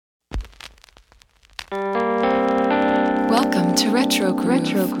Welcome to Retro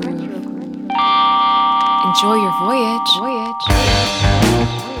Groove. Enjoy your voyage.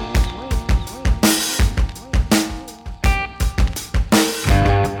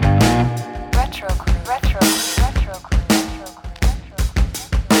 Retro Groove.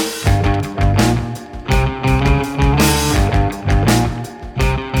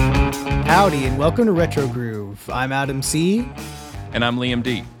 Howdy and welcome to Retro Groove. I'm Adam C. And I'm Liam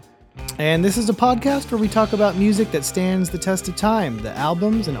D. And this is a podcast where we talk about music that stands the test of time, the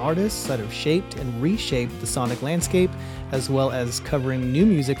albums and artists that have shaped and reshaped the sonic landscape, as well as covering new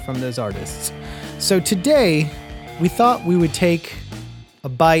music from those artists. So today, we thought we would take a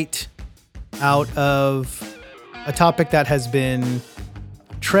bite out of a topic that has been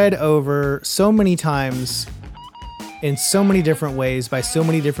tread over so many times in so many different ways by so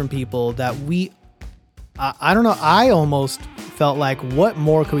many different people that I don't know, I almost felt like, what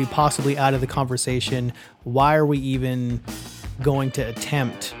more could we possibly out of the conversation? Why are we even going to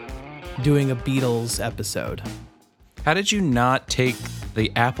attempt doing a Beatles episode? How did you not take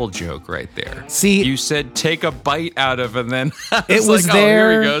the Apple joke right there? See, you said take a bite out of, and then it was like, there.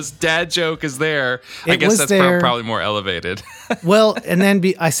 Oh, here he goes. Dad joke is there. I guess that's probably more elevated. Well, and then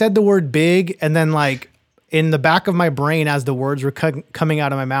I said the word big, and then like in the back of my brain, as the words were coming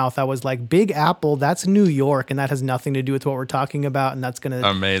out of my mouth, I was like, Big Apple, that's New York, and that has nothing to do with what we're talking about, and that's going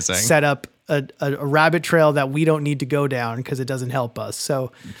to set up a rabbit trail that we don't need to go down because it doesn't help us.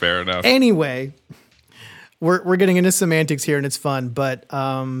 So fair enough. Anyway, we're getting into semantics here, and it's fun. But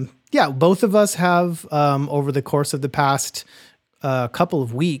yeah, both of us have, over the course of the past couple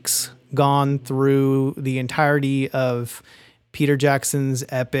of weeks, gone through the entirety of Peter Jackson's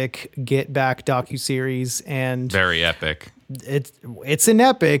epic Get Back docuseries, and very epic. It's an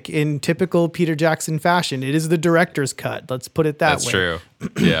epic in typical Peter Jackson fashion. It is the director's cut. Let's put it that way. That's true.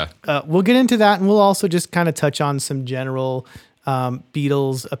 Yeah. We'll get into that, and we'll also just kind of touch on some general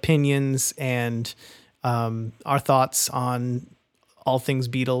Beatles opinions and our thoughts on all things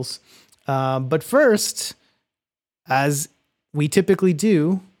Beatles. But first, as we typically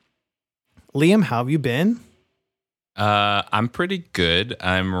do, Liam, how have you been? I'm pretty good.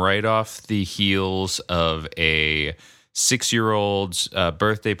 I'm right off the heels of a 6-year-old's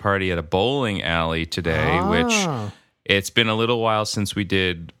birthday party at a bowling alley today, which it's been a little while since we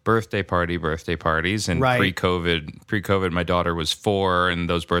did birthday parties, and right. pre-COVID, my daughter was 4, and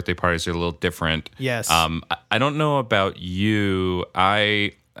those birthday parties are a little different. Yes. I don't know about you.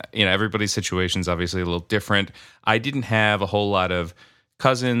 Everybody's situation is obviously a little different. I didn't have a whole lot of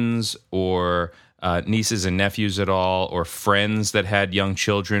cousins or nieces and nephews at all, or friends that had young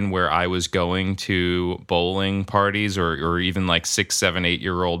children where I was going to bowling parties or even like 6, 7,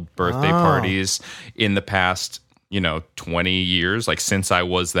 8-year-old birthday parties in the past, 20 years, like since I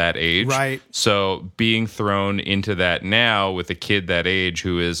was that age. Right. So being thrown into that now with a kid that age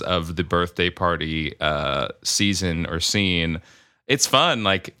who is of the birthday party season or scene, it's fun.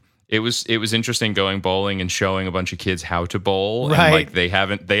 Like, It was interesting going bowling and showing a bunch of kids how to bowl. Right. And like they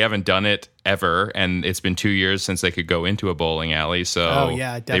haven't done it ever, and it's been 2 years since they could go into a bowling alley. So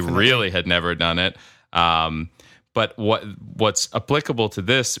they really had never done it. But what's applicable to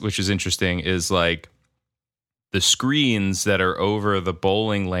this, which is interesting, is like the screens that are over the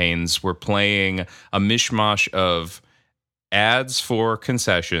bowling lanes were playing a mishmash of ads for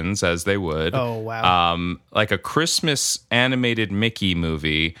concessions, as they would. Oh, wow. Like a Christmas animated Mickey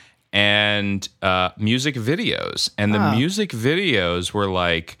movie, and music videos. And the music videos were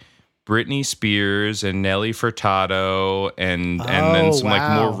like Britney Spears and Nelly Furtado and then some like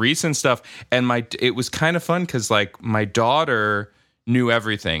more recent stuff. And it was kind of fun because like my daughter knew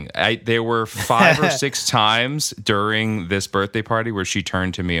everything. There were 5 or 6 times during this birthday party where she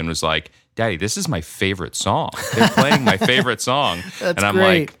turned to me and was like, Daddy, this is my favorite song. They're playing my favorite song. That's and I'm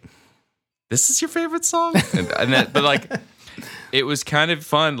great. like, this is your favorite song? But like, it was kind of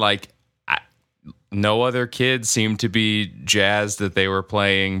fun. Like, no other kids seemed to be jazzed that they were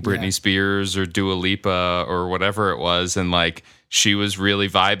playing Britney Spears or Dua Lipa or whatever it was. And like, she was really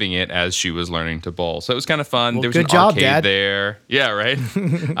vibing it as she was learning to bowl. So it was kind of fun. Well, there was good an job, arcade Dad. there. Yeah, right.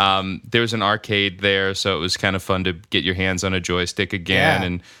 There was an arcade there. So it was kind of fun to get your hands on a joystick again. Yeah.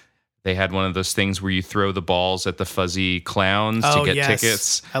 And they had one of those things where you throw the balls at the fuzzy clowns to get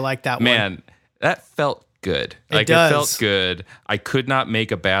tickets. I like that one. Man, that felt good. It does. It felt good. I could not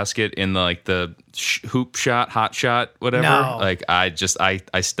make a basket in the hoop shot, hot shot, whatever. No. Like I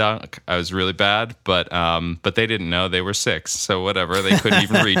stunk. I was really bad, but they didn't know. They were 6, so whatever. They couldn't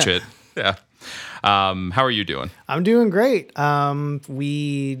even reach it. Yeah. How are you doing? I'm doing great.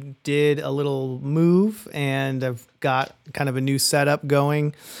 We did a little move, and I've got kind of a new setup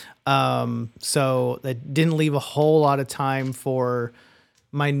going. So that didn't leave a whole lot of time for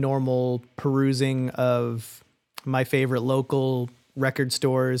my normal perusing of my favorite local record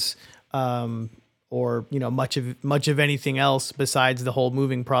stores, or much of anything else besides the whole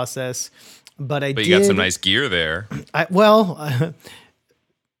moving process. But you got some nice gear there.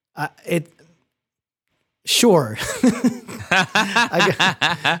 Sure.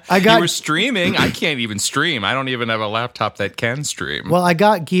 I got. You were streaming. I can't even stream. I don't even have a laptop that can stream. Well, I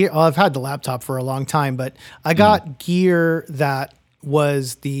got gear. Well, I've had the laptop for a long time, but I got gear that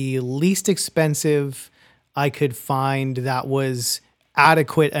was the least expensive I could find that was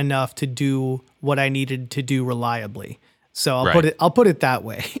adequate enough to do what I needed to do reliably. So I'll put it that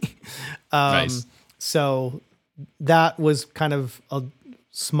way. Nice. So that was kind of a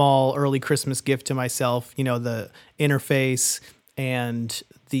small early Christmas gift to myself, the interface and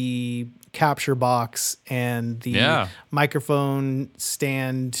the capture box and the microphone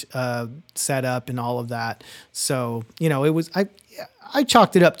stand setup and all of that. So, it was, I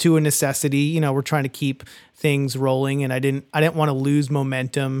chalked it up to a necessity. We're trying to keep things rolling, and I didn't want to lose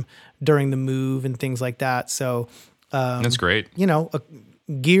momentum during the move and things like that. So, that's great.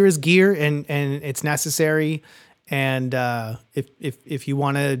 Gear is gear, and it's necessary. And if you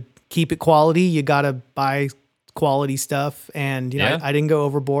want to keep it quality, you got to buy quality stuff. And I didn't go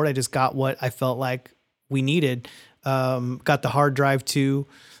overboard. I just got what I felt like we needed. Got the hard drive too,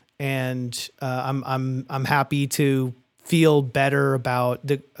 and I'm happy to feel better about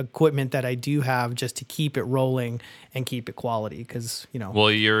the equipment that I do have, just to keep it rolling and keep it quality. Because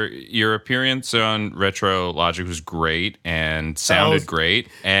well, your appearance on Retro Logic was great and sounded great,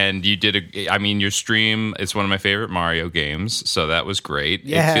 and you did your stream is one of my favorite Mario games, so that was great.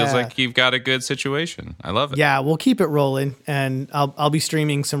 Yeah. It feels like you've got a good situation. I love it. Yeah, we'll keep it rolling, and I'll be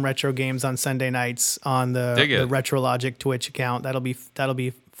streaming some retro games on Sunday nights on the Retro Logic Twitch account. That'll be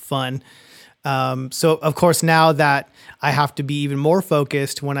fun. So of course, now that I have to be even more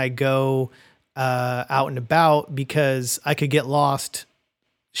focused when I go out and about, because I could get lost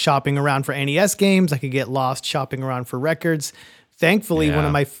shopping around for NES games. I could get lost shopping around for records. Thankfully,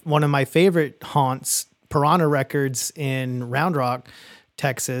 one of my favorite haunts, Piranha Records in Round Rock,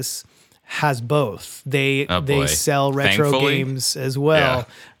 Texas, has both. They sell retro games as well.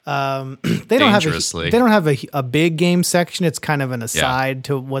 Yeah. They don't have a big game section. It's kind of an aside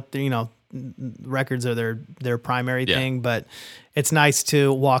to what records are their primary thing, but it's nice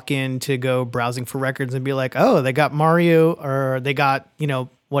to walk in to go browsing for records and be like, oh, they got Mario, or they got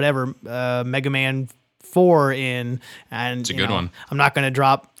whatever Mega Man 4 in, and it's a good one. I'm not going to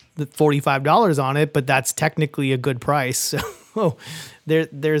drop the $45 on it, but that's technically a good price. So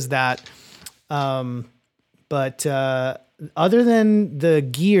there's that. But other than the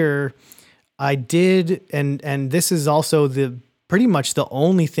gear, I did, and this is also pretty much the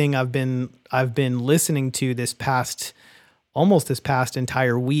only thing I've been listening to this past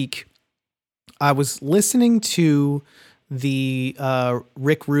entire week. I was listening to the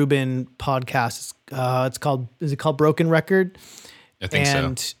Rick Rubin podcast. Is it called Broken Record? I think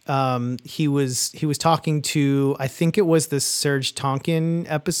so. And he was talking to, I think it was the Serge Tonkin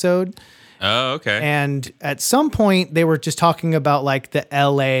episode. Oh, okay. And at some point they were just talking about like the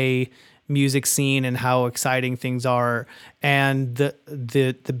LA music scene and how exciting things are. And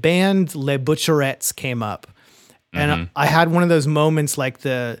the band Les Butcherettes came up. And I had one of those moments, like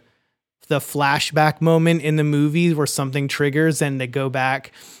the flashback moment in the movies where something triggers and they go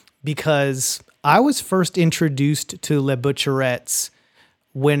back, because I was first introduced to Les Butcherettes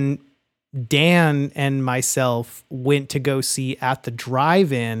when Dan and myself went to go see At the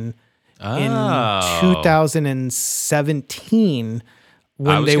Drive-In in 2017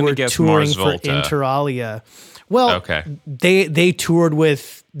 when they were touring for Inter Alia. Well, they toured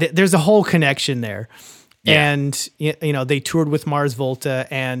with, there's a whole connection there. Yeah. And they toured with Mars Volta,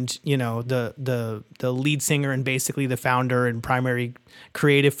 and the lead singer and basically the founder and primary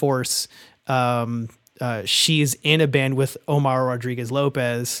creative force, she's in a band with Omar Rodriguez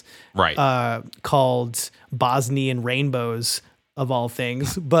Lopez, right? Called Bosnian Rainbows, of all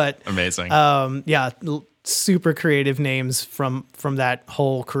things. But amazing, super creative names from that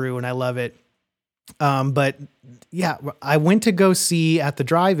whole crew, and I love it. But yeah, I went to go see At the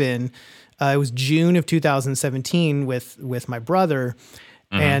Drive-In. It was June of 2017 with my brother,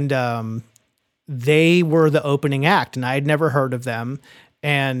 and they were the opening act, and I had never heard of them.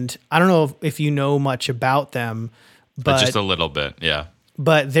 And I don't know if you know much about them, but just a little bit, yeah.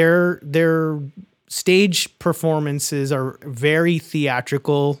 But their stage performances are very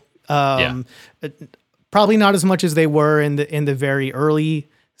theatrical. Probably not as much as they were in the very early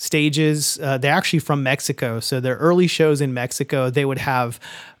stages. They're actually from Mexico, so their early shows in Mexico, they would have,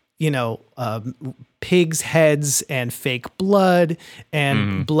 pigs' heads and fake blood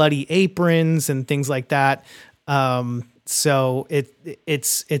and bloody aprons and things like that. So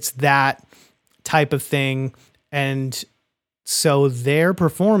it's that type of thing, and so their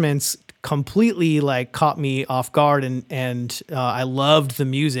performance completely like caught me off guard, and I loved the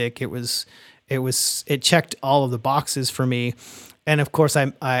music. It checked all of the boxes for me. And of course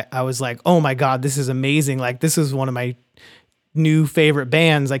I was like, oh my God, this is amazing. Like, this is one of my new favorite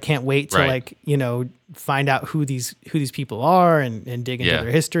bands. I can't wait to find out who these people are and dig into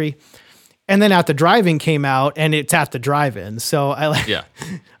their history. And then At the Drive-In came out, and it's At the Drive-In. So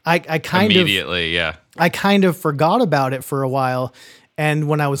I kind of forgot about it for a while. And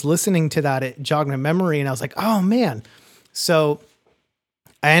when I was listening to that, it jogged my memory, and I was like, oh man. So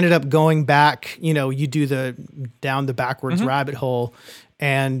I ended up going back, you do the down the backwards rabbit hole.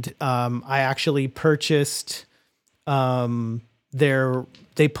 And I actually purchased they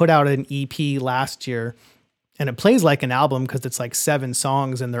put out an EP last year, and it plays like an album because it's like 7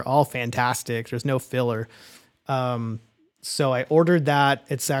 songs and they're all fantastic. There's no filler. So I ordered that.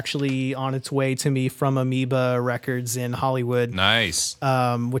 It's actually on its way to me from Amoeba Records in Hollywood. Nice.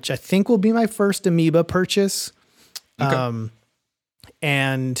 Which I think will be my first Amoeba purchase. Okay.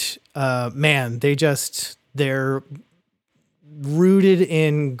 Man, they're rooted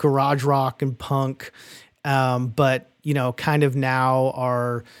in garage rock and punk. But kind of now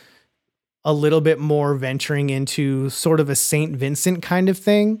are a little bit more venturing into sort of a St. Vincent kind of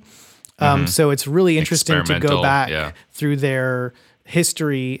thing. So it's really interesting to go back through their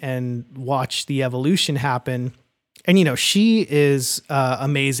history and watch the evolution happen. And, she is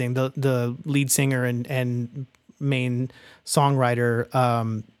amazing. The lead singer and main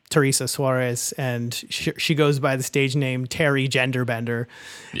songwriter, Teresa Suarez, and she goes by the stage name Terry Genderbender.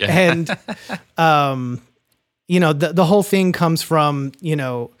 Yeah. And, the whole thing comes from,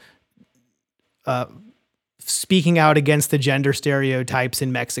 speaking out against the gender stereotypes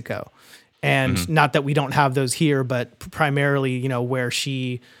in Mexico. And not that we don't have those here, but primarily, where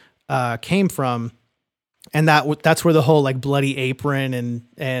she came from. And that's where the whole like bloody apron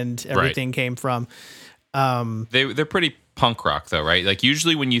and everything came from. They're pretty punk rock though, right? Like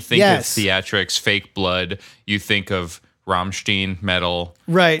usually when you think of Theatrix, Fake Blood, you think of Rammstein metal,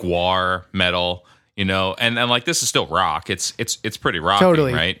 right? Gwar metal, and like this is still rock. It's pretty rocky,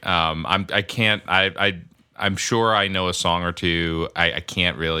 totally. Right? I'm sure I know a song or two. I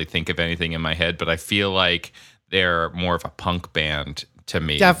can't really think of anything in my head, but I feel like they're more of a punk band to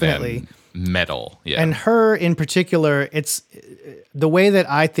me. Definitely. Than metal. Yeah. And her in particular, it's the way that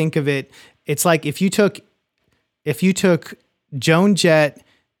I think of it. It's like if you took Joan Jett,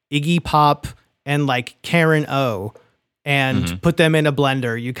 Iggy Pop, and like Karen O and put them in a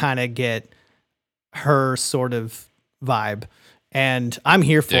blender, you kind of get her sort of vibe. And I'm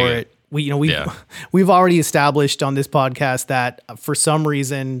here for it. We've already established on this podcast that for some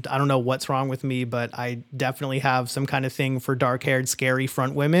reason, I don't know what's wrong with me, but I definitely have some kind of thing for dark-haired, scary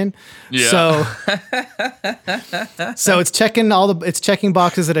front women. Yeah. So it's checking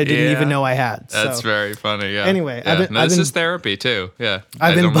boxes that I didn't even know I had. That's very funny. Yeah. Anyway, this is therapy too. Yeah.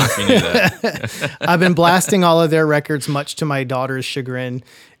 I've been blasting all of their records, much to my daughter's chagrin.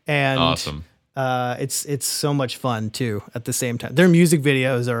 And awesome. It's so much fun too. At the same time, their music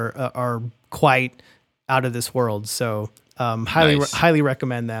videos are quite out of this world. So highly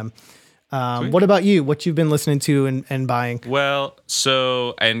recommend them. What about you? What you've been listening to and buying? Well,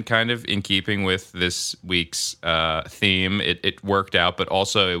 so and kind of in keeping with this week's theme, it worked out, but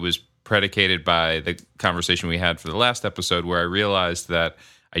also it was predicated by the conversation we had for the last episode, where I realized that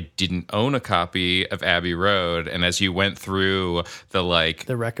I didn't own a copy of Abbey Road, and as you went through the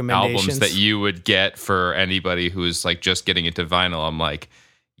recommendations albums that you would get for anybody who's like just getting into vinyl, I'm like,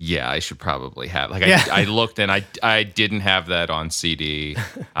 yeah, I should probably have. I looked and I didn't have that on CD,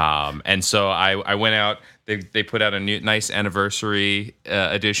 and so I went out. They put out a nice anniversary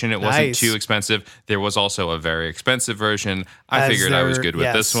edition. It wasn't too expensive. There was also a very expensive version. I figured I was good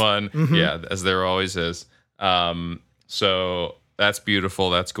with this one. Mm-hmm. Yeah, as there always is. So. That's beautiful.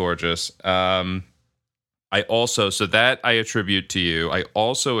 That's gorgeous. So that I attribute to you. I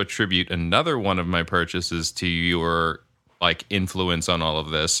also attribute another one of my purchases to your influence on all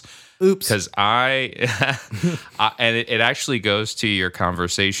of this. Oops. Because and it actually goes to your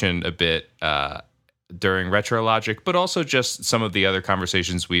conversation a bit during Retrologic, but also just some of the other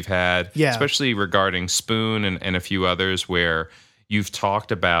conversations we've had, especially regarding Spoon and a few others, where you've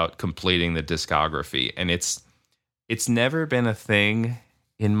talked about completing the discography, and it's never been a thing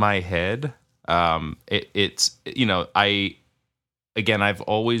in my head. It's I've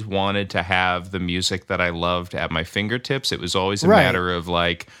always wanted to have the music that I loved at my fingertips. It was always a matter of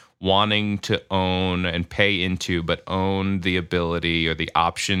like wanting to own and pay into, but own the ability or the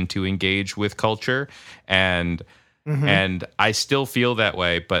option to engage with culture. And I still feel that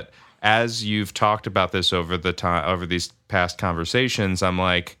way. But as you've talked about this over these past conversations, I'm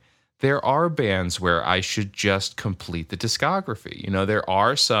like, there are bands where I should just complete the discography. There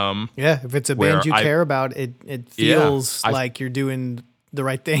are some. Yeah, if it's a band you care about, it feels like you're doing the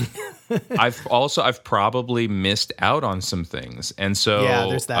right thing. I've probably missed out on some things. And so yeah,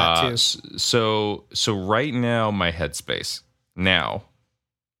 there's that too. So right now, my headspace now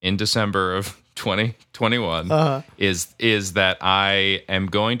in December of 2021 is that I am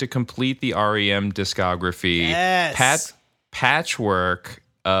going to complete the REM discography. Yes. Patchwork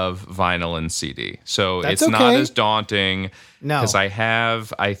of vinyl and CD. So That's it's okay. not as daunting. No. Because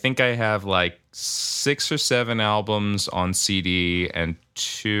I think I have like 6 or 7 albums on CD and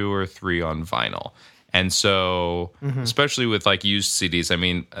 2 or 3 on vinyl. And so, especially with like used CDs, I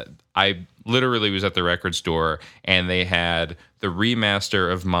mean, I literally was at the record store and they had the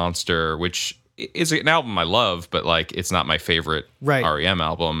remaster of Monster, which is an album I love, but like it's not my favorite REM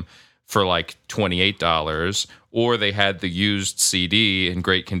album, for like $28, or they had the used CD in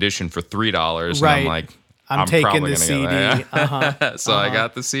great condition for $3. And I'm like, I'm taking the CD. So I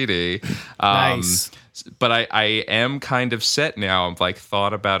got the CD. Nice. But I am kind of set now. I've like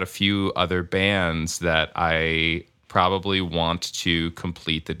thought about a few other bands that I probably want to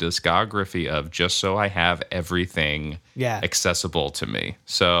complete the discography of, just so I have everything accessible to me.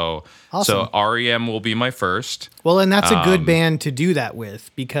 So awesome. So REM will be my first. Well, and that's a good band to do that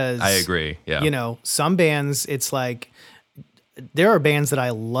with, because I agree. Yeah. Some bands, it's like there are bands that I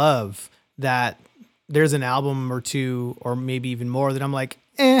love that there's an album or two or maybe even more that I'm like,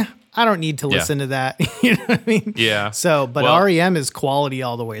 I don't need to listen to that. You know what I mean? Yeah. So, but REM is quality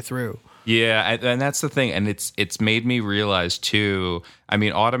all the way through. Yeah, and that's the thing, and it's made me realize too. I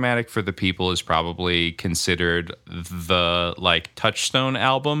mean, Automatic for the People is probably considered the like touchstone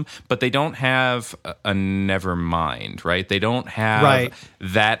album, but they don't have a Nevermind, right? They don't have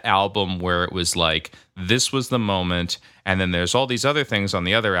that album where it was like, this was the moment, and then there's all these other things on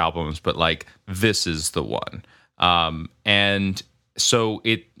the other albums, but like this is the one. And so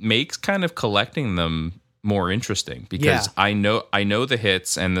it makes kind of collecting them more interesting, because I know the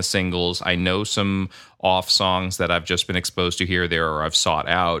hits and the singles. I know some off songs that I've just been exposed to here or there, or I've sought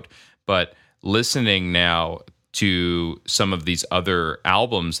out. But listening now to some of these other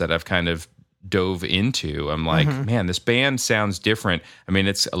albums that I've kind of dove into, I'm like, man, this band sounds different. I mean,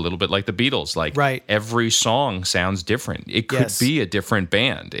 it's a little bit like the Beatles. Like every song sounds different. It could be a different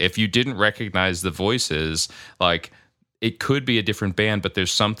band. If you didn't recognize the voices, like, it could be a different band, but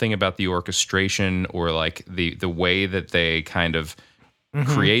there's something about the orchestration or like the way that they kind of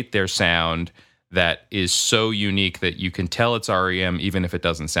create their sound that is so unique that you can tell it's REM even if it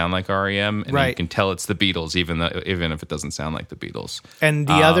doesn't sound like REM, and you can tell it's the Beatles even if it doesn't sound like the Beatles. And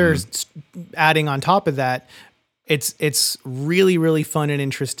the others, adding on top of that, it's really, really fun and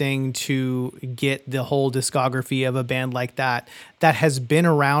interesting to get the whole discography of a band like that has been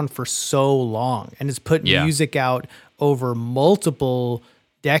around for so long and has put music out over multiple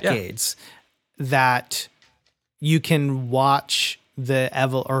decades, that you can watch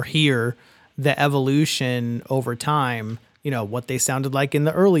hear the evolution over time, what they sounded like in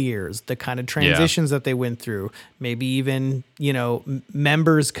the early years, the kind of transitions that they went through, maybe even,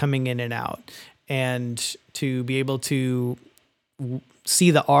 members coming in and out, and to be able to see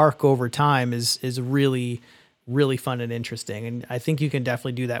the arc over time is really, really fun and interesting. And I think you can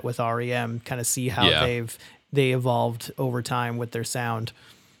definitely do that with REM, kind of see how they evolved over time with their sound.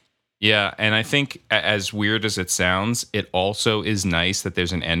 Yeah, and I think as weird as it sounds, it also is nice that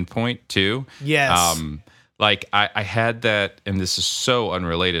there's an endpoint too. Yes. Like I had that, and this is so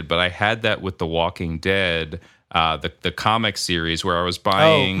unrelated, but I had that with The Walking Dead, the comic series, where I was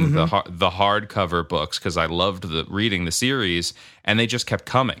buying the hardcover books because I loved reading the series, and they just kept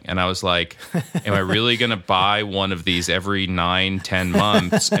coming. And I was like, am I really going to buy one of these every 9-10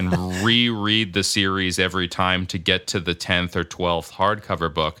 months and reread the series every time to get to the 10th or 12th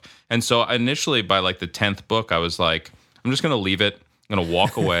hardcover book? And so initially by like the 10th book, I was like, I'm just going to leave it. I'm going to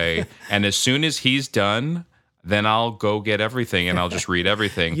walk away. And as soon as he's done, then I'll go get everything and I'll just read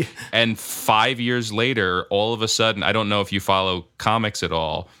everything. And 5 years later, all of a sudden, I don't know if you follow comics at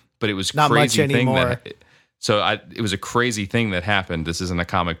all, but it was not crazy much thing anymore. It was a crazy thing that happened. This isn't a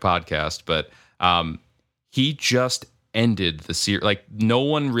comic podcast, but he just ended the series. Like, no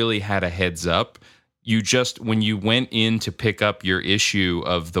one really had a heads up. you just, when you went in to pick up your issue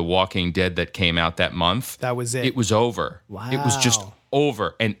of The Walking Dead that came out that month, That was it. It was over. Wow. It was just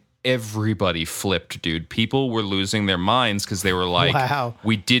over. And everybody flipped, dude. People were losing their minds because they were like, Wow.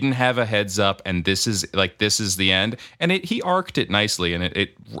 we didn't have a heads up, and this is the end. And he arced it nicely, and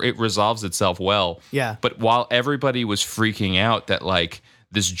it resolves itself well. Yeah. But while everybody was freaking out that like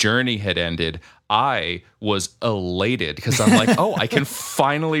this journey had ended, I was elated because I'm like, oh, I can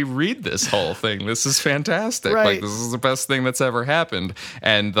finally read this whole thing. This is fantastic. Right. Like, this is the best thing that's ever happened.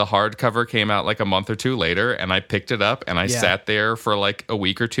 And the hardcover came out like a month or two later, and I picked it up and I sat there for like a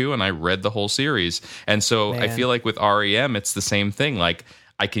week or two and I read the whole series. And so I Man. feel like with REM, it's the same thing. Like,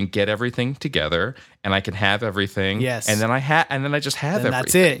 I can get everything together and I can have everything. Yes. And then I just have And everything.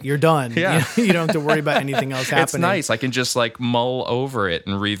 that's it. You're done. Yeah. You don't have to worry about anything else happening. It's nice. I can just like mull over it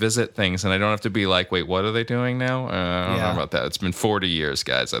and revisit things, and I don't have to be like, wait, what are they doing now? I don't know about that. It's been 40 years,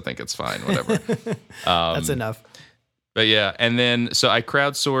 guys. I think it's fine. Whatever. That's enough. But yeah, and then so I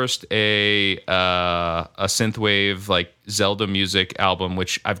crowdsourced a synthwave like Zelda music album,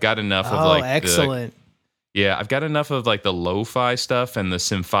 which I've got enough of. Like excellent. I've got enough of like the lo-fi stuff and the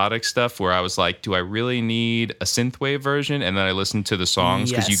symphonic stuff where I was like, do I really need a synthwave version? And then I listened to the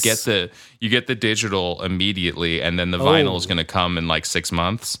songs because Yes. you get the digital immediately, and then the Oh. vinyl is going to come in like 6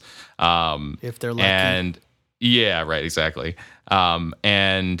 months. If they're lucky. And yeah, right, exactly.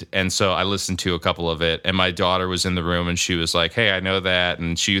 And so I listened to a couple of it, and my daughter was in the room, and she was like, "Hey, I know that,"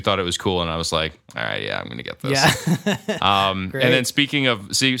 and she thought it was cool, and I was like, "All right, yeah, I'm gonna get this." Yeah. Great. And then speaking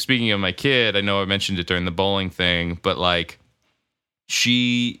of my kid, I know I mentioned it during the bowling thing, but like,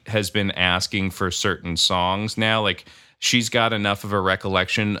 she has been asking for certain songs now. Like, she's got enough of a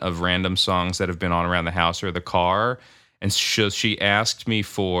recollection of random songs that have been on around the house or the car. And so she asked me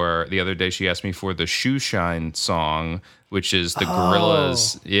the other day, she asked me for the Shoe Shine song, which is the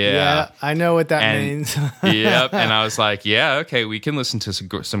Gorillaz. Yeah. I know what that And- means. Yep. And I was like, yeah, okay, we can listen to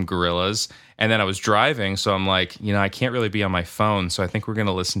some Gorillaz. And then I was driving, so I'm like, I can't really be on my phone, so I think we're going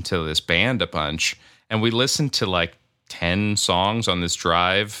to listen to this band a bunch. And we listened to like 10 songs on this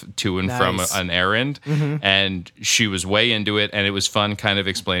drive to and from Nice. an errand. And she was way into it, and it was fun kind of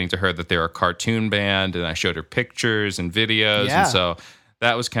explaining to her that they're a cartoon band, and I showed her pictures and videos. Yeah. And so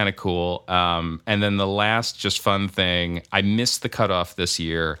that was kind of cool. And then the last just fun thing, I missed the cutoff this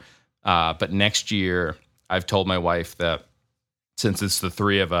year, but next year I've told my wife that since it's the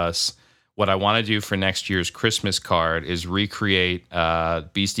three of us, what I want to do for next year's Christmas card is recreate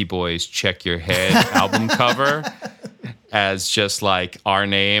Beastie Boys' Check Your Head album cover as just like our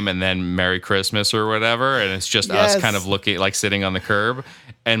name and then Merry Christmas or whatever. And it's just Yes. us kind of looking like sitting on the curb.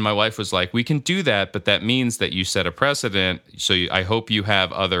 And my wife was like, we can do that, but that means that you set a precedent. So I hope you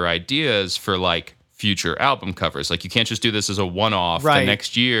have other ideas for like future album covers. Like, you can't just do this as a one-off. Right. The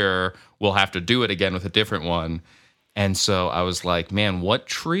next year we'll have to do it again with a different one. And so I was like, man, what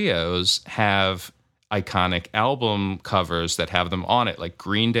trios have iconic album covers that have them on it? Like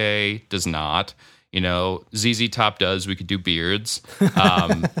Green Day does not. ZZ Top does. We could do Beards.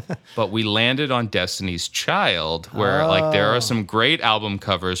 But we landed on Destiny's Child, where like there are some great album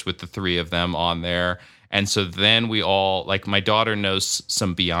covers with the three of them on there. And so then we all, like, my daughter knows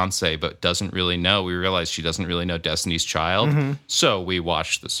some Beyonce, but doesn't really know. We realized she doesn't really know Destiny's Child. So we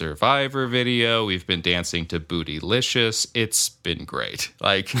watched the Survivor video. We've been dancing to Bootylicious. It's been great.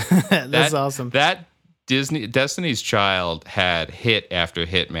 Like, That's awesome. That Destiny's Child had hit after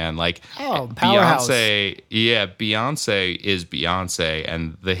hit, man. Like, powerhouse. Beyonce is Beyonce,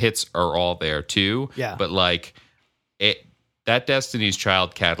 and the hits are all there too. Yeah. But like, that Destiny's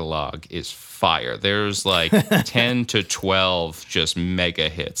Child catalog is fire. There's like 10 to 12 just mega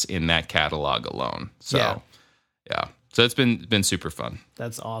hits in that catalog alone. So, yeah. So it's been super fun.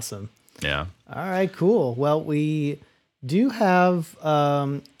 That's awesome. Yeah. All right, cool. Well, we do have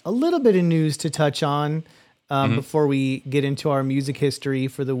a little bit of news to touch on before we get into our music history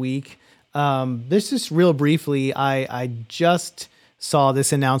for the week. This is real briefly. I just saw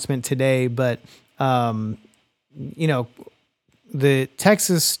this announcement today, but the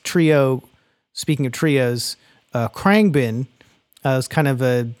Texas trio, speaking of trios, Khruangbin is kind of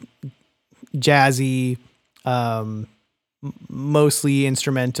a jazzy, mostly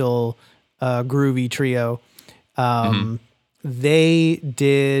instrumental, groovy trio. They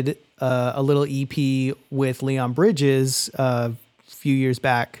did a little EP with Leon Bridges a few years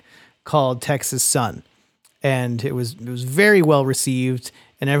back called Texas Sun. And it was very well received.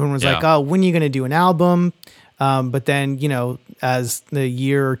 And everyone was like, oh, when are you going to do an album? But then, as the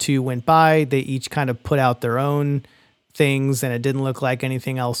year or two went by, they each kind of put out their own things, and it didn't look like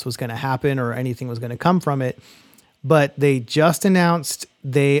anything else was going to happen or anything was going to come from it. but they just announced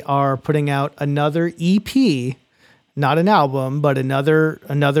they are putting out another EP, not an album, but another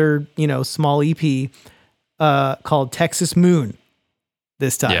small EP called Texas Moon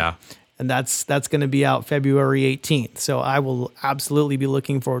this time. Yeah. And that's going to be out February 18th. So I will absolutely be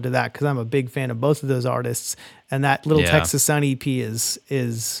looking forward to that because I'm a big fan of both of those artists. And that little Texas Sun EP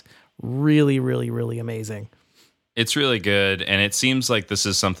is really, really, really amazing. It's really good, and it seems like this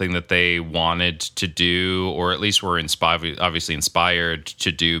is something that they wanted to do, or at least were obviously inspired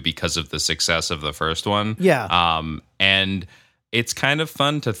to do because of the success of the first one. Yeah. And it's kind of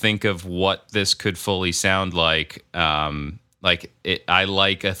fun to think of what this could fully sound like. I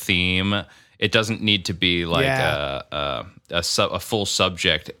like a theme. It doesn't need to be like a full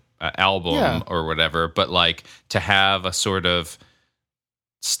subject album or whatever, but like to have a sort of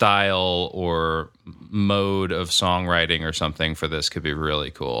style or mode of songwriting or something for this could be really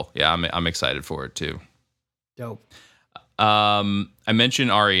cool. Yeah, I'm excited for it too. Dope. I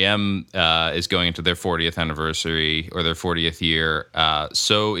mentioned REM is going into their 40th anniversary or their 40th year.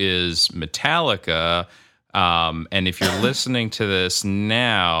 So is Metallica. And if you're listening to this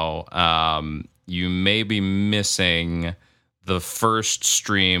now, you may be missing the first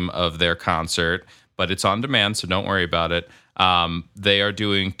stream of their concert, but it's on demand, so don't worry about it. They are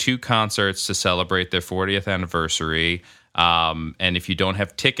doing 2 concerts to celebrate their 40th anniversary. And if you don't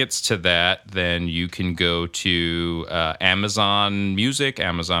have tickets to that, then you can go to Amazon Music,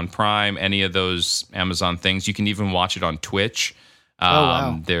 Amazon Prime, any of those Amazon things. You can even watch it on Twitch.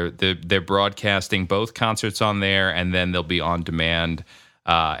 Wow. They're broadcasting both concerts on there, and then they'll be on demand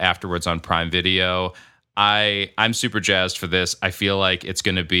afterwards on Prime Video. I'm super jazzed for this. I feel like it's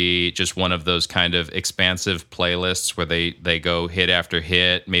going to be just one of those kind of expansive playlists where they go hit after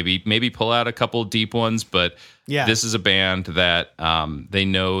hit, maybe pull out a couple deep ones, but this is a band that they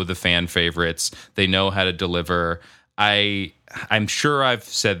know the fan favorites. They know how to deliver. I'm sure I've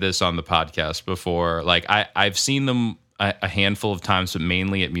said this on the podcast before. Like I've seen them a handful of times, but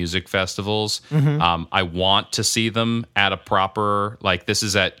mainly at music festivals. Mm-hmm. I want to see them at a proper, like this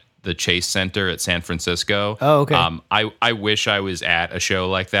is at the Chase Center at San Francisco. Oh, okay. I wish I was at a show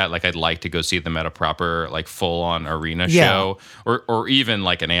like that. Like I'd like to go see them at a proper, like full on arena show or even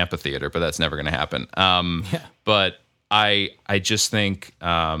like an amphitheater, but that's never going to happen. But I just think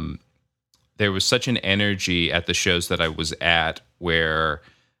there was such an energy at the shows that I was at where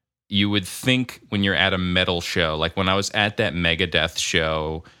you would think when you're at a metal show, like when I was at that Megadeth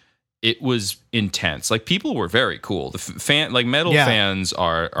show, it was intense. Like people were very cool. The metal fans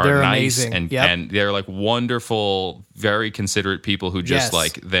are nice and they're like wonderful, very considerate people who just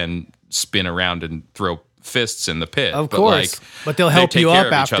like then spin around and throw fists in the pit. Of course, but they'll help you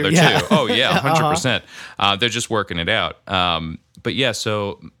up after. Each other too. Oh yeah, 100%. They're just working it out. But yeah,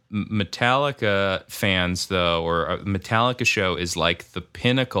 so Metallica fans though, or a Metallica show is like the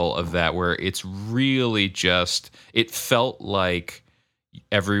pinnacle of that, where it's really just, it felt like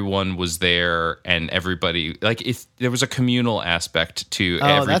everyone was there and everybody, like if there was a communal aspect to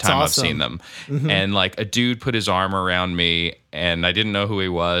every time I've seen them. Mm-hmm. And like a dude put his arm around me and I didn't know who he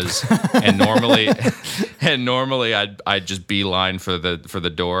was. And normally I'd just beeline for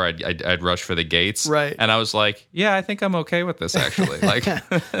the door. I'd rush for the gates. Right. And I was like, yeah, I think I'm okay with this actually. Like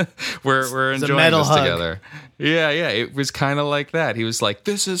we're enjoying this together. Yeah. It was kind of like that. He was like,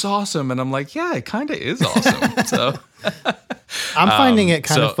 this is awesome. And I'm like, yeah, it kind of is awesome. So I'm finding it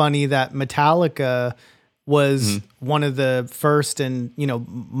kind of funny that Metallica was one of the first and,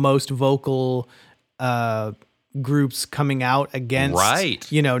 most vocal groups coming out against,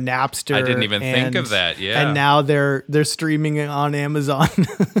 Napster. I didn't even think of that. Yeah. And now they're streaming it on Amazon.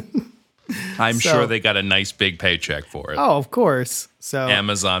 I'm sure they got a nice big paycheck for it. Oh, of course. So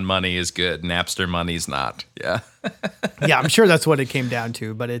Amazon money is good. Napster money's not. Yeah. Yeah, I'm sure that's what it came down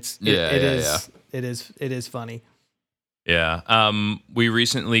to, but it is funny. Yeah. We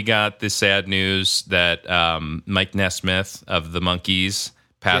recently got the sad news that Mike Nesmith of the Monkees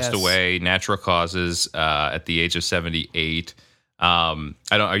passed away, natural causes, at the age of 78. Are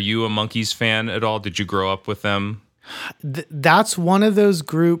you a Monkees fan at all? Did you grow up with them? That's one of those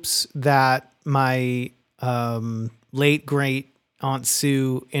groups that my late great Aunt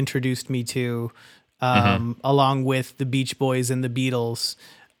Sue introduced me to, along with the Beach Boys and the Beatles.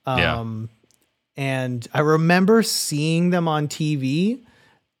 And I remember seeing them on TV.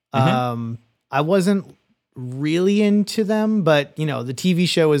 I wasn't really into them, but the TV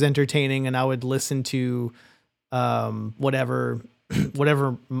show was entertaining and I would listen to whatever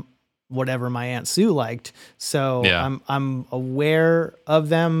my Aunt Sue liked. So I'm aware of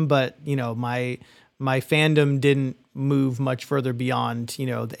them, but my fandom didn't move much further beyond,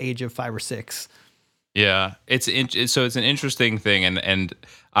 the age of 5 or 6. Yeah, so it's an interesting thing, and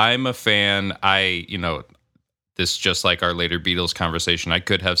I'm a fan. This just like our later Beatles conversation. I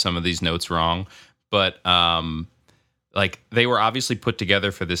could have some of these notes wrong, but like they were obviously put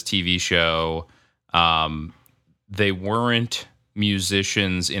together for this TV show. They weren't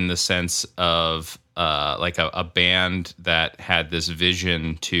musicians in the sense of like a band that had this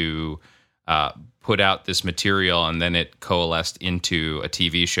vision to put out this material and then it coalesced into a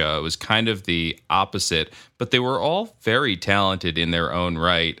TV show. It was kind of the opposite, but they were all very talented in their own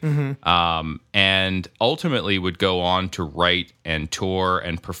right, and ultimately would go on to write and tour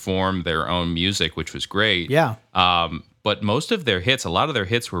and perform their own music, which was great. Yeah. But most of their hits, a lot of their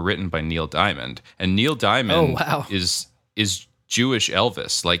hits were written by Neil Diamond, and Neil Diamond is Jewish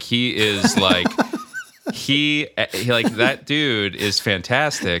Elvis. Like he is like. He like that dude is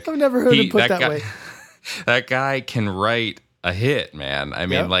fantastic. I've never heard him put that way. That guy can write a hit, man. I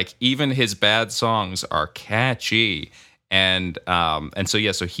mean, like even his bad songs are catchy, and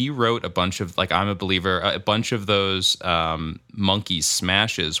so he wrote a bunch of like I'm a Believer, a bunch of those Monkees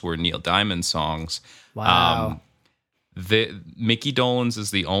smashes were Neil Diamond songs. Wow. Mickey Dolenz is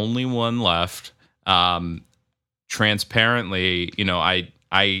the only one left. Transparently,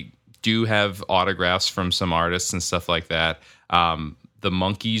 I do have autographs from some artists and stuff like that. The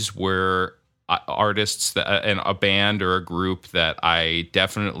Monkees were artists and a band or a group that I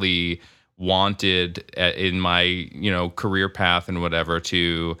definitely wanted in my career path and whatever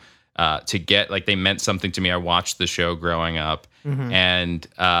to get. Like they meant something to me. I watched the show growing up, and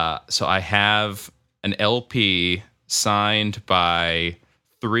so I have an LP signed by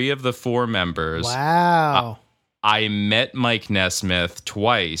 3 of the 4 members. Wow. I met Mike Nesmith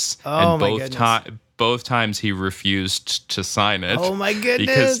twice, Oh, and both times he refused to sign it. Oh my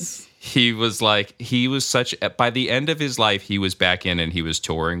goodness! Because he was such. By the end of his life, he was back in and he was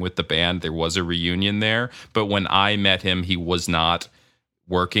touring with the band. There was a reunion there, but when I met him, he was not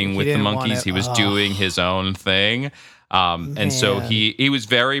working with the Monkees. He was doing his own thing, and so he was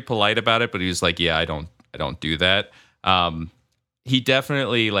very polite about it. But he was like, "Yeah, I don't do that." He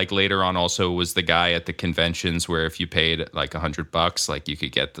definitely, like later on, also was the guy at the conventions where if you paid like $100, like you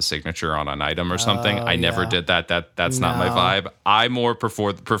could get the signature on an item or something. I never did that. That's not my vibe. I more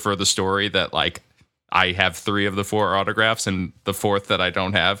prefer the story that like I have 3 of the 4 autographs and the 4th that I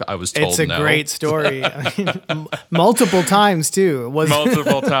don't have. I was told it's a no. great story. I mean, multiple times too.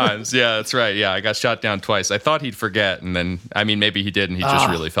 Multiple times. Yeah, that's right. Yeah, I got shot down twice. I thought he'd forget, and then maybe he did, and he just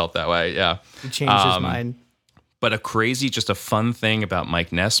really felt that way. Yeah, he changed his mind. But just a fun thing about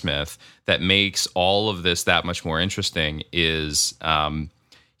Mike Nesmith that makes all of this that much more interesting is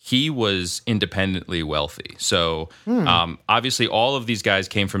he was independently wealthy. So obviously all of these guys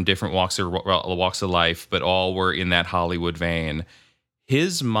came from different walks of life, but all were in that Hollywood vein.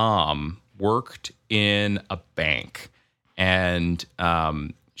 His mom worked in a bank, and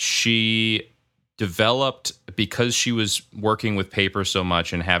she developed, because she was working with paper so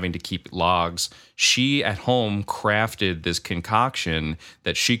much and having to keep logs, she at home crafted this concoction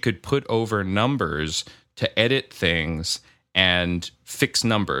that she could put over numbers to edit things and fix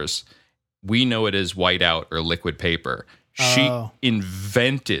numbers. We know it as whiteout or liquid paper. She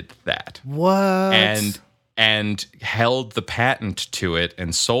invented that. What? And held the patent to it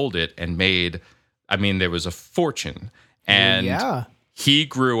and sold it and made, there was a fortune. And he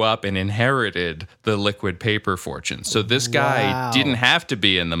grew up and inherited the liquid paper fortune. So this guy didn't have to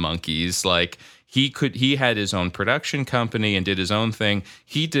be in the Monkees. Like he had his own production company and did his own thing.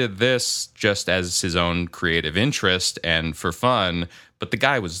 He did this just as his own creative interest and for fun, but the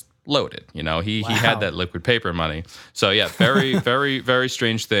guy was loaded. He had that liquid paper money. So yeah, very, very, very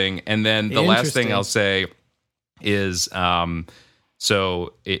strange thing. And then the last thing I'll say is,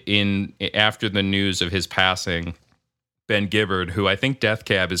 so after the news of his passing, Ben Gibbard, who I think Death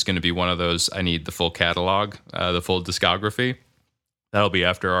Cab is going to be one of those, I need the full catalog, the full discography. That'll be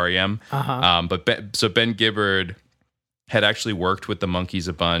after REM. But Ben Gibbard had actually worked with the Monkees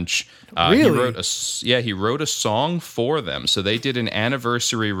a bunch. Really? He wrote a song for them. So they did an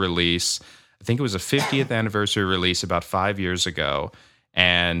anniversary release. I think it was a 50th anniversary release about 5 years ago.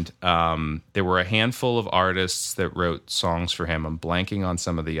 And there were a handful of artists that wrote songs for him. I'm blanking on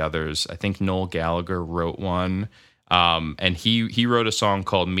some of the others. I think Noel Gallagher wrote one. And he wrote a song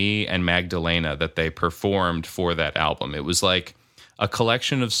called Me and Magdalena that they performed for that album. It was like a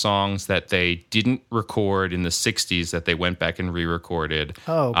collection of songs that they didn't record in the 60s that they went back and re-recorded.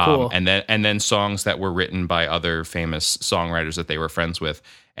 Oh, cool. And then songs that were written by other famous songwriters that they were friends with.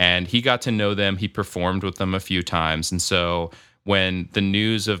 And he got to know them. He performed with them a few times. And so when the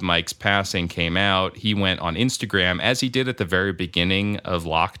news of Mike's passing came out, he went on Instagram, as he did at the very beginning of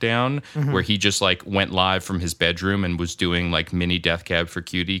lockdown, where he just like went live from his bedroom and was doing like mini Death Cab for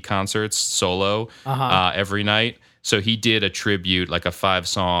Cutie concerts solo every night. So he did a tribute, like a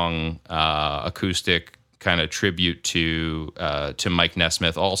 5-song acoustic kind of tribute to Mike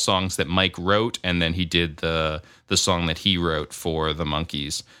Nesmith, all songs that Mike wrote, and then he did the song that he wrote for the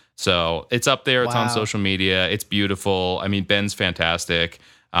Monkees. So it's up there. It's on social media. It's beautiful. I mean, Ben's fantastic.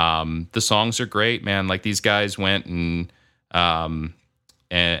 The songs are great, man. Like these guys went and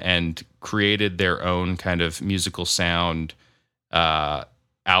created their own kind of musical sound out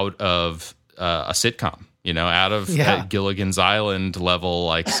of a sitcom, out of Gilligan's Island level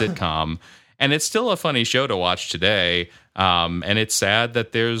like sitcom. And it's still a funny show to watch today. And it's sad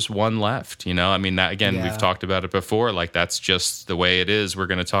that there's one left, I mean, that, again, we've talked about it before. Like, that's just the way it is. We're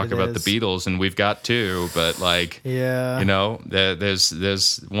going to talk about the Beatles, and we've got 2, but like,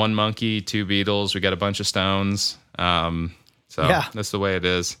 there's one Monkey, 2 Beatles. We got a bunch of Stones. That's the way it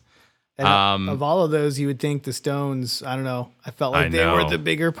is. And of all of those, you would think the Stones, I don't know. I felt like they were the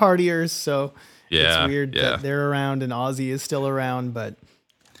bigger partiers. So it's weird that they're around and Ozzy is still around, but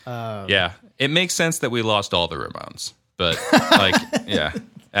it makes sense that we lost all the Ramones. But I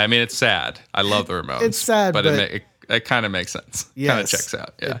mean, it's sad. I love the Ramones. It's sad, but it kind of makes sense. Kind of checks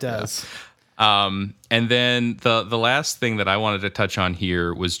out. Yeah, it does. And then the last thing that I wanted to touch on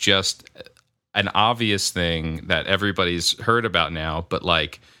here was just an obvious thing that everybody's heard about now, but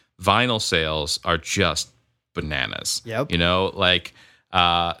like vinyl sales are just bananas. Yep. The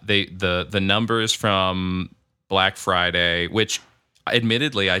numbers from Black Friday, which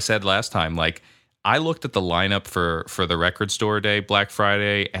admittedly I said last time, like, I looked at the lineup for the record store day, Black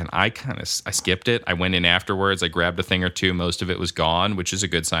Friday, and I skipped it. I went in afterwards. I grabbed a thing or two. Most of it was gone, which is a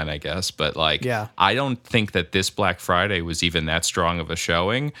good sign, I guess. But like, I don't think that this Black Friday was even that strong of a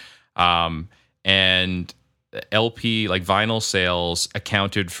showing. And LP, like vinyl sales,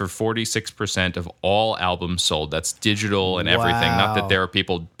 accounted for 46% of all albums sold. That's digital and everything. Not that there are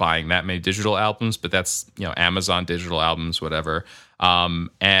people buying that many digital albums, but that's, Amazon digital albums, whatever.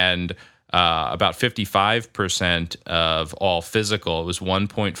 And about 55% of all physical. It was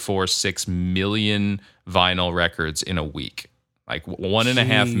 1.46 million vinyl records in a week, like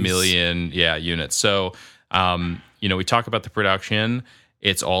 1.5 million units. So, we talk about the production.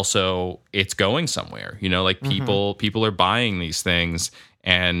 It's going somewhere. Like people are buying these things.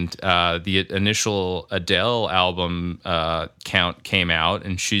 And the initial Adele album count came out,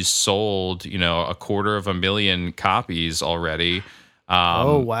 and she's sold 250,000 copies already.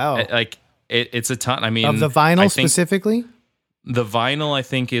 Oh wow! Like it's a ton. I mean, of the vinyl specifically. The vinyl, I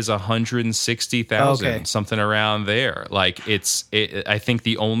think, is 160,000, something around there. Like I think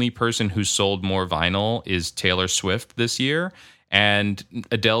the only person who sold more vinyl is Taylor Swift this year. And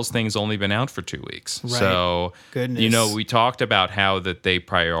Adele's thing's only been out for 2 weeks. Right. So, goodness. We talked about how that they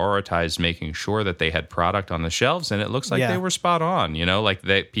prioritized making sure that they had product on the shelves, and it looks like they were spot on. Like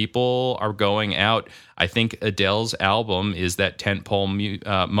that people are going out. I think Adele's album is that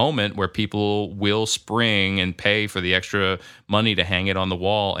tentpole moment where people will spring and pay for the extra money to hang it on the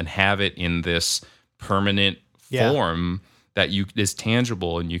wall and have it in this permanent form that is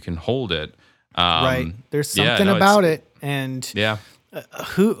tangible and you can hold it. Right. There's something about it. And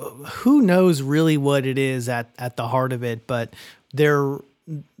who knows really what it is at the heart of it, but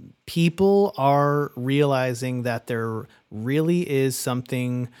people are realizing that there really is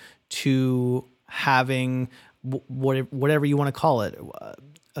something to having whatever you want to call it,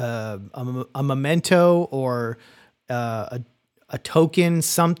 a memento or a token,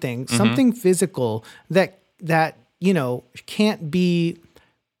 something physical that can't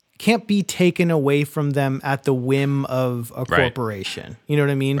be taken away from them at the whim of a corporation. You know what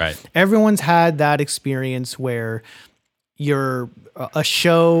I mean? Right. Everyone's had that experience where a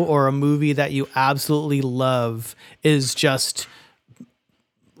show or a movie that you absolutely love is just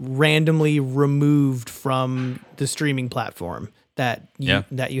randomly removed from the streaming platform that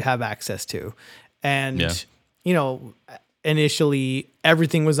you have access to. And, initially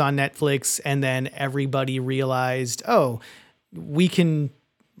everything was on Netflix, and then everybody realized, we can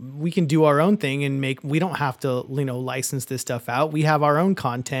do our own thing and we don't have to, license this stuff out. We have our own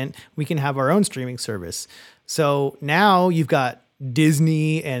content. We can have our own streaming service. So now you've got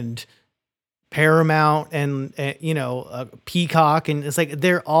Disney and Paramount and Peacock, and it's like,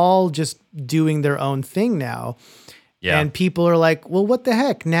 they're all just doing their own thing now. Yeah. And people are like, well, what the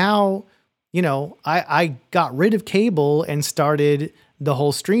heck? Now, I got rid of cable and started the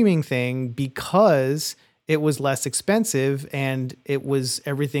whole streaming thing because it was less expensive and it was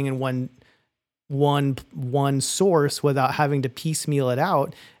everything in one source without having to piecemeal it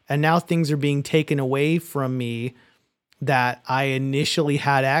out. And now things are being taken away from me that I initially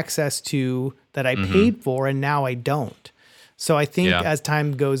had access to, that I paid for, and now I don't. So I think as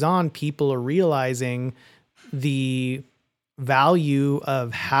time goes on, people are realizing the value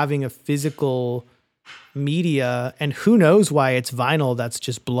of having a physical media, and who knows why it's vinyl that's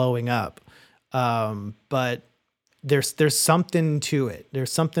just blowing up. But there's something to it.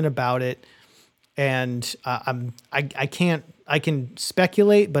 There's something about it. And I can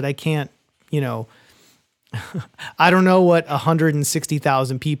speculate, but I can't, I don't know what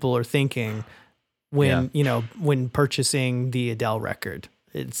 160,000 people are thinking when, when purchasing the Adele record.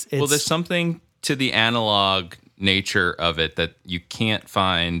 It's well, there's something to the analog nature of it that you can't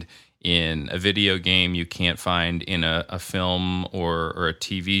find in a video game, you can't find in a film or a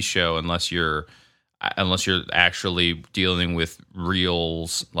TV show unless you're actually dealing with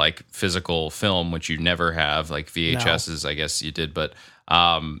reels, like physical film, which you never have, like VHSs, I guess you did, but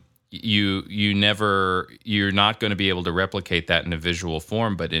you're not going to be able to replicate that in a visual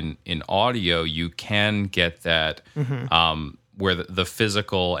form. But in audio, you can get that where the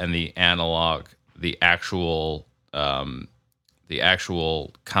physical and the analog, the actual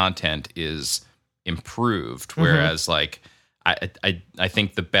content is improved. Whereas like I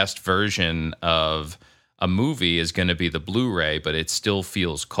think the best version of a movie is going to be the Blu-ray, but it still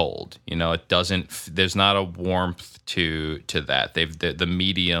feels cold. It doesn't. There's not a warmth to that. The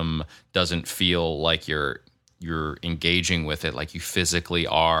medium doesn't feel like you're engaging with it like you physically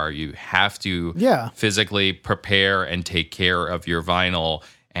are. You have to physically prepare and take care of your vinyl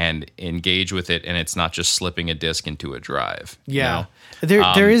and engage with it, and it's not just slipping a disc into a drive. Yeah.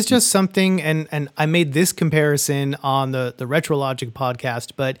 There is just something, and I made this comparison on the Retro Logic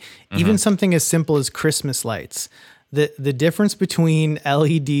podcast, but even something as simple as Christmas lights. The difference between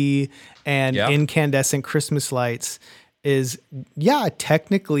LED and incandescent Christmas lights is,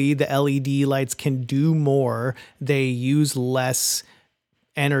 technically the LED lights can do more. They use less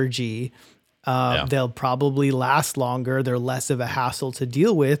energy. They'll probably last longer. They're less of a hassle to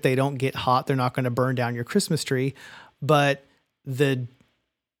deal with. They don't get hot. They're not going to burn down your Christmas tree. But the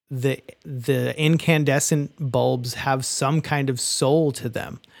incandescent bulbs have some kind of soul to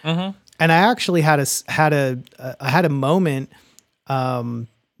them. And I actually had a moment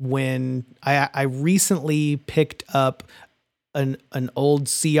when I recently picked up an old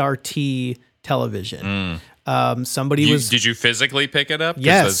CRT television. Did you physically pick it up?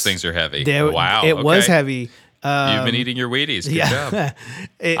 Yes. Those things are heavy. Wow. It was heavy. You've been eating your Wheaties. Good job.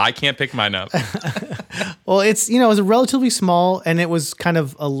 I can't pick mine up. Well, it was a relatively small, and it was kind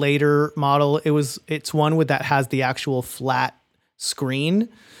of a later model. It's one that has the actual flat screen.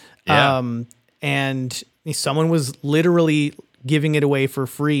 Yeah. And someone was literally giving it away for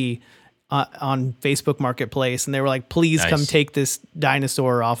free on Facebook Marketplace, and they were like, please come take this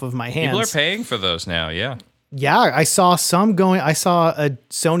dinosaur off of my hands. People are paying for those now. Yeah. Yeah, I saw a Sony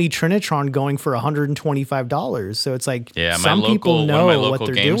Trinitron going for $125. So it's like some people know what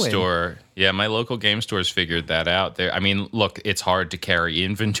they're doing. My local game stores figured that out. Look, it's hard to carry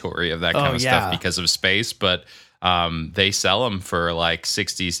inventory of that kind of stuff because of space, but they sell them for like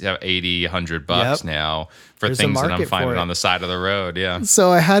 $60, $80, $100 now for There's things that I'm finding on the side of the road. Yeah.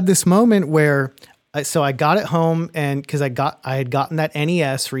 So I had this moment where I got it home, and because I had gotten that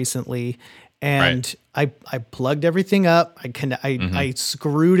NES recently. And I plugged everything up. I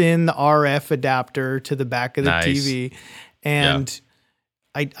screwed in the RF adapter to the back of the TV, and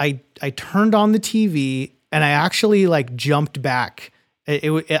I turned on the TV, and I actually like jumped back.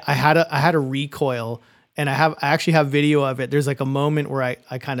 I had a recoil, and I actually have video of it. There's like a moment where I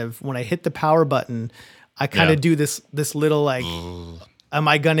kind of, when I hit the power button, I kind of do this little like, am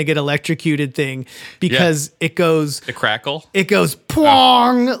I gonna get electrocuted thing, because it goes the crackle. It goes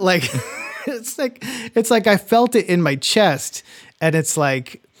pwong like. It's like I felt it in my chest, and it's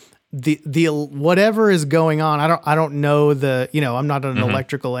like the whatever is going on. I don't know I'm not an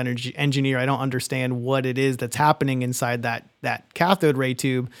electrical engineer. I don't understand what it is that's happening inside that cathode ray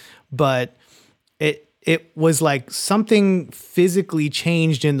tube, but it was like something physically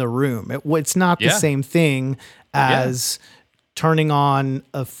changed in the room. It's not the same thing as turning on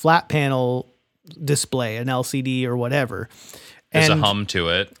a flat panel display, an LCD or whatever. There's a hum to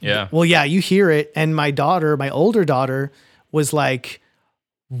it. Yeah. Well, yeah, you hear it. And my older daughter was like,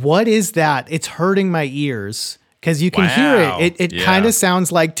 what is that? It's hurting my ears. Because you can hear it. It kind of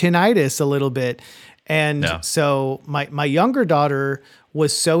sounds like tinnitus a little bit. And so my younger daughter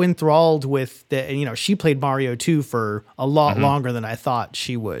was so enthralled with she played Mario 2 for a lot longer than I thought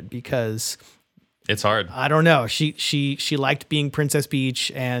she would, because It's hard. I don't know. She liked being Princess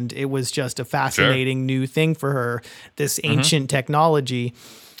Peach, and it was just a fascinating new thing for her, this ancient technology.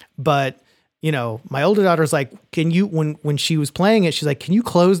 But, you know, my older daughter's like, can you, when she was playing it, she's like, can you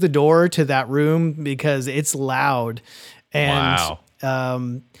close the door to that room because it's loud? And,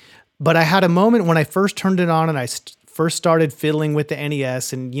 but I had a moment when I first turned it on and I first started fiddling with the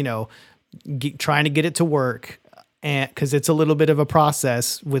NES and, you know, trying to get it to work. And cause it's a little bit of a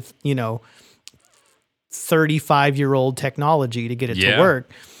process with, you know, 35-year-old technology to get it to work.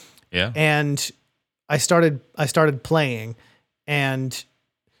 Yeah. And I started playing, and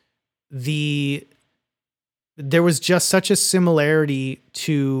there was just such a similarity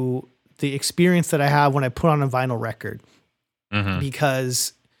to the experience that I have when I put on a vinyl record,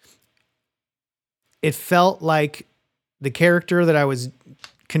 because it felt like the character that I was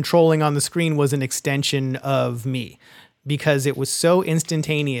controlling on the screen was an extension of me, because it was so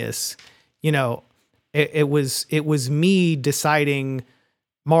instantaneous. You know, it was me deciding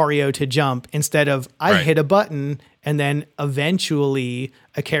Mario to jump instead of I hit a button and then eventually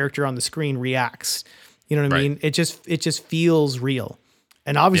a character on the screen reacts. You know what I mean? It just feels real.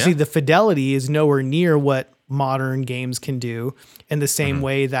 And obviously the fidelity is nowhere near what modern games can do, in the same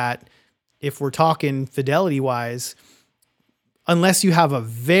way that if we're talking fidelity wise, unless you have a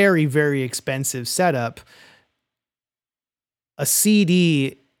very, very expensive setup, a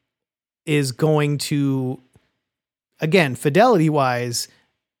CD is going to, again, fidelity wise,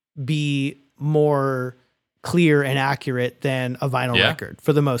 be more clear and accurate than a vinyl record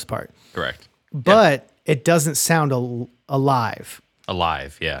for the most part. Correct. But it doesn't sound alive.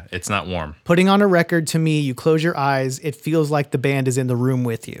 Alive, yeah. It's not warm. Putting on a record, to me, you close your eyes, it feels like the band is in the room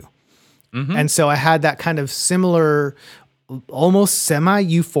with you. And so I had that kind of similar, almost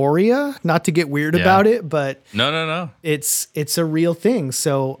semi-euphoria, not to get weird about it, but no. It's a real thing.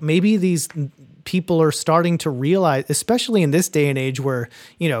 So maybe these people are starting to realize, especially in this day and age where,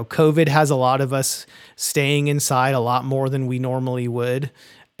 you know, COVID has a lot of us staying inside a lot more than we normally would.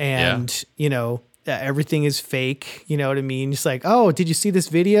 And, you know, everything is fake. You know what I mean? It's like, oh, did you see this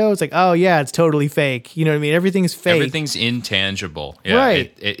video? It's like, oh yeah, it's totally fake. You know what I mean? Everything is fake. Everything's intangible. Yeah.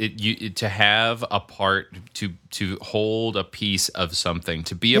 Right. To have a part, to hold a piece of something,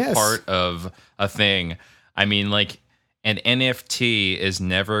 to be a part of a thing. I mean, like, an NFT is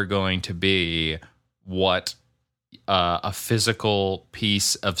never going to be what a physical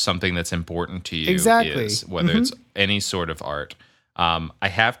piece of something that's important to you is, whether it's any sort of art. I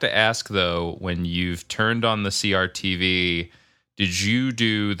have to ask, though, when you've turned on the CRTV, did you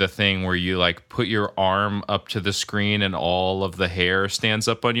do the thing where you like put your arm up to the screen and all of the hair stands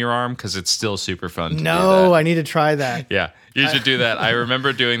up on your arm? Because it's still super fun to do that. I need to try that. Yeah, you should do that. I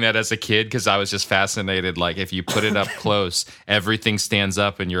remember doing that as a kid because I was just fascinated. Like, if you put it up close, everything stands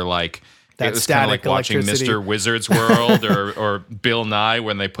up and you're like... It was kind of like watching Mr. Wizard's World or Bill Nye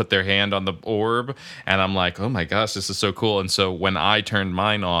when they put their hand on the orb. And I'm like, oh my gosh, this is so cool. And so when I turned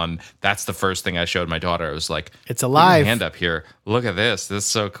mine on, that's the first thing I showed my daughter. I was like, it's alive. Put your hand up here. Look at this. This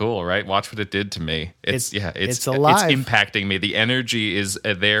is so cool, right? Watch what it did to me. It's alive. It's impacting me. The energy is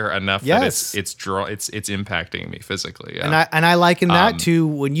there enough that it's impacting me physically. Yeah. And I liken that to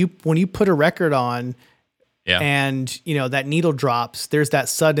when you put a record on and, you know, that needle drops, there's that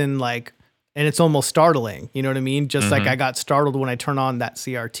sudden like, and it's almost startling, you know what I mean? Just like I got startled when I turn on that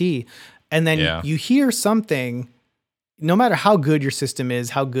CRT. And then you hear something, no matter how good your system is,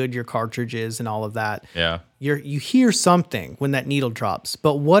 how good your cartridge is and all of that. Yeah. You hear something when that needle drops.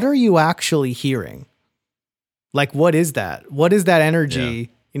 But what are you actually hearing? Like, what is that? What is that energy? Yeah.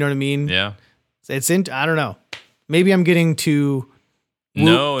 You know what I mean? Yeah. I don't know. Maybe I'm getting too...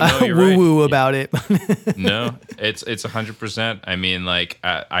 No, you're woo-woo right. about it. No, it's 100%. I mean, like,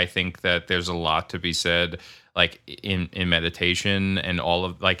 I think that there's a lot to be said, like, in meditation and all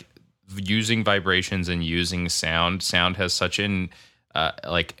of, like, using vibrations and using sound. Sound has such a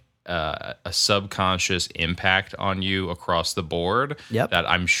subconscious impact on you across the board that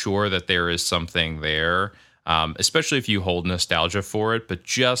I'm sure that there is something there, especially if you hold nostalgia for it, but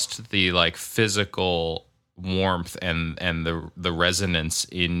just the, like, physical warmth and the resonance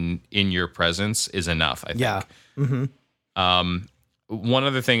in your presence is enough, I think. Yeah. One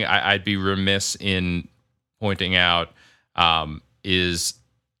other thing I'd be remiss in pointing out is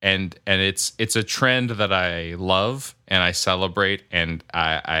and it's a trend that I love and I celebrate, and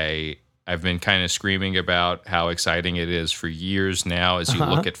I've been kind of screaming about how exciting it is for years now as you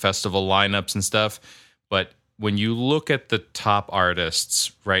look at festival lineups and stuff. But when you look at the top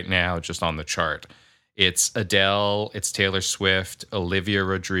artists right now just on the chart, it's Adele, it's Taylor Swift, Olivia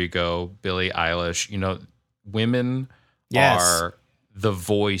Rodrigo, Billie Eilish. You know, women are the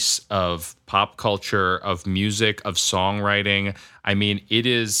voice of pop culture, of music, of songwriting. I mean, it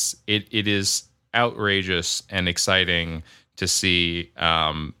is outrageous and exciting to see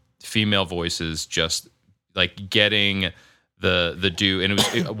female voices just like getting the due. And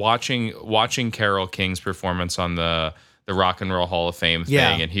it was watching Carole King's performance on the Rock and Roll Hall of Fame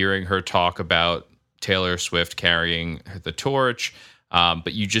thing, and hearing her talk about Taylor Swift carrying the torch.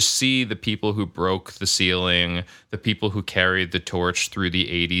 But you just see the people who broke the ceiling, the people who carried the torch through the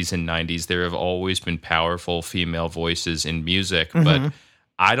 80s and 90s. There have always been powerful female voices in music, but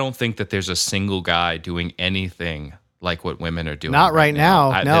I don't think that there's a single guy doing anything like what women are doing. Not right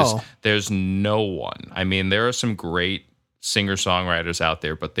now. No. There's no one. I mean, there are some great singer-songwriters out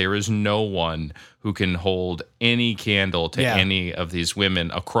there, but there is no one who can hold any candle to any of these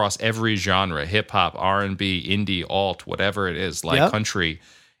women across every genre: hip-hop, R&B, indie, alt, whatever it is, like country.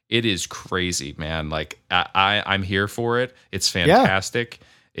 It is crazy, man. Like I'm here for it. It's fantastic.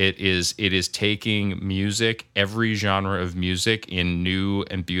 It is taking music, every genre of music, in new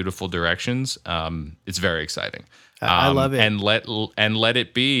and beautiful directions. It's very exciting. I love it. And let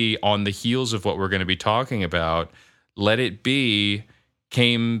it be on the heels of what we're going to be talking about. Let It Be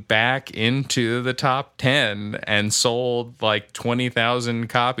came back into the top 10 and sold like 20,000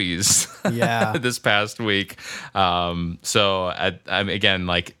 copies this past week. So I'm again,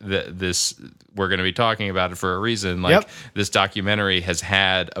 like this, we're going to be talking about it for a reason. Like this documentary has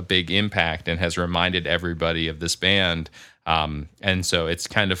had a big impact and has reminded everybody of this band. And so it's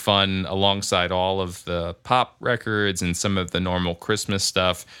kind of fun alongside all of the pop records and some of the normal Christmas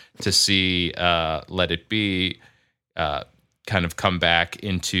stuff to see Let It Be kind of come back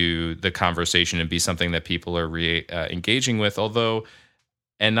into the conversation and be something that people are engaging with. Although,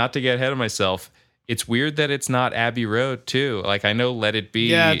 and not to get ahead of myself, it's weird that it's not Abbey Road too. Like, I know Let It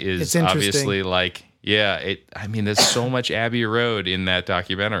Be is obviously like, I mean, there's so much Abbey Road in that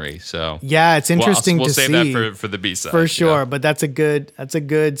documentary. So yeah, it's interesting we'll to save see that for the B-side. For sure. But that's a good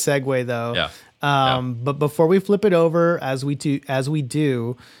segue though. Yeah. But before we flip it over, as we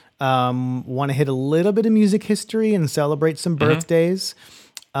do, want to hit a little bit of music history and celebrate some birthdays.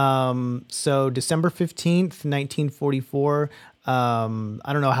 So December 15th, 1944. I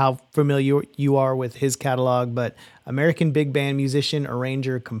don't know how familiar you are with his catalog, but American big band musician,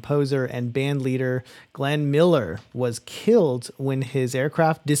 arranger, composer, and band leader Glenn Miller was killed when his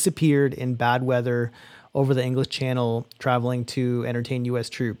aircraft disappeared in bad weather over the English Channel, traveling to entertain U.S.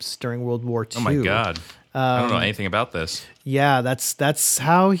 troops during World War II. Oh my God. I don't know anything about this. Yeah, that's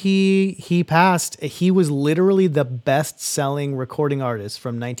how he passed. He was literally the best-selling recording artist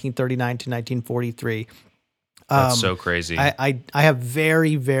from 1939 to 1943. That's so crazy. I have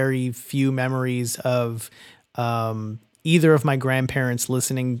very, very few memories of either of my grandparents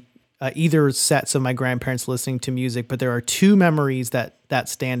listening, either sets of my grandparents listening to music, but there are two memories that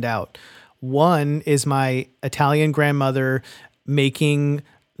stand out. One is my Italian grandmother making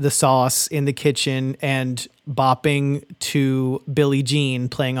the sauce in the kitchen and bopping to Billie Jean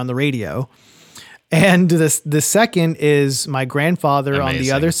playing on the radio. And the second is my grandfather on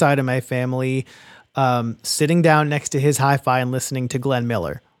the other side of my family, sitting down next to his hi-fi and listening to Glenn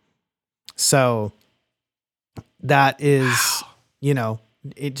Miller. So that is,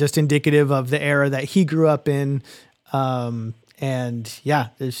 it just indicative of the era that he grew up in. And yeah,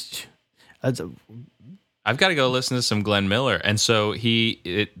 I've got to go listen to some Glenn Miller. And so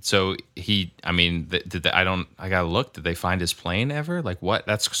I gotta look, did they find his plane ever? Like, what?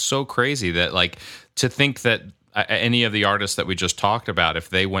 That's so crazy that, like, to think that any of the artists that we just talked about,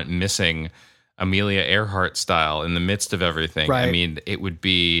 if they went missing Amelia Earhart style in the midst of everything, right. I mean, it would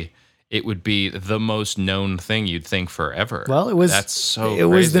be the most known thing you'd think forever. Well, that's so crazy. It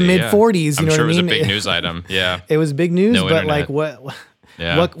was the mid 40s. I'm sure it was a big news news item. Yeah. It was big news, No but internet.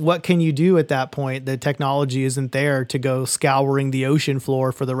 like what can you do at that point? The technology isn't there to go scouring the ocean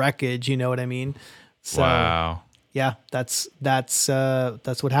floor for the wreckage. You know what I mean? So, wow. Yeah, that's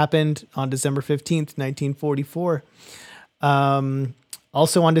what happened on December 15th, 1944.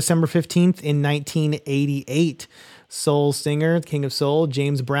 Also on December 15th in 1988, soul singer, King of Soul,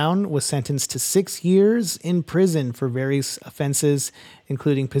 James Brown was sentenced to 6 years in prison for various offenses,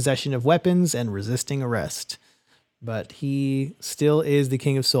 including possession of weapons and resisting arrest. But he still is the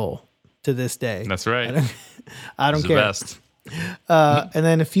King of Soul to this day. That's right. I don't He's care. The best. And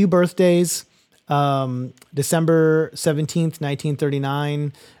then a few birthdays. December 17th,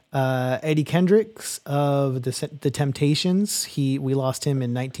 1939, Eddie Kendricks of the Temptations. We lost him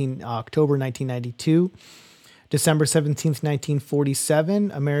in October 1992. December 17th,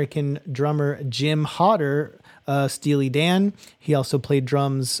 1947, American drummer Jim Hodder, Steely Dan. He also played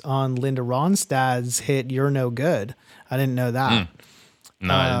drums on Linda Ronstadt's hit "You're No Good." I didn't know that.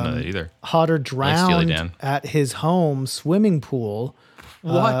 No, I didn't know that either. Hodder Steely drowned Dan. at his home swimming pool.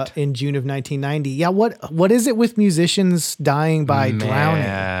 What? In June of 1990. Yeah, what is it with musicians dying by drowning?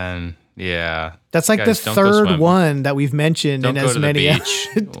 Man, yeah. That's like Guys, the don't go third swimming. one that we've mentioned Don't in go as to many. the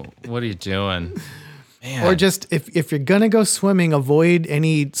beach. What are you doing? Man. Or just if you're gonna go swimming, avoid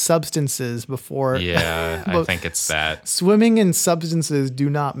any substances before. Yeah, I think it's that. Swimming and substances do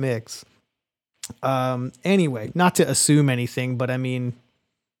not mix. Anyway, not to assume anything, but I mean,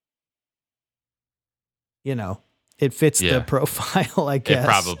 it fits the profile, I guess. It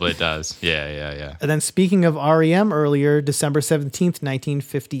probably does. Yeah. And then speaking of REM earlier, December 17th,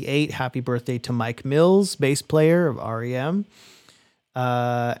 1958, happy birthday to Mike Mills, bass player of REM.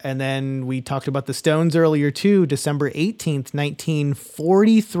 And then we talked about the Stones earlier too, December 18th,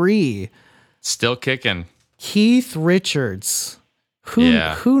 1943. Still kicking. Keith Richards. Who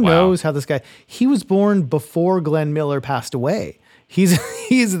Wow. knows how this guy, he was born before Glenn Miller passed away. He's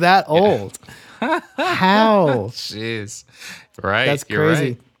that old. How? Jeez. Right. That's You're crazy.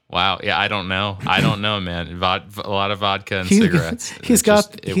 right. Wow. Yeah, I don't know, man. A lot of vodka and cigarettes.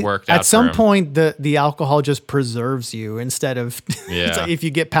 It worked out at some for him. point the alcohol just preserves you instead of it's like if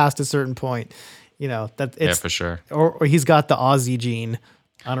you get past a certain point, that it's for sure. Or he's got the Aussie gene.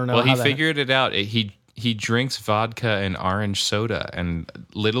 I don't know. Well, he figured it out. He drinks vodka and orange soda, and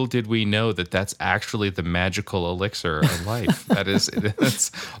little did we know that that's actually the magical elixir of life.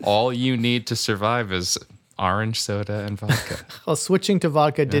 That's all you need to survive is orange soda and vodka. Well, switching to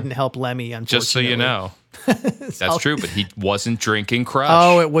vodka didn't help Lemmy, unfortunately. Just so you know. That's true, but he wasn't drinking Crush.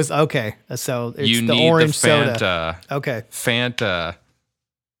 Oh, it was okay. So it's you the need orange the Fanta. soda. Okay. Fanta.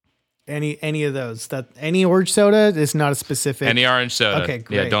 Any of those. Any orange soda is not a specific. Any orange soda. Okay,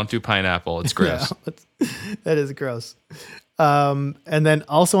 great. Yeah, don't do pineapple. It's gross. That is gross. And then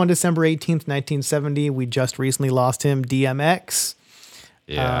also on December 18th, 1970, we just recently lost him, DMX.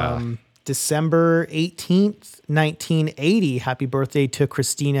 Yeah. December 18th, 1980, happy birthday to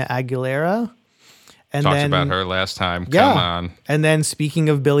Christina Aguilera. And Talked then, about her last time. Yeah. Come on. And then speaking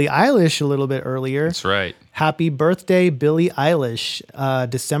of Billie Eilish a little bit earlier. That's right. Happy birthday, Billie Eilish,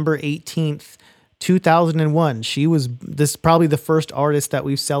 December 18th, 2001. This is probably the first artist that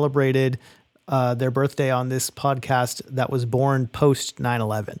we've celebrated their birthday on this podcast that was born post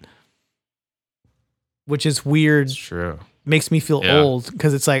 9/11, which is weird. It's true. Makes me feel old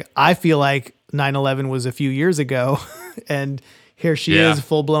because it's like, I feel like 9/11 was a few years ago and here she is,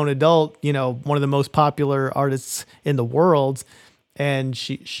 full blown adult, one of the most popular artists in the world. And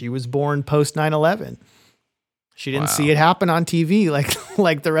she was born post 9/11. She didn't see it happen on TV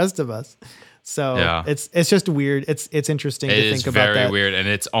like the rest of us. So it's just weird. It's interesting to think about that. It's very weird, and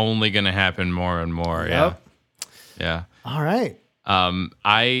it's only going to happen more and more. Yep. Yeah. All right.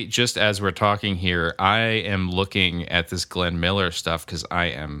 I just, as we're talking here, I am looking at this Glenn Miller stuff because I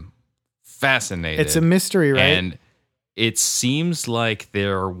am fascinated. It's a mystery, right? And it seems like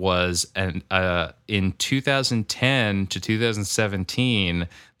there was in 2010 to 2017,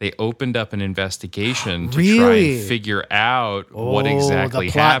 they opened up an investigation to try and figure out what exactly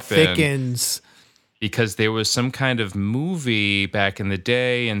the plot happened. Thickens. Because there was some kind of movie back in the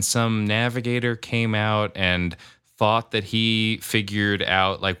day, and some navigator came out and thought that he figured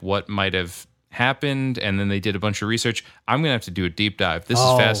out like what might have happened, and then they did a bunch of research. I'm gonna have to do a deep dive. This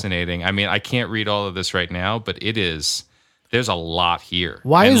is fascinating. I mean, I can't read all of this right now, but there's a lot here.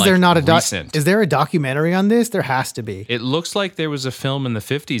 Why is there not recent. Is there a documentary on this? There has to be. It looks like there was a film in the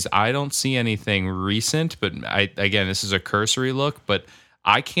 50s. I don't see anything recent, but again, this is a cursory look, but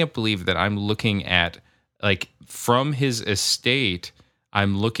I can't believe that I'm looking at, like, from his estate,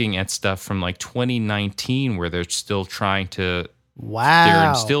 I'm looking at stuff from like 2019 where they're still trying to. Wow.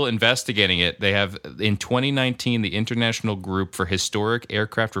 They're still investigating it. They have, in 2019, the International Group for Historic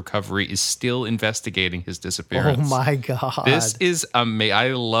Aircraft Recovery is still investigating his disappearance. Oh my God. This is amazing. I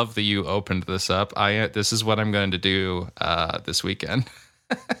love that you opened this up. This is what I'm going to do this weekend.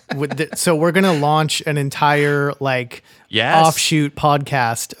 So we're going to launch an entire offshoot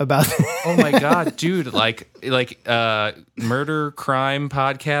podcast about Oh my God, dude, like murder crime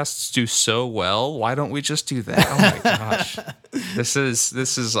podcasts do so well. Why don't we just do that? Oh my gosh. This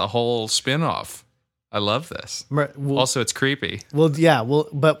is a whole spin-off. I love this. Also, it's creepy.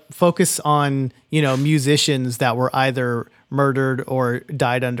 But focus on, musicians that were either murdered or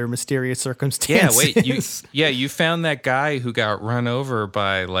died under mysterious circumstances. You found that guy who got run over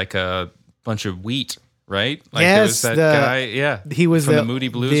by like a bunch of wheat. right? Like Yes, there was that guy. Yeah, he was from the Moody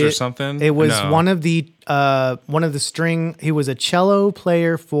Blues or something. It was No. one of the string. He was a cello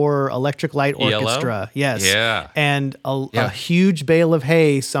player for Electric Light ELO? Orchestra. Yes. Yeah. And a huge bale of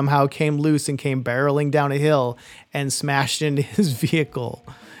hay somehow came loose and came barreling down a hill and smashed into his vehicle.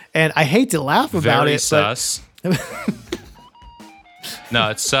 And I hate to laugh about Very it, sus. No,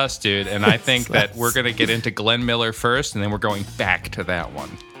 it's sus, dude. And I think that we're going to get into Glenn Miller first, and then we're going back to that one.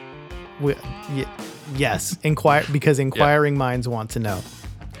 Yes, because inquiring minds want to know.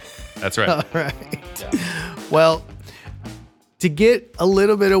 That's right. All right. Well, to get a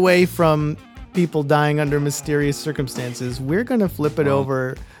little bit away from people dying under mysterious circumstances, we're going to flip it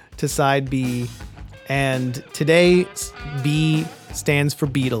over to side B. And today, B stands for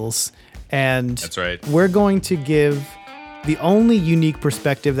Beatles. And That's right. We're going to give the only unique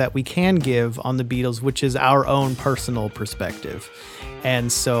perspective that we can give on the Beatles, which is our own personal perspective.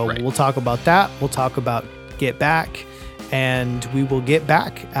 And so We'll talk about that. We'll talk about Get Back. And we will get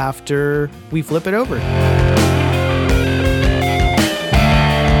back after we flip it over.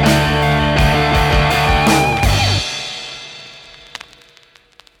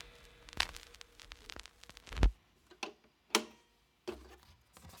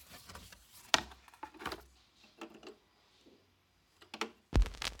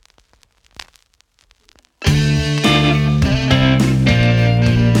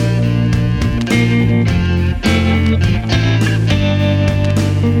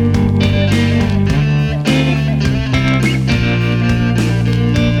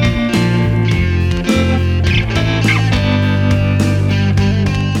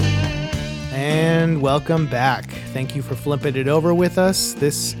 Welcome back. Thank you for flipping it over with us.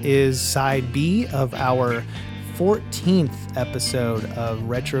 This is side B of our 14th episode of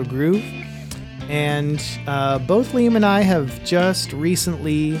Retro Groove. And both Liam and I have just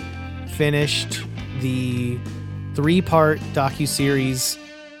recently finished the 3-part docuseries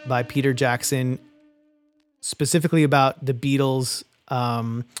by Peter Jackson, specifically about the Beatles'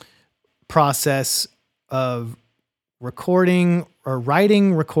 process of recording or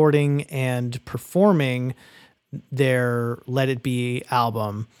writing, recording, and performing their Let It Be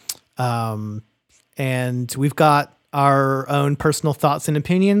album. And we've got our own personal thoughts and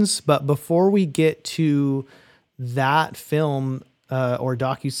opinions, but before we get to that film or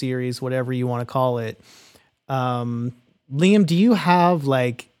docuseries, whatever you want to call it, Liam,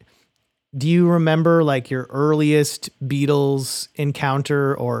 do you remember like your earliest Beatles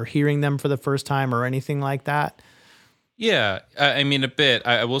encounter or hearing them for the first time or anything like that? Yeah, I mean, a bit.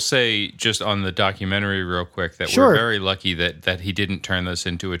 I will say just on the documentary real quick that Sure. we're very lucky that he didn't turn this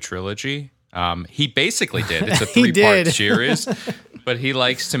into a trilogy. He basically did. It's a 3-part series, but he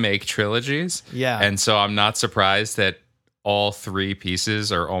likes to make trilogies. Yeah. And so I'm not surprised that all 3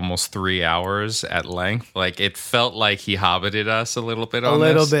 pieces are almost 3 hours at length. Like, it felt like he hobbited us a little bit on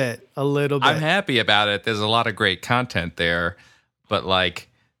this. A little bit. I'm happy about it. There's a lot of great content there, but like,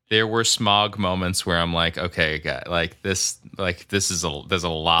 there were smog moments where I'm like, okay, guy, there's a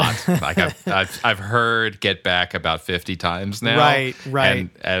lot. Like I've heard Get Back about 50 times now. Right. And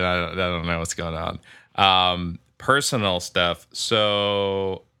I don't know what's going on. Personal stuff.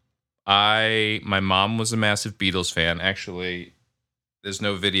 So my mom was a massive Beatles fan. Actually, there's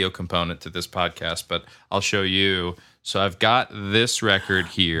no video component to this podcast, but I'll show you. So I've got this record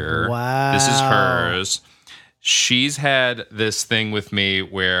here. Wow. This is hers. She's had this thing with me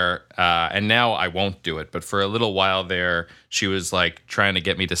where, and now I won't do it, but for a little while there, she was like trying to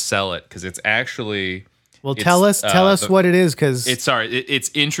get me to sell it because it's actually. Well, tell us what it is, because it's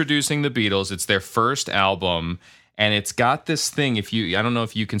introducing the Beatles. It's their first album, and it's got this thing. I don't know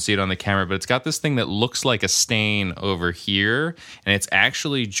if you can see it on the camera, but it's got this thing that looks like a stain over here, and it's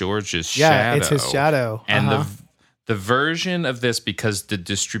actually George's shadow. Yeah, it's his shadow. And the version of this, because the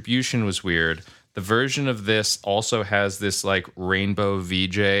distribution was weird. The version of this also has this like rainbow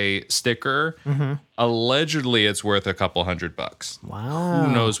VJ sticker. Mm-hmm. Allegedly, it's worth a couple $100. Wow.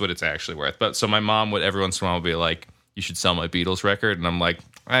 Who knows what it's actually worth? But so my mom would every once in a while be like, "You should sell my Beatles record," and I'm like,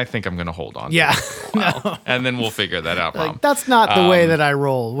 "I think I'm going to hold on." Yeah. To it for a while. And then we'll figure that out, Mom. Like, that's not the way that I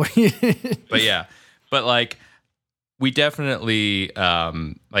roll. But yeah, but like we definitely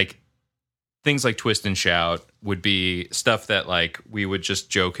like things like Twist and Shout would be stuff that like we would just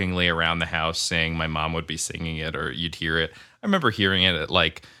jokingly around the house sing. My mom would be singing it or you'd hear it. I remember hearing it at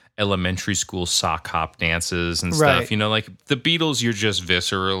like elementary school sock hop dances and stuff. Right. You know, like the Beatles you're just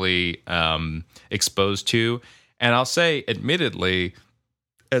viscerally exposed to. And I'll say, admittedly,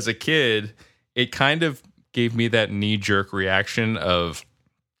 as a kid, it kind of gave me that knee-jerk reaction of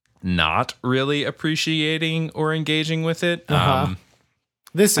not really appreciating or engaging with it. Uh-huh.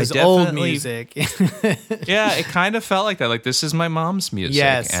 This is old music. Yeah, it kind of felt like that. Like, this is my mom's music.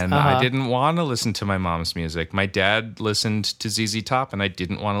 Yes, and I didn't want to listen to my mom's music. My dad listened to ZZ Top, and I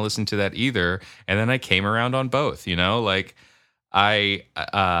didn't want to listen to that either. And then I came around on both, you know? Like, I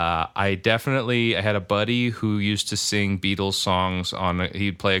definitely I had a buddy who used to sing Beatles songs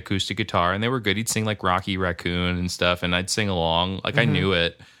he'd play acoustic guitar, and they were good. He'd sing like Rocky Raccoon and stuff, and I'd sing along. Like, I knew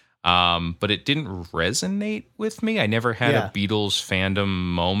it. But it didn't resonate with me. I never had a Beatles fandom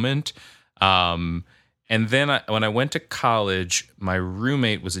moment. And then when I went to college, my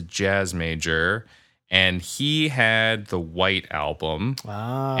roommate was a jazz major, and he had the White Album.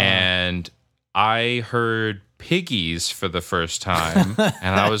 And I heard Piggies for the first time,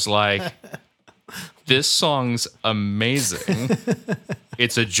 and I was like, this song's amazing.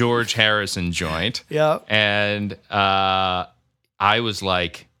 It's a George Harrison joint. Yep. And I was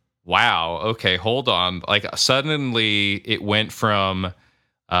like, wow, okay, hold on. Like, suddenly it went from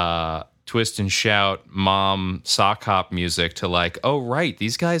twist and shout mom sock hop music to like, oh right,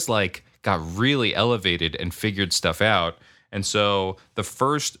 these guys like got really elevated and figured stuff out. And so the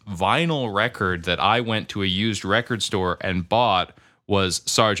first vinyl record that I went to a used record store and bought was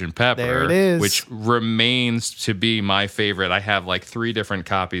Sgt. Pepper, there it is. which remains to be my favorite. I have like 3 different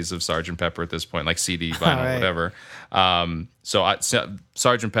copies of Sgt. Pepper at this point, like CD, vinyl, right. whatever. So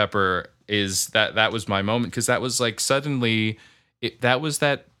Sgt. Pepper is that was my moment, because that was like suddenly that was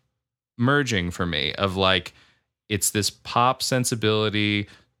that merging for me of like, it's this pop sensibility,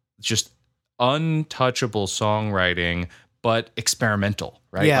 just untouchable songwriting, but experimental,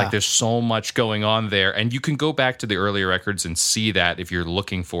 right? Yeah. Like, there's so much going on there, and you can go back to the earlier records and see that if you're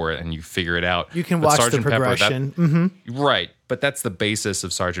looking for it and you figure it out. You can But watch Sgt. the Pepper, progression. right? But that's the basis of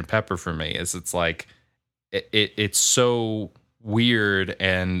Sgt. Pepper for me. Is it's like it's so weird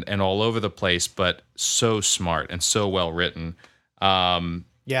and all over the place, but so smart and so well written.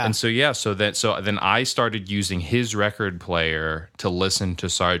 Yeah. And so then I started using his record player to listen to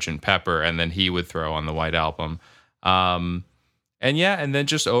Sgt. Pepper, and then he would throw on the White Album. And then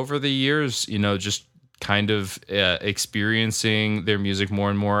just over the years, you know, just kind of experiencing their music more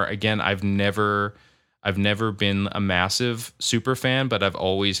and more. Again, I've never been a massive super fan, but I've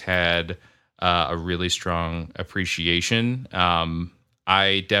always had a really strong appreciation.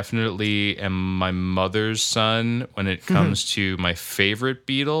 I definitely am my mother's son when it comes to my favorite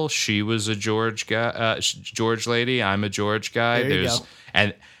Beatle. She was a George guy, George lady. I'm a George guy. There you go.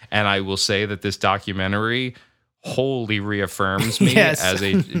 And I will say that this documentary wholly reaffirms me Yes. as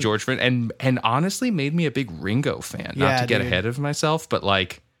a George fan, and honestly made me a big Ringo fan. Not to get dude. ahead of myself, but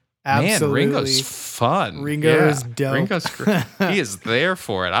like, Absolutely. man, Ringo's fun. Ringo is dope. Ringo's great. He is there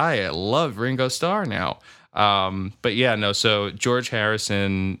for it. I love Ringo Starr now. But yeah, no. So George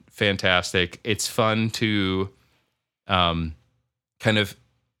Harrison, fantastic. It's fun to, kind of,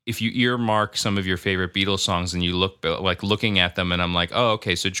 if you earmark some of your favorite Beatles songs and you looking at them, and I'm like, oh,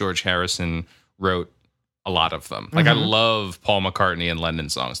 okay, so George Harrison wrote a lot of them. Like, I love Paul McCartney and Lennon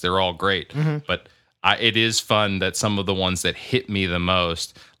songs. They're all great. But it is fun that some of the ones that hit me the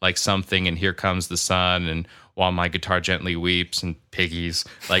most, like Something and Here Comes the Sun and While My Guitar Gently Weeps and Piggies,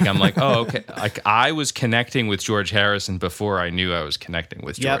 like, I'm like, oh, okay. Like, I was connecting with George Harrison before I knew I was connecting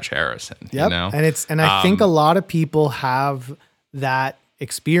with George Harrison. Yep. You know? And I think a lot of people have that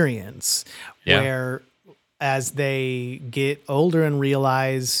experience where as they get older and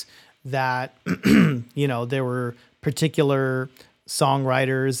realize that, you know, there were particular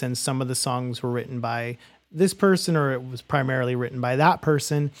songwriters and some of the songs were written by this person, or it was primarily written by that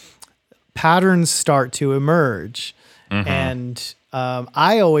person, patterns start to emerge. And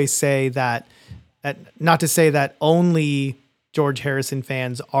I always say that, not to say that only George Harrison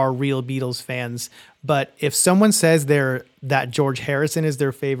fans are real Beatles fans, but if someone says that George Harrison is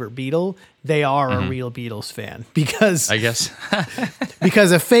their favorite Beatle, they are a real Beatles fan, because I guess.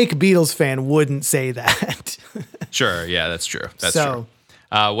 because a fake Beatles fan wouldn't say that. Sure. Yeah, that's true. That's true.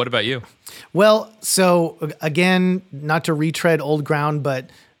 What about you? Well, so again, not to retread old ground, but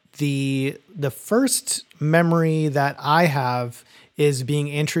the first memory that I have is being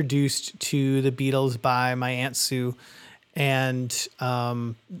introduced to the Beatles by my Aunt Sue. And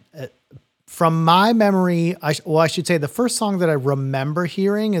from my memory, I should say the first song that I remember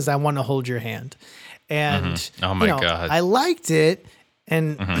hearing is I Want to Hold Your Hand. And Oh my God. I liked it,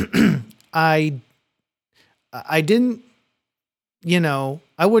 and I didn't, I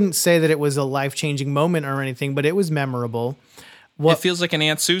wouldn't say that it was a life-changing moment or anything, but it was memorable. It feels like an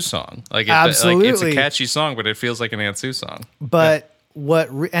Aunt Sue song. Like, Absolutely. it's a catchy song, but it feels like an Aunt Sue song. But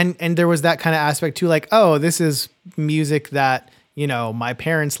and there was that kind of aspect too, like, oh, this is music that, my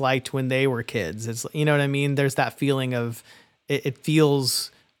parents liked when they were kids. It's, you know what I mean? There's that feeling of it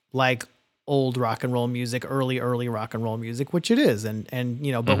feels like old rock and roll music, early rock and roll music, which it is. And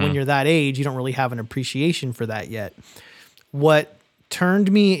but when you're that age, you don't really have an appreciation for that yet. What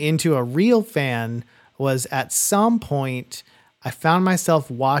turned me into a real fan was at some point I found myself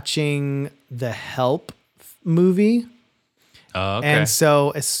watching the Help movie. Oh, okay. And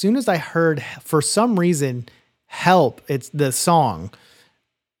so as soon as I heard, for some reason, Help, it's the song,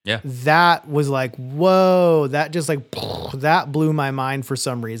 that was like, whoa, that just like, that blew my mind for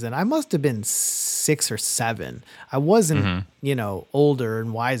some reason. I must have been 6 or 7. I wasn't, older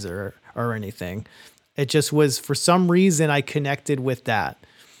and wiser or anything. It just was, for some reason, I connected with that.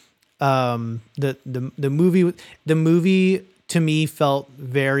 The movie to me felt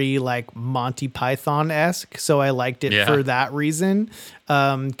very like Monty Python-esque, so I liked it for that reason.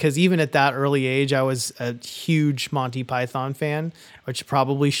 Because even at that early age, I was a huge Monty Python fan, which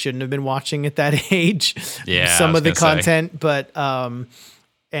probably shouldn't have been watching at that age. Some of the content, but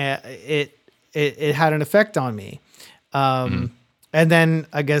it had an effect on me. And then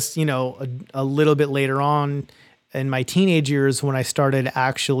I guess a little bit later on in my teenage years, when I started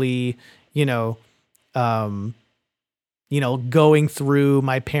actually going through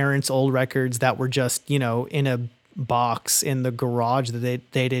my parents' old records that were just, in a box in the garage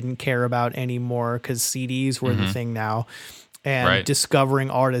that they didn't care about anymore because CDs were the thing now, and discovering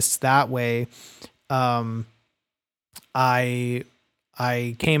artists that way. I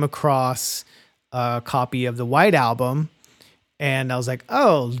came across a copy of the White Album, and I was like,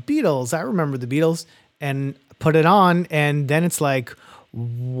 oh, Beatles. I remember the Beatles, and put it on. And then it's like,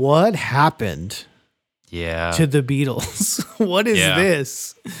 what happened to the Beatles? What is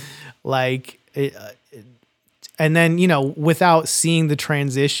this? Like, and then, without seeing the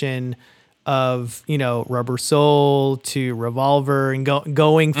transition of, Rubber Soul to Revolver and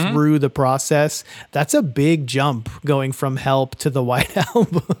going through the process, that's a big jump going from Help to the White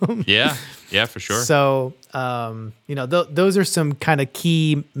Album. Yeah, for sure. So, those are some kind of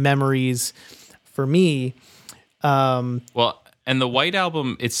key memories for me. Well, and the White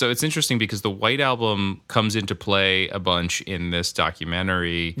Album, it's interesting because the White Album comes into play a bunch in this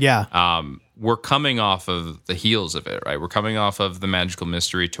documentary. Yeah. We're coming off of the heels of it, right? We're coming off of the Magical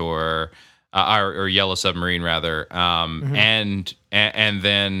Mystery Tour, or Yellow Submarine rather, and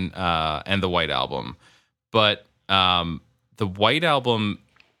then the White Album. But the White Album,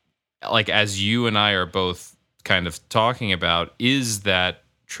 like as you and I are both kind of talking about, is that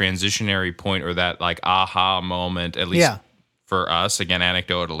transitionary point or that like aha moment, at least for us, again,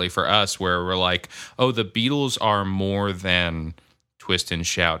 anecdotally for us, where we're like, oh, the Beatles are more than Twist and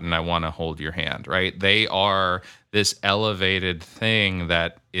Shout and I Want to Hold Your Hand, right? They are this elevated thing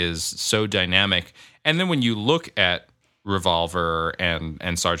that is so dynamic. And then when you look at Revolver and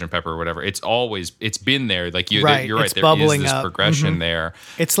Sgt. Pepper or whatever, it's been there. Like you're right. There is this progression there.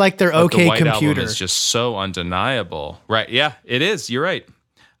 It's like their but OK the White Computer. Album is just so undeniable, right? Yeah, it is. You're right.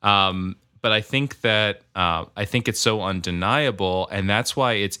 But I think it's so undeniable, and that's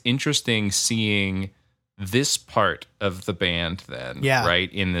why it's interesting seeing this part of the band then,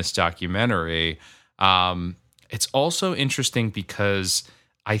 right, in this documentary. It's also interesting because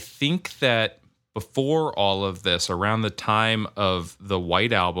I think that before all of this, around the time of the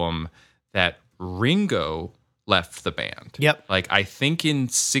White Album, that Ringo left the band. Yep. Like I think in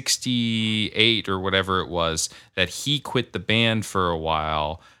 68 or whatever it was that he quit the band for a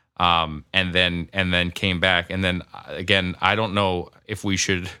while. And then came back. And then again, I don't know if we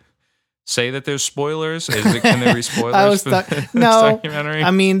should say that there's spoilers. Can there be spoilers for this documentary?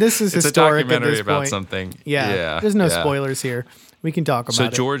 I mean, this is historic. It's a documentary at this about point. something. Yeah. There's no spoilers here. We can talk about it. So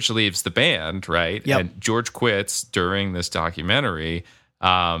George leaves the band, right? Yep. And George quits during this documentary.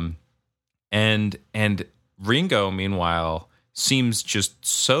 And Ringo, meanwhile, seems just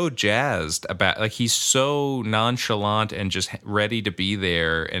so jazzed about, like he's so nonchalant and just ready to be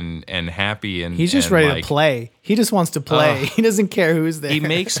there and happy, and he's just and ready like, to play. He just wants to play. He doesn't care who's there. He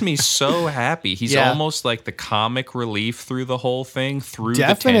makes me so happy. He's almost like the comic relief through the whole thing, through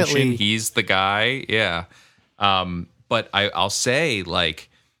the tension. He's the guy. Yeah. But I'll say, like,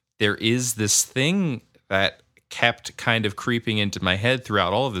 there is this thing that kept kind of creeping into my head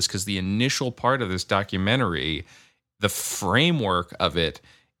throughout all of this, because the initial part of this documentary, the framework of it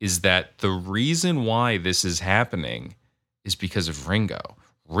is that the reason why this is happening is because of Ringo.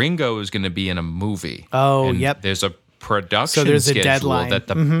 Ringo is going to be in a movie. Oh, and yep. There's a production So there's a schedule deadline. that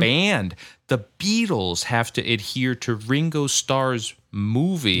the band, the Beatles, have to adhere to Ringo Starr's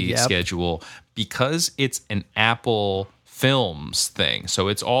movie schedule because it's an Apple Films thing. So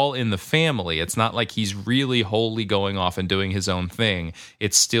it's all in the family. It's not like he's really wholly going off and doing his own thing.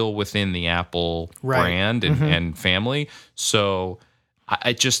 It's still within the Apple brand and family. So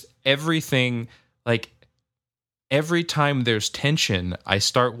I just, everything, like every time there's tension, I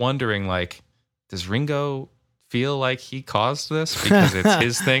start wondering, like, does Ringo feel like he caused this because it's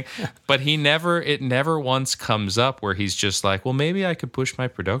his thing? But it never once comes up where he's just like, well, maybe I could push my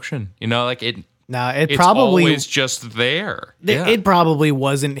production. Like it. No, it's probably always just there. It probably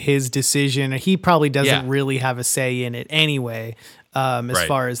wasn't his decision. He probably doesn't really have a say in it anyway, as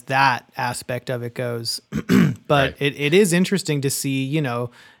far as that aspect of it goes. But it is interesting to see,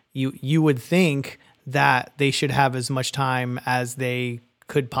 you would think that they should have as much time as they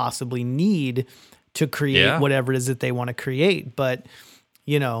could possibly need to create whatever it is that they want to create. But,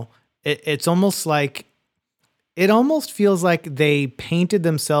 it's almost like, it almost feels like they painted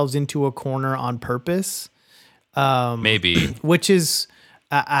themselves into a corner on purpose. Maybe. Which is,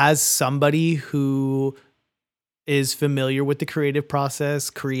 as somebody who is familiar with the creative process,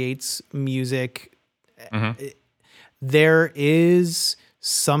 creates music, there is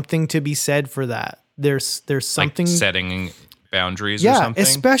something to be said for that. There's something, like setting boundaries or something?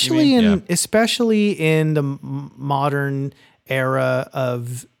 especially in the modern era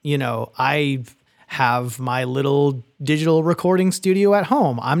of, I have my little digital recording studio at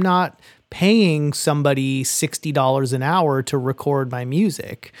home. I'm not paying somebody $60 an hour to record my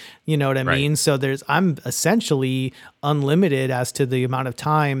music. You know what I mean? So I'm essentially unlimited as to the amount of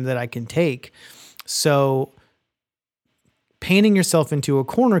time that I can take. So painting yourself into a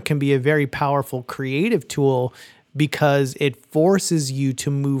corner can be a very powerful creative tool because it forces you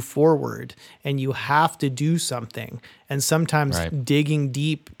to move forward and you have to do something. And sometimes digging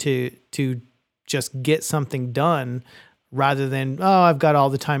deep to just get something done rather than, I've got all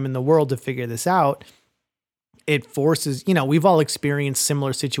the time in the world to figure this out. It forces, we've all experienced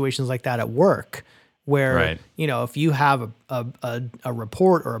similar situations like that at work where, if you have a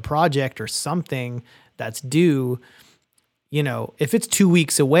report or a project or something that's due, if it's 2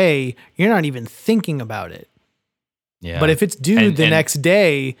 weeks away, you're not even thinking about it. Yeah. But if it's due the next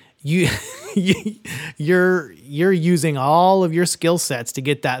day, you're using all of your skill sets to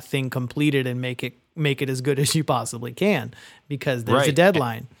get that thing completed and make it as good as you possibly can because there's a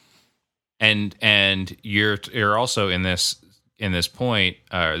deadline. And you're also in this point,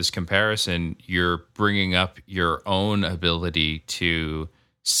 this comparison, you're bringing up your own ability to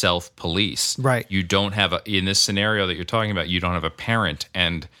self-police. Right. You don't have in this scenario that you're talking about, you don't have a parent,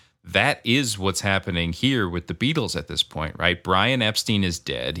 and that is what's happening here with the Beatles at this point, right? Brian Epstein is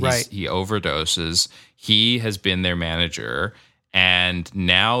dead. He overdoses. He has been their manager, and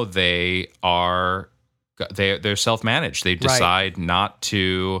now they're self-managed. They decide they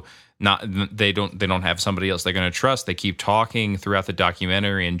don't have somebody else they're going to trust. They keep talking throughout the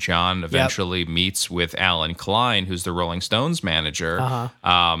documentary, and John eventually meets with Alan Klein, who's the Rolling Stones manager.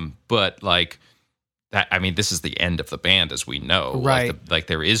 But like, that, I mean, this is the end of the band as we know. Right. Like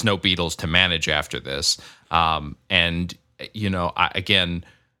there is no Beatles to manage after this. And, again,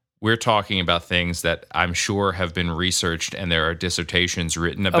 we're talking about things that I'm sure have been researched and there are dissertations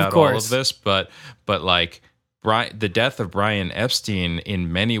written about all of this. But like the death of Brian Epstein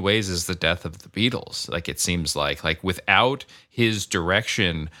in many ways is the death of the Beatles. Like it seems like without his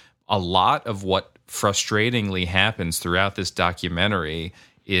direction, a lot of what frustratingly happens throughout this documentary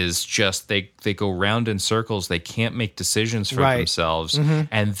is just they go round in circles. They can't make decisions for themselves.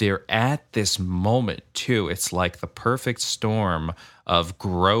 And they're at this moment too. It's like the perfect storm of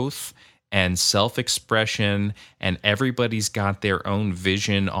growth and self-expression, and everybody's got their own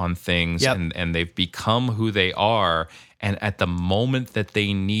vision on things, and they've become who they are. And at the moment that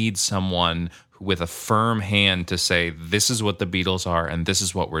they need someone with a firm hand to say, this is what the Beatles are and this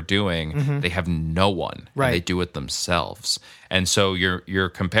is what we're doing, they have no one. And they do it themselves. And so your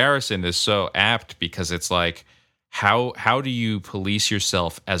comparison is so apt because it's like, how do you police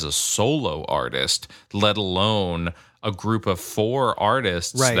yourself as a solo artist, let alone a group of 4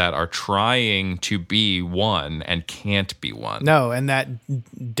 artists that are trying to be one and can't be one? No, and that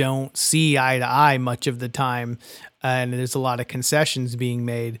don't see eye to eye much of the time. And there's a lot of concessions being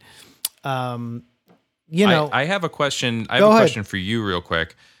made. I have a question. I have a question for you real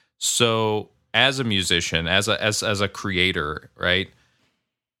quick. So as a musician, as a creator, right?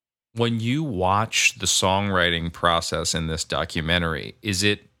 When you watch the songwriting process in this documentary, is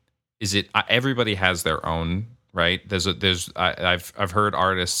it everybody has their own, right? I've heard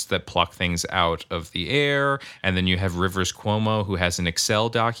artists that pluck things out of the air, and then you have Rivers Cuomo who has an Excel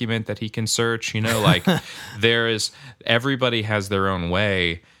document that he can search, like everybody has their own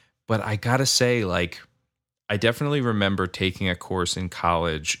way. But I gotta say, like, I definitely remember taking a course in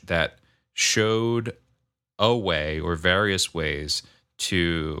college that showed a way or various ways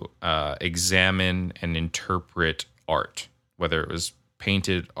to examine and interpret art, whether it was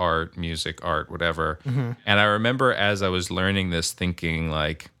painted art, music, art, whatever. Mm-hmm. And I remember as I was learning this thinking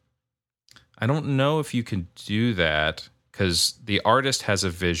like, I don't know if you can do that because the artist has a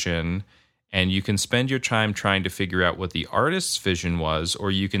vision and you can spend your time trying to figure out what the artist's vision was,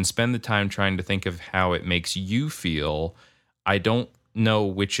 or you can spend the time trying to think of how it makes you feel. I don't know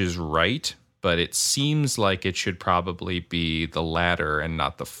which is right, but it seems like it should probably be the latter and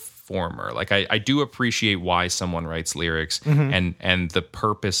not the former. Like I do appreciate why someone writes lyrics and the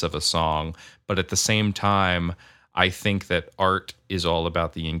purpose of a song, but at the same time, I think that art is all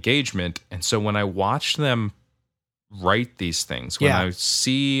about the engagement. And so when I watch them write these things, when I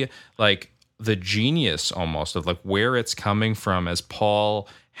see like the genius almost of like where it's coming from, as Paul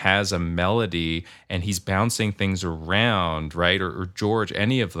has a melody and he's bouncing things around, right? Or George,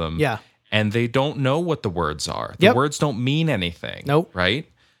 any of them. Yeah. And they don't know what the words are. The words don't mean anything. Nope. Right?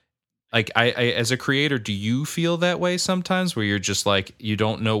 Like I as a creator, do you feel that way sometimes where you're just like, you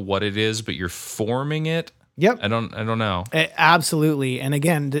don't know what it is, but you're forming it? Yep. I don't know. Absolutely. And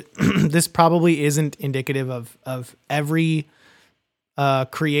again, this probably isn't indicative of every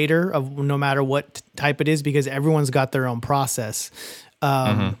creator of no matter what type it is, because everyone's got their own process.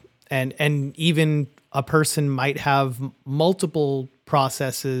 And even a person might have multiple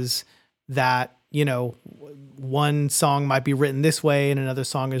processes that, you know, one song might be written this way and another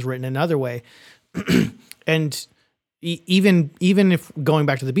song is written another way. And even if going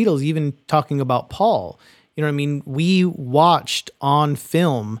back to the Beatles, even talking about Paul, you know what I mean? We watched on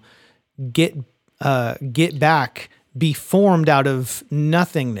film Get Back be formed out of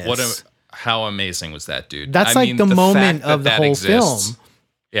nothingness. How amazing was that, dude? That's like the moment of the whole film.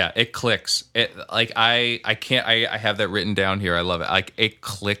 Yeah, it clicks. It like I have that written down here. I love it. Like it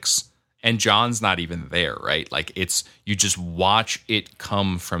clicks, and John's not even there, right? Like you just watch it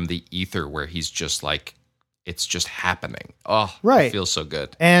come from the ether where he's just like, it's just happening. Oh, right. It feels so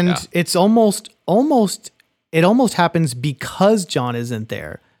good. And it's almost happens because John isn't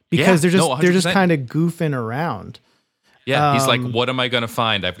there, because they're just kind of goofing around. Yeah, he's like, what am I going to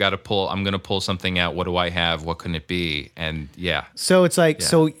find? I'm going to pull something out. What do I have? What can it be? And yeah. So it's like,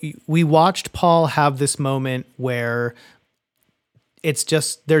 so we watched Paul have this moment where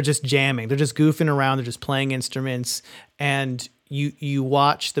they're just jamming. They're just goofing around. They're just playing instruments. And you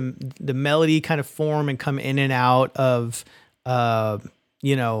watch the melody kind of form and come in and out of,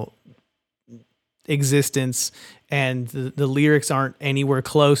 existence. And the lyrics aren't anywhere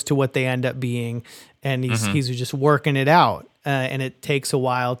close to what they end up being. And he's just working it out. And it takes a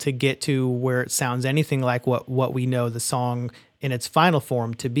while to get to where it sounds anything like what we know the song in its final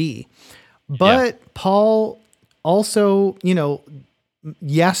form to be. But Paul also, the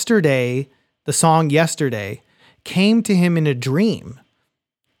song Yesterday came to him in a dream.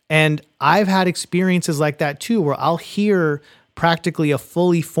 And I've had experiences like that too, where I'll hear practically a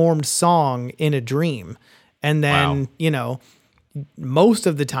fully formed song in a dream. And then, most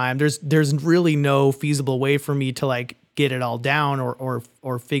of the time there's really no feasible way for me to like get it all down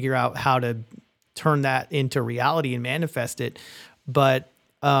or figure out how to turn that into reality and manifest it. But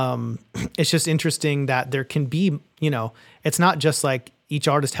it's just interesting that there can be, it's not just like each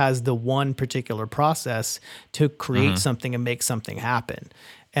artist has the one particular process to create something and make something happen.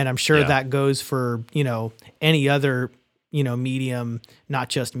 And I'm sure that goes for, any other, medium, not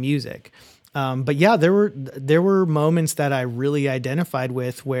just music. But yeah, there were moments that I really identified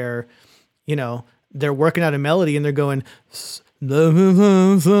with where, they're working out a melody and they're going,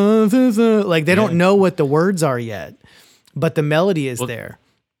 like they don't know what the words are yet, but the melody is there.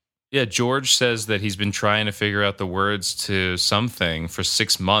 Yeah, George says that he's been trying to figure out the words to something for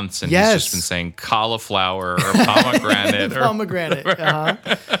 6 months, and he's just been saying cauliflower or pomegranate. Pomegranate.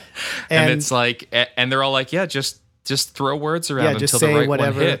 And it's like, and they're all like, just throw words around until the right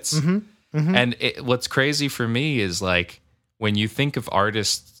one hits. And what's crazy for me is like, when you think of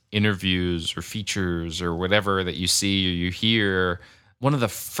artists' interviews or features or whatever that you see or you hear, one of the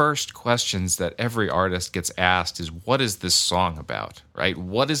first questions that every artist gets asked is, what is this song about, right?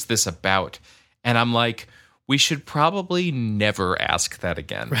 What is this about? And I'm like, we should probably never ask that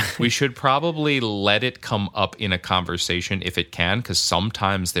again. Right. We should probably let it come up in a conversation if it can, because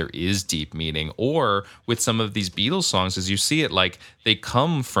sometimes there is deep meaning. Or with some of these Beatles songs, as you see it, like they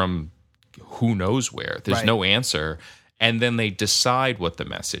come from who knows where. There's no answer. And then they decide what the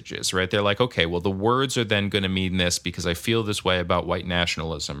message is, right? They're like, okay, well, the words are then going to mean this because I feel this way about white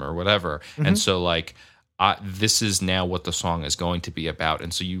nationalism or whatever. And so like, this is now what the song is going to be about.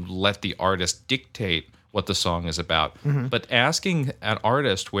 And so you let the artist dictate what the song is about. But asking an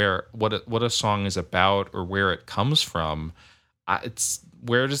artist what a song is about or where it comes from, it's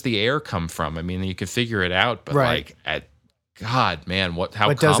where does the air come from? I mean, you can figure it out, but Right. God, man, how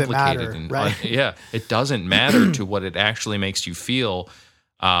What does it complicated matter, and right? yeah, it doesn't matter to what it actually makes you feel.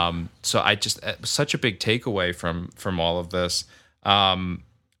 So I just such a big takeaway from all of this,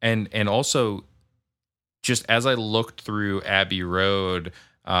 and also just as I looked through Abbey Road,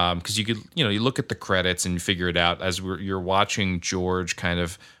 because you could you look at the credits and you figure it out as you're watching George kind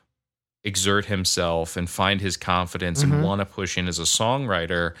of exert himself and find his confidence and want to push in as a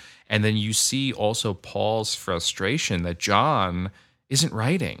songwriter. And then you see also Paul's frustration that John isn't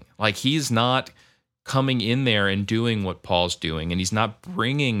writing. Like, he's not coming in there and doing what Paul's doing, and he's not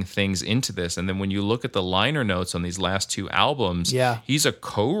bringing things into this. And then when you look at the liner notes on these last two albums, he's a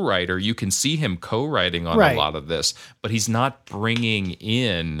co-writer. You can see him co-writing on a lot of this, but he's not bringing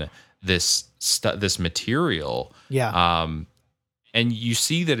in this material. And you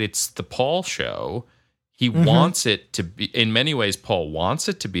see that it's the Paul show. He wants it to be, in many ways, Paul wants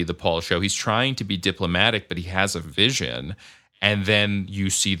it to be the Paul show. He's trying to be diplomatic, but he has a vision. And then you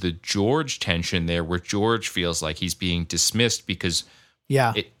see the George tension there where George feels like he's being dismissed because,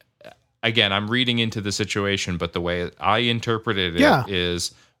 again, I'm reading into the situation, but the way I interpreted it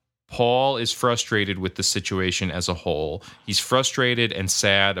is Paul is frustrated with the situation as a whole. He's frustrated and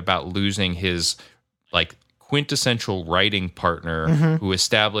sad about losing his, like, quintessential writing partner who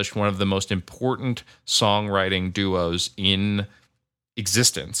established one of the most important songwriting duos in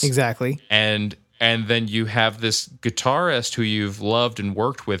existence. Exactly. And then you have this guitarist who you've loved and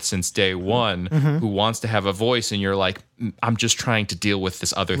worked with since day one who wants to have a voice, and you're like, I'm just trying to deal with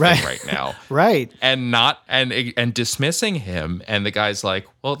this other thing right now. And dismissing him, and the guy's like,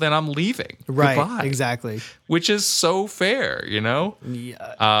 well, then I'm leaving. Goodbye. Exactly. Which is so fair, you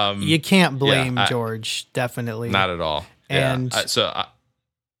can't blame George, definitely. Not at all. And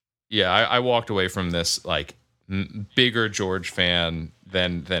I walked away from this like bigger George fan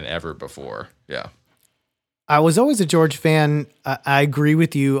than ever before. Yeah. I was always a George fan. I agree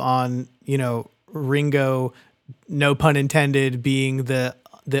with you on, Ringo, no pun intended, being the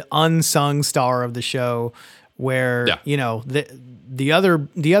unsung star of the show, where, the other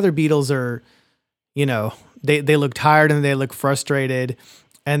Beatles are, they look tired and they look frustrated.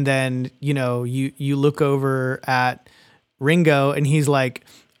 And then, you look over at Ringo and he's like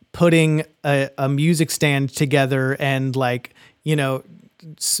putting a music stand together and like,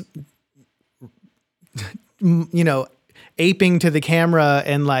 aping to the camera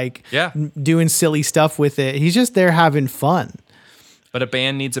and like doing silly stuff with it. He's just there having fun. But a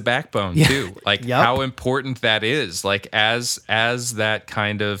band needs a backbone too. Like how important that is. Like as that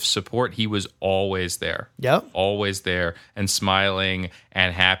kind of support, he was always there. Always there and smiling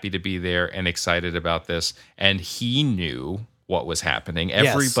and happy to be there and excited about this. And he knew what was happening.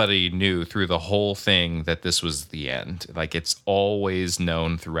 Everybody knew through the whole thing that this was the end. Like, it's always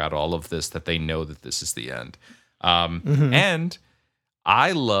known throughout all of this that they know that this is the end. And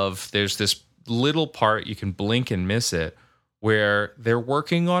I love, there's this little part, you can blink and miss it, where they're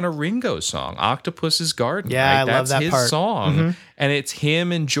working on a Ringo song, Octopus's Garden. Yeah, right? I love that his part. Song. And it's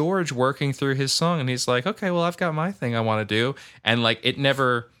him and George working through his song. And he's like, okay, well, I've got my thing I want to do. And like, it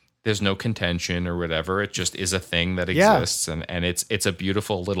never... There's no contention or whatever. It just is a thing that exists, and it's a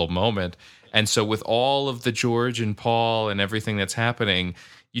beautiful little moment. And so with all of the George and Paul and everything that's happening,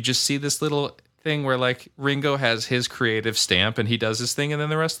 you just see this little thing where like Ringo has his creative stamp and he does his thing, and then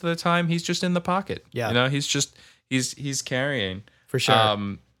the rest of the time he's just in the pocket. He's carrying for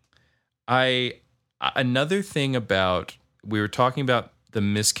sure. Another thing about, we were talking about the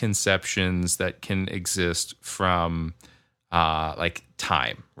misconceptions that can exist from like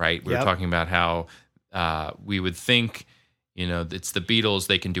time, right? We were talking about how we would think, it's the Beatles,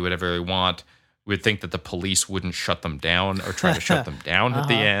 they can do whatever they want. We would think that the police wouldn't shut them down or try to shut them down at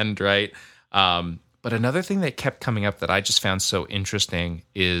the end, right? But another thing that kept coming up that I just found so interesting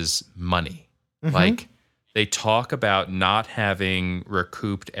is money. Like, they talk about not having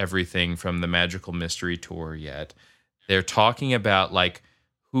recouped everything from the Magical Mystery Tour yet. They're talking about like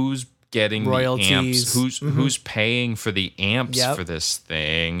who's getting royalties, the amps, who's paying for the amps for this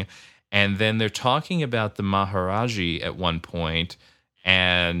thing. And then they're talking about the Maharaji at one point,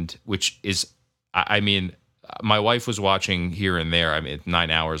 and which is, I mean, my wife was watching here and there,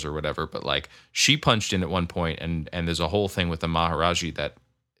 9 hours or whatever, but like she punched in at one point, and there's a whole thing with the Maharaji that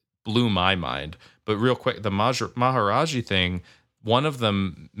blew my mind. But real quick, the Maharaji thing, one of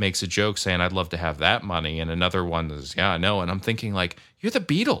them makes a joke saying, I'd love to have that money. And another one is, yeah, I know. And I'm thinking like, you're the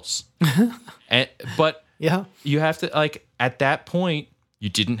Beatles. But you have to, like, at that point, you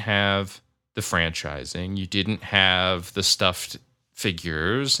didn't have the franchising. You didn't have the stuffed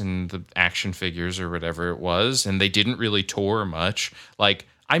figures and the action figures or whatever it was, and they didn't really tour much. Like,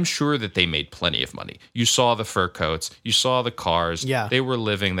 I'm sure that they made plenty of money. You saw the fur coats, you saw the cars. Yeah. They were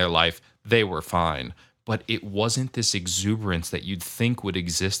living their life. They were fine. But it wasn't this exuberance that you'd think would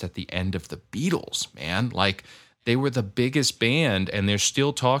exist at the end of the Beatles, man. Like, they were the biggest band, and they're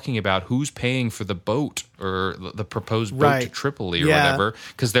still talking about who's paying for the boat or the proposed boat to Tripoli or whatever,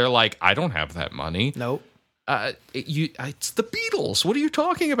 because they're like, I don't have that money. Nope. It's the Beatles. What are you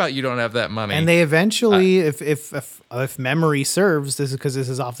talking about? You don't have that money. And they eventually, if memory serves, this is because this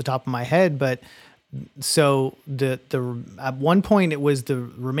is off the top of my head, but so the at one point it was the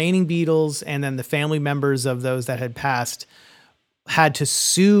remaining Beatles, and then the family members of those that had passed had to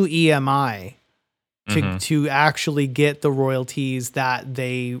sue EMI to actually get the royalties that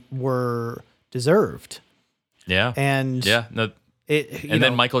they were deserved. Yeah. And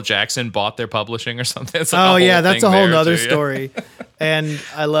then Michael Jackson bought their publishing or something. It's that's a whole nother story. And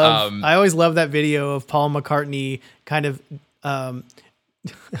I always love that video of Paul McCartney kind of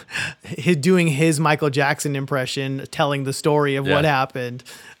doing his Michael Jackson impression, telling the story of what happened.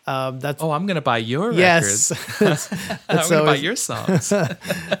 I'm going to buy your records. I'm going to buy your songs.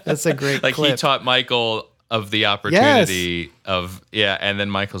 That's a great like clip. He taught Michael of the opportunity and then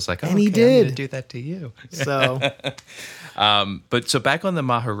Michael's like, and he did. I'm going to do that to you. So, but so back on the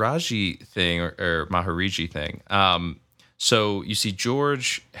Maharaji thing or Mahariji thing. So you see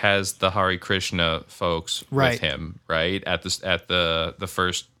George has the Hare Krishna folks with him, right? At the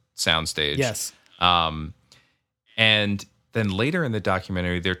first soundstage. Yes. And then later in the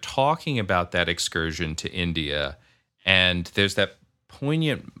documentary, they're talking about that excursion to India, and there's that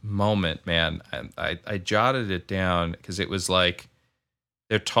poignant moment, man. I jotted it down because it was like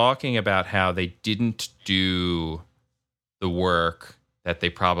they're talking about how they didn't do the work that they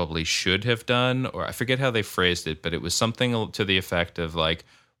probably should have done, or I forget how they phrased it, but it was something to the effect of like,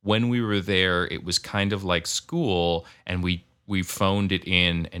 when we were there, it was kind of like school, and we phoned it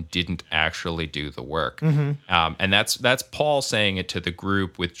in and didn't actually do the work. And that's Paul saying it to the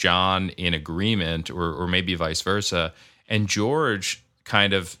group with John in agreement, or maybe vice versa. And George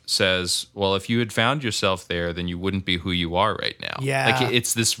kind of says, well, if you had found yourself there, then you wouldn't be who you are right now. Yeah. Like,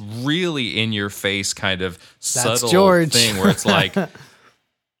 it's this really in your face kind of subtle George. thing where it's like,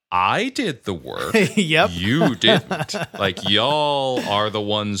 I did the work. Yep. You didn't. Like, y'all are the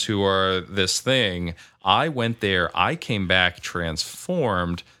ones who are this thing. I went there. I came back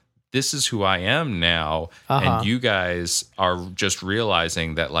transformed. This is who I am now. And you guys are just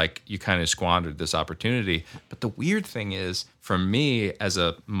realizing that, like, you kind of squandered this opportunity. But the weird thing is, for me, as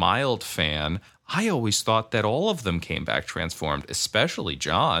a mild fan, I always thought that all of them came back transformed, especially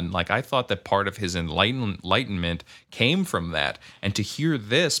John. Like, I thought that part of his enlightenment came from that. And to hear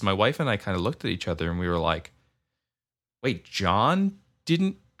this, my wife and I kind of looked at each other and we were like, wait, John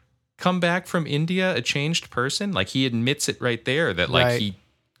didn't come back from India a changed person? Like, he admits it right there that, like, he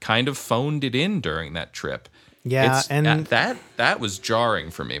kind of phoned it in during that trip. Yeah, and that was jarring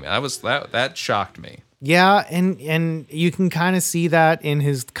for me, man. That shocked me. Yeah, and you can kind of see that in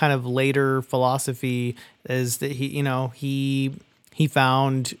his kind of later philosophy, is that he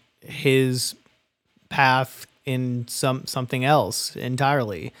found his path in something else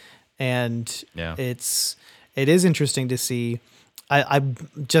entirely, and it is interesting to see. I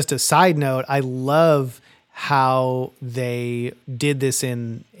just a side note, I love how they did this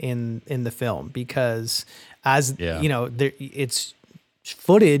in the film, because it's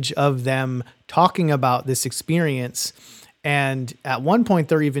footage of them talking about this experience, and at one point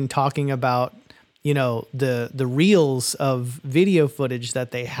they're even talking about the reels of video footage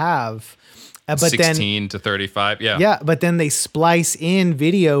that they have, but 16 to 35, but then they splice in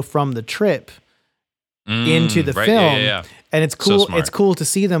video from the trip into the film, and it's cool. So it's cool to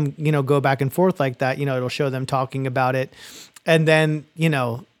see them go back and forth like that. It'll show them talking about it, and then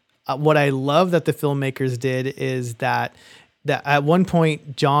what I love that the filmmakers did is that at one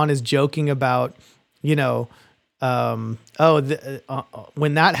point John is joking about, when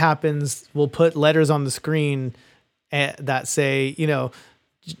that happens, we'll put letters on the screen that say,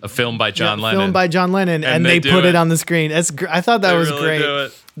 a film by John Lennon. Film by John Lennon, and they put it on the screen. I thought that was really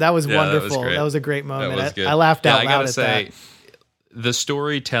great. That was wonderful. That was a great moment. I laughed out loud at that. The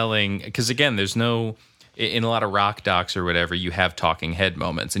storytelling, because again, there's no, in a lot of rock docs or whatever, you have talking head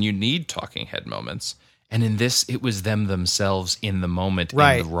moments, and you need talking head moments. And in this, it was them themselves in the moment in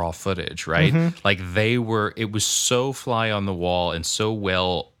the raw footage, right? Like, it was so fly on the wall and so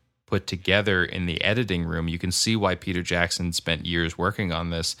well put together in the editing room. You can see why Peter Jackson spent years working on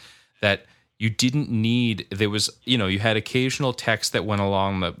this, that You didn't need, there was, you had occasional text that went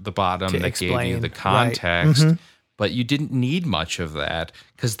along the bottom that gave you the context, but you didn't need much of that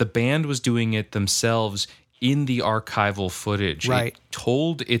because the band was doing it themselves in the archival footage. Right. It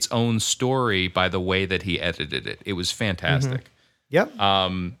told its own story by the way that he edited it. It was fantastic. Yep.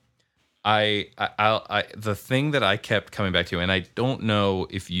 The thing that I kept coming back to, and I don't know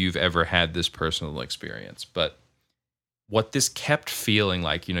if you've ever had this personal experience, but what this kept feeling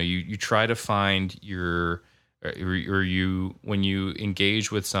like, you try to find when you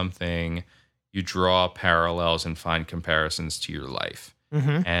engage with something, you draw parallels and find comparisons to your life.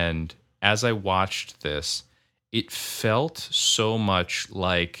 And as I watched this, it felt so much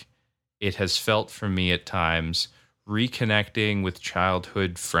like it has felt for me at times, reconnecting with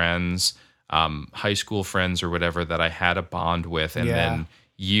childhood friends, high school friends or whatever that I had a bond with. And then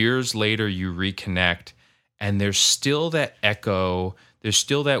years later you reconnect and there's still that echo, there's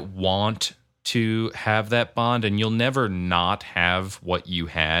still that want to have that bond, and you'll never not have what you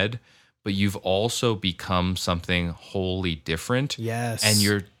had, but you've also become something wholly different. Yes. And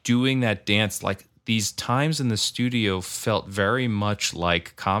you're doing that dance. Like these times in the studio felt very much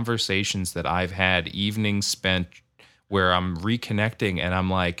like conversations that I've had, evenings spent where I'm reconnecting and I'm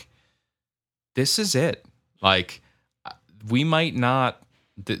like, this is it. Like we might not,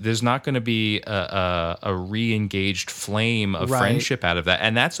 there's not going to be a re-engaged flame of friendship out of that.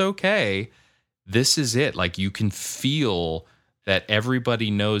 And that's okay. This is it. Like you can feel that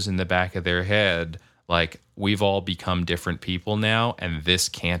everybody knows in the back of their head, like we've all become different people now and this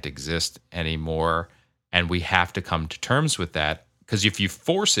can't exist anymore. And we have to come to terms with that. Because if you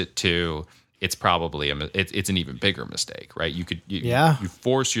force it to, it's probably it's an even bigger mistake, right? You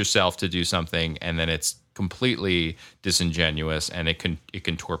force yourself to do something and then it's completely disingenuous and it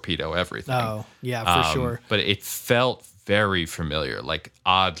can torpedo everything. Oh, yeah, for sure. But it felt very familiar, like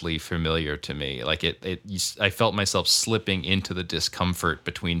oddly familiar to me. Like I felt myself slipping into the discomfort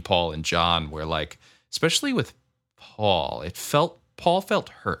between Paul and John, where like, especially with Paul felt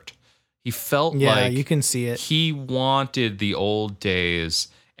hurt. He felt like you can see it. He wanted the old days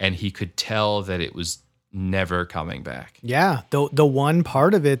and he could tell that it was never coming back. Yeah. The one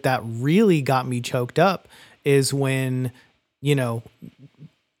part of it that really got me choked up is when,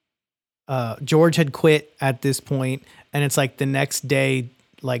 George had quit at this point, and it's like the next day,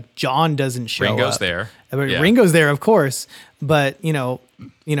 like John doesn't show Ringo's up. there. I mean, Ringo's there, of course. But,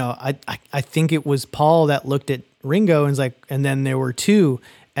 I think it was Paul that looked at Ringo and was like, and then there were two.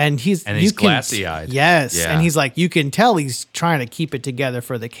 And he's glassy-eyed. Yes. Yeah. And he's like, you can tell he's trying to keep it together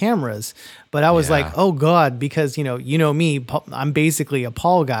for the cameras. But I was like, oh God, because, you know me, I'm basically a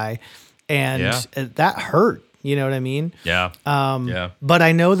Paul guy. And that hurt. You know what I mean? Yeah. But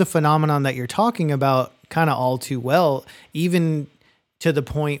I know the phenomenon that you're talking about kind of all too well, even to the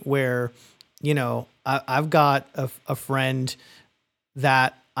point where, I've got a friend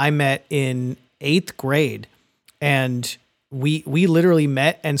that I met in 8th grade, and we literally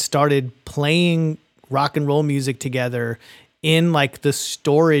met and started playing rock and roll music together in like the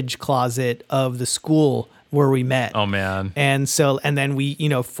storage closet of the school where we met. Oh man. And then we,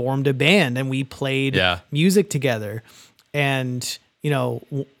 formed a band and we played music together. And,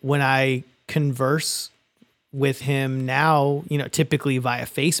 when I converse with him now, typically via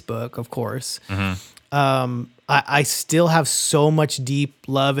Facebook, of course, I still have so much deep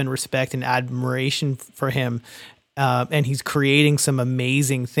love and respect and admiration for him. And he's creating some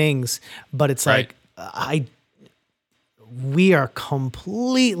amazing things, but it's like, we are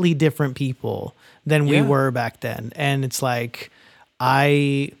completely different people than we were back then. And it's like,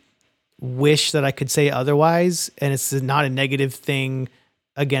 I wish that I could say otherwise. And it's not a negative thing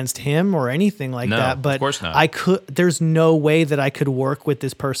against him or anything like that. But of course not. there's no way that I could work with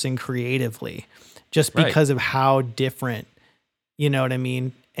this person creatively just because of how different, you know what I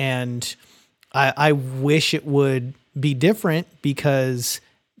mean? And I wish it would be different, because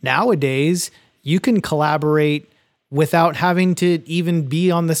nowadays you can collaborate without having to even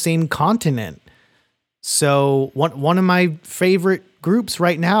be on the same continent. So one of my favorite groups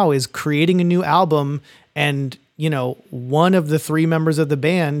right now is creating a new album, and one of the 3 members of the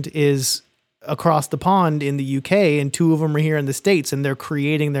band is across the pond in the UK, and 2 of them are here in the States, and they're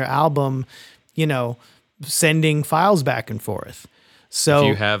creating their album, sending files back and forth. So if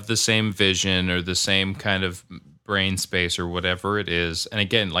you have the same vision or the same kind of brain space or whatever it is, and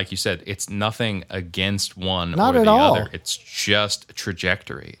again, like you said, it's nothing against one not or at the all. other. It's just a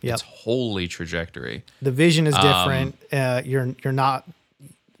trajectory. Yep. It's wholly trajectory. The vision is different. You're not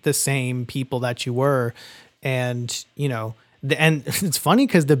the same people that you were, and and it's funny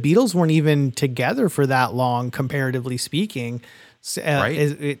because the Beatles weren't even together for that long, comparatively speaking. Right.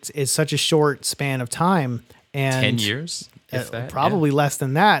 It's such a short span of time, and 10 years, if that. probably less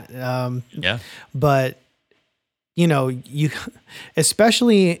than that. Yeah. But you,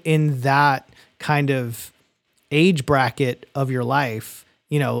 especially in that kind of age bracket of your life,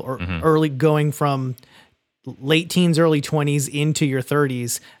 or early, going from late teens, early 20s into your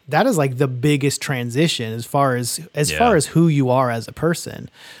 30s, that is like the biggest transition as far as who you are as a person.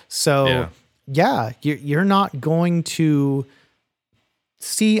 So you're not going to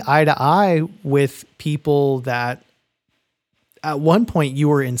see eye to eye with people that at one point you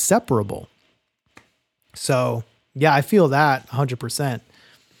were inseparable. So yeah, I feel that 100%.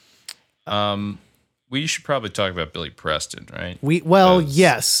 We should probably talk about Billy Preston, right?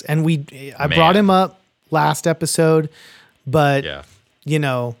 Yes. And I brought him up last episode, but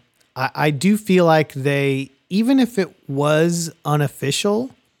I do feel like even if it was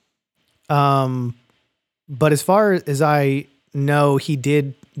unofficial, but as far as I know, he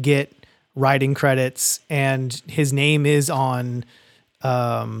did get writing credits and his name is on,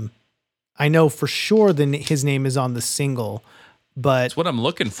 I know for sure his name is on the single, but that's what I'm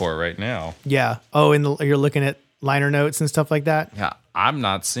looking for right now. Yeah. Oh, you're looking at liner notes and stuff like that. Yeah. I'm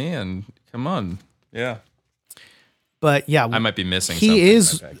not seeing, come on. Yeah. But yeah, I might be missing something. He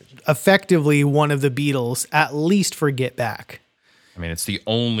is effectively one of the Beatles, at least for Get Back. I mean, it's the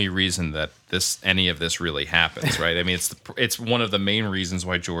only reason that any of this really happens, right? I mean, it's one of the main reasons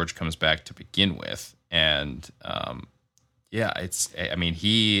why George comes back to begin with. And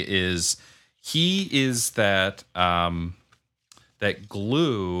he is that that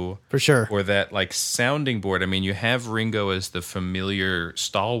glue for sure, or that like sounding board. I mean, you have Ringo as the familiar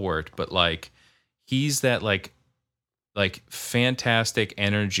stalwart, but like he's that like fantastic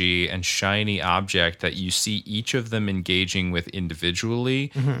energy and shiny object that you see each of them engaging with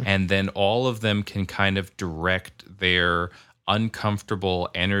individually, and then all of them can kind of direct their uncomfortable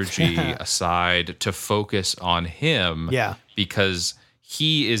energy aside to focus on him. Yeah, because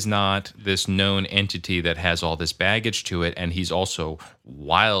he is not this known entity that has all this baggage to it, and he's also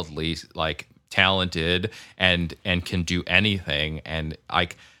wildly like talented and can do anything. And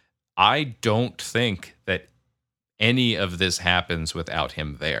like, I don't think that any of this happens without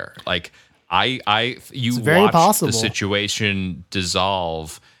him there. Like you watch the situation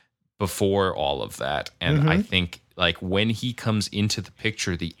dissolve before all of that. And I think like when he comes into the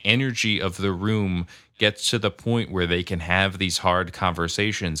picture, the energy of the room gets to the point where they can have these hard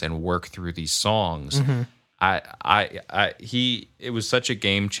conversations and work through these songs. It was such a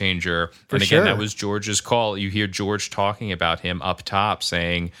game changer. And again, that was George's call. You hear George talking about him up top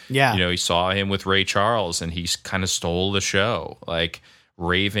saying, he saw him with Ray Charles and he kind of stole the show, like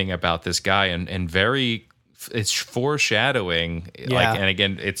raving about this guy and very, it's foreshadowing. Like, and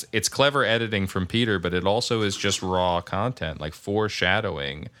again, it's clever editing from Peter, but it also is just raw content, like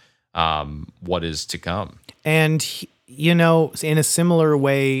foreshadowing what is to come. And in a similar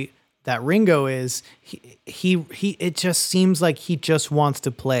way that Ringo is, he it just seems like he just wants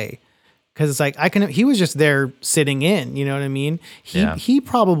to play, because it's like he was just there sitting in, you know what I mean? He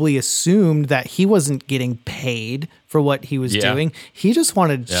probably assumed that he wasn't getting paid for what he was doing. He just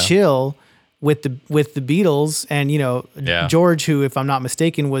wanted to chill with the Beatles and George, who, if I'm not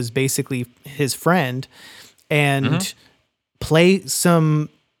mistaken, was basically his friend, and play some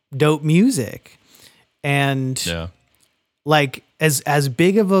dope music. And like as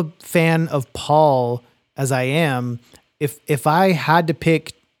big of a fan of Paul as I am, if I had to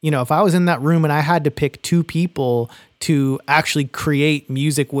pick, if I was in that room and I had to pick two people to actually create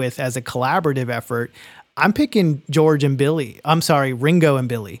music with as a collaborative effort, I'm picking George and Billy. I'm sorry, Ringo and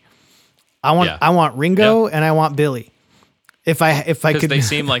Billy. I want Ringo and I want Billy. If I could, because they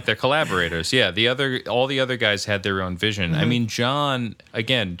seem like they're collaborators. Yeah, all the other guys had their own vision. I mean, John,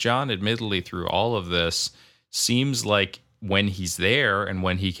 admittedly through all of this, seems like when he's there and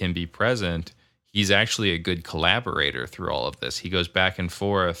when he can be present, he's actually a good collaborator through all of this. He goes back and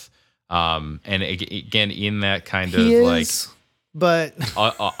forth, and again in that kind of but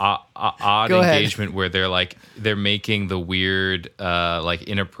odd engagement where they're making the weird like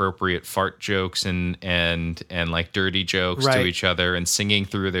inappropriate fart jokes and like dirty jokes to each other and singing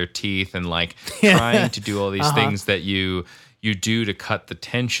through their teeth and like trying to do all these things that you do to cut the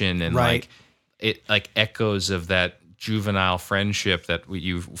tension, and like it like echoes of that juvenile friendship that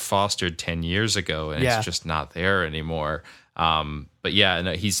you fostered 10 years ago, and it's just not there anymore. But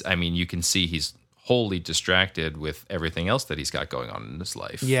you can see he's wholly distracted with everything else that he's got going on in his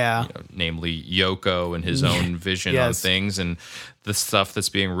life. Yeah. Namely Yoko and his own vision on things, and the stuff that's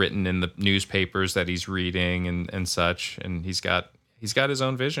being written in the newspapers that he's reading and such. And he's got his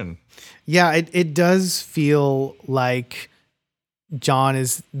own vision. Yeah, it does feel like John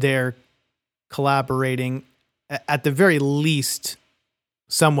is there collaborating at the very least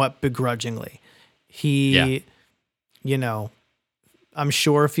somewhat begrudgingly. He, you know, I'm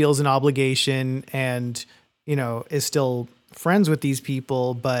sure feels an obligation and, you know, is still friends with these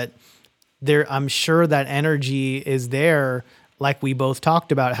people, but I'm sure that energy is there. Like we both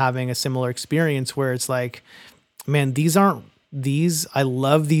talked about having a similar experience where it's like, man, I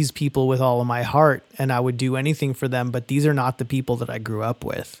love these people with all of my heart and I would do anything for them, but these are not the people that I grew up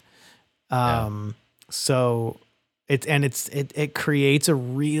with. So it creates a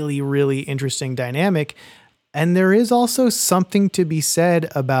really, really interesting dynamic. And there is also something to be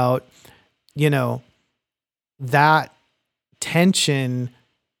said about, you know, that tension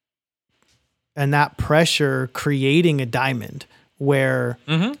and that pressure creating a diamond where,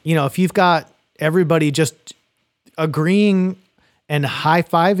 you know, if you've got everybody just agreeing and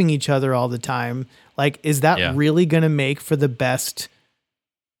high-fiving each other all the time, like, is that really going to make for the best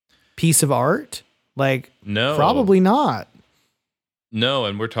piece of art? Like, no, probably not. No,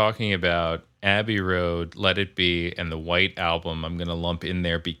 and we're talking about Abbey Road, Let It Be, and the White Album. I'm going to lump in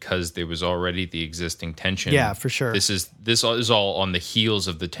there because there was already the existing tension. Yeah, for sure. This is all on the heels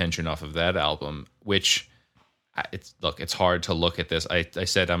of the tension off of that album, which it's hard to look at this. I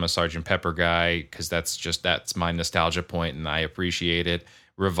said I'm a Sgt. Pepper guy because that's my nostalgia point, and I appreciate it.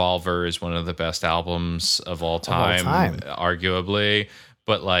 Revolver is one of the best albums of all time. Arguably,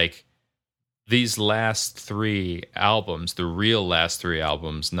 but like, these last three albums, the real last three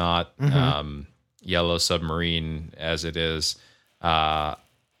albums, not Yellow Submarine as it is, it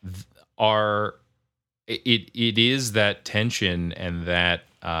is that tension and that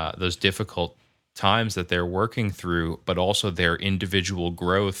those difficult times that they're working through, but also their individual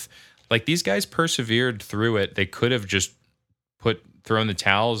growth. Like, these guys persevered through it. They could have just thrown the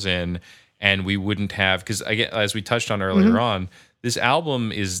towels in, and we wouldn't have, because as we touched on earlier on, this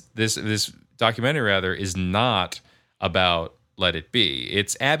album is this documentary rather is not about Let It Be.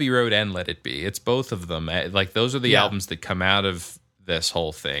 It's Abbey Road and Let It Be. It's both of them. Like, those are the albums that come out of this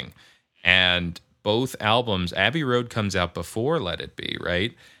whole thing. And both albums, Abbey Road comes out before Let It Be,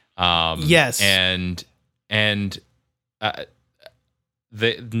 right? Yes. And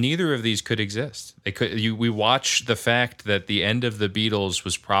neither of these could exist. We watch the fact that the end of the Beatles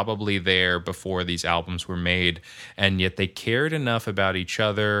was probably there before these albums were made, and yet they cared enough about each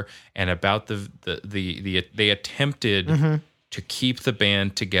other and about they attempted to keep the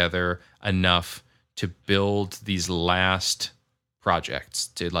band together enough to build these last projects,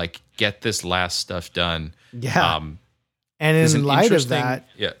 to like get this last stuff done. Yeah. And in light of that,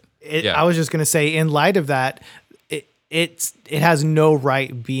 I was just going to say, in light of that, it has no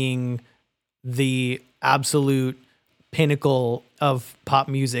right being the absolute pinnacle of pop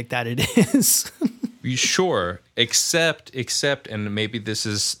music that it is. Sure, except, and maybe this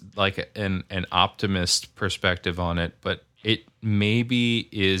is like an optimist perspective on it, but it maybe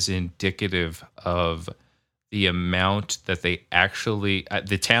is indicative of the amount that they actually,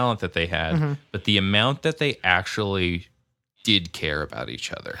 the talent that they had, but the amount that they actually did care about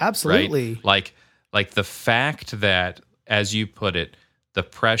each other. Absolutely. Right? Like the fact that, as you put it, the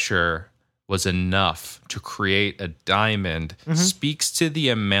pressure was enough to create a diamond speaks to the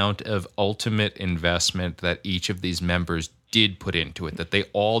amount of ultimate investment that each of these members did put into it, that they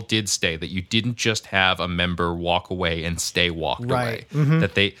all did stay, that you didn't just have a member walk away and stay walked away,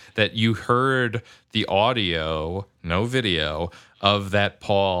 that you heard the audio, no video, of that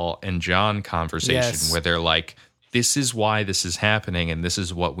Paul and John conversation where they're like, this is why this is happening, and this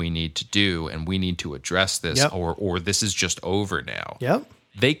is what we need to do, and we need to address this, or this is just over now. Yep.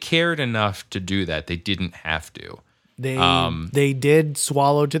 They cared enough to do that. They didn't have to. They did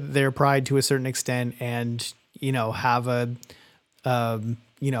swallow their pride to a certain extent, and have a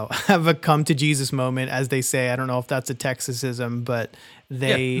have a come to Jesus moment, as they say. I don't know if that's a Texasism, but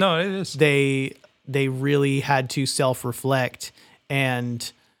it is. They really had to self-reflect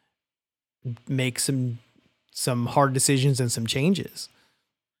and make some hard decisions and some changes.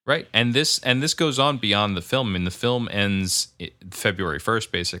 Right. And this goes on beyond the film. I mean, the film ends February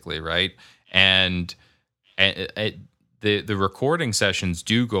 1st, basically, right? And the recording sessions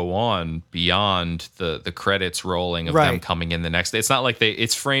do go on beyond the credits rolling of them coming in the next day. It's not like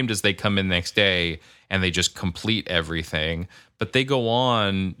it's framed as they come in the next day and they just complete everything, but they go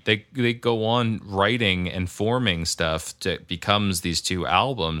on writing and forming stuff that becomes these two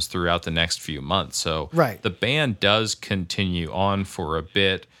albums throughout the next few months. So the band does continue on for a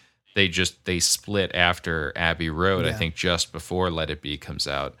bit. They split after Abbey Road, I think just before Let It Be comes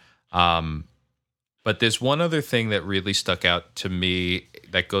out. But there's one other thing that really stuck out to me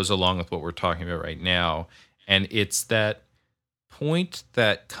that goes along with what we're talking about right now, and it's that point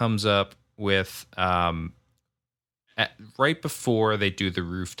that comes up with right before they do the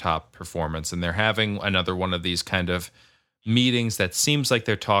rooftop performance, and they're having another one of these kind of meetings that seems like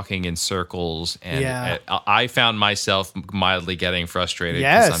they're talking in circles, and I found myself mildly getting frustrated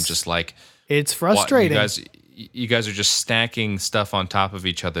because I'm just like, it's frustrating. You guys are just stacking stuff on top of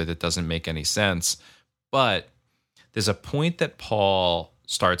each other that doesn't make any sense. But there's a point that Paul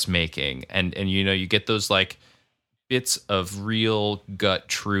starts making, and you get those like bits of real gut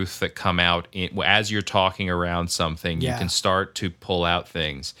truth that come out as you're talking around something. You can start to pull out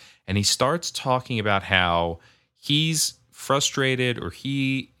things, and he starts talking about how he's frustrated, or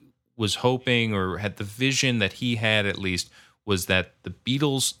he was hoping, or had the vision that he had at least, was that the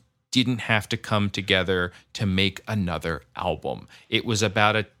Beatles didn't have to come together to make another album. It was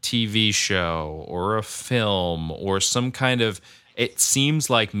about a TV show or a film or some kind of, it seems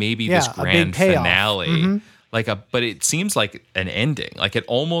like maybe this grand finale, but it seems like an ending. Like it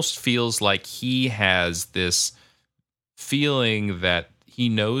almost feels like he has this feeling that he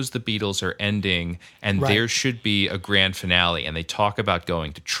knows the Beatles are ending and there should be a grand finale. And they talk about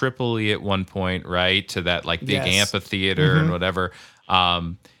going to Tripoli at one point, right? To that like big amphitheater and whatever.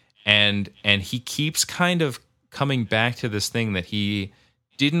 And he keeps kind of coming back to this thing that he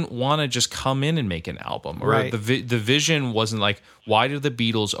didn't want to just come in and make an album, or the vision wasn't like, why do the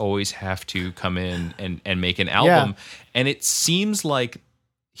Beatles always have to come in and make an album? And it seems like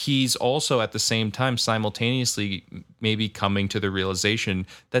he's also at the same time simultaneously maybe coming to the realization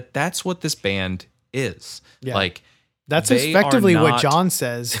that that's what this band is. Like, that's effectively what John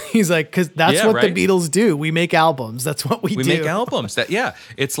says. He's like, because that's what the Beatles do. We make albums. That's what we do. We make albums.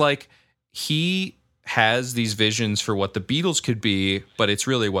 It's like he has these visions for what the Beatles could be, but it's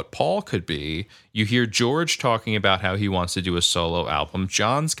really what Paul could be. You hear George talking about how he wants to do a solo album.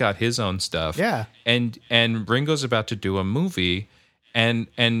 John's got his own stuff. Yeah. And Ringo's about to do a movie. And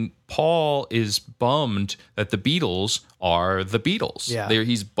Paul is bummed that the Beatles are the Beatles. Yeah.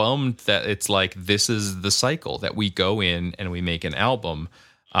 He's bummed that it's like, this is the cycle that we go in and we make an album.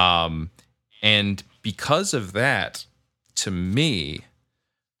 And because of that, to me,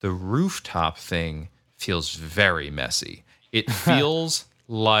 the rooftop thing feels very messy. It feels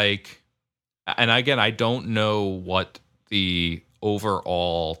like, and again, I don't know what the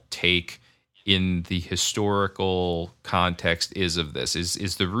overall take in the historical context is of this.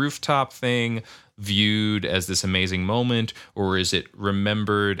 Is the rooftop thing viewed as this amazing moment, or is it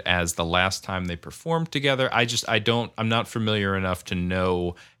remembered as the last time they performed together? I'm not familiar enough to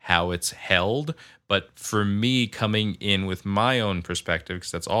know how it's held, but for me, coming in with my own perspective,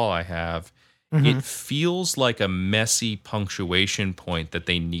 because that's all I have, it feels like a messy punctuation point that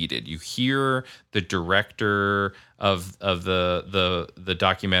they needed. You hear the director of the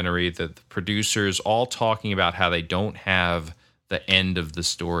documentary, the producers, all talking about how they don't have the end of the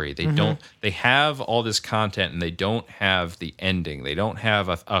story. They have all this content and they don't have the ending. They don't have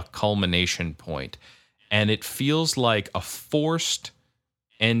a culmination point. And it feels like a forced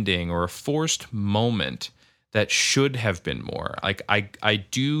ending or a forced moment that should have been more. Like I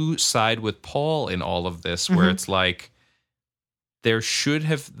do side with Paul in all of this, where it's like the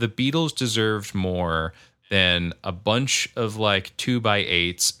Beatles deserved more than a bunch of like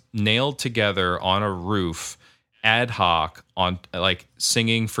 2x8s nailed together on a roof ad hoc on like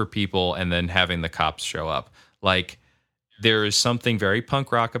singing for people and then having the cops show up. Like, there is something very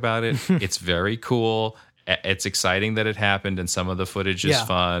punk rock about it. It's very cool. It's exciting that it happened, and some of the footage is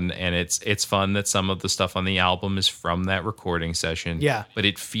fun, and it's fun that some of the stuff on the album is from that recording session. Yeah. But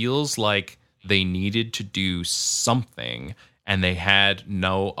it feels like they needed to do something, and they had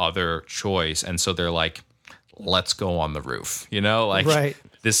no other choice. And so they're like, let's go on the roof,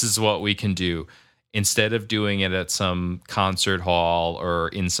 this is what we can do. Instead of doing it at some concert hall or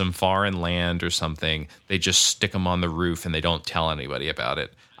in some foreign land or something, they just stick them on the roof and they don't tell anybody about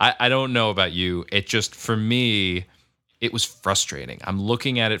it. I don't know about you. It just, for me, it was frustrating. I'm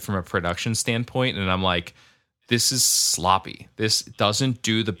looking at it from a production standpoint and I'm like, this is sloppy. This doesn't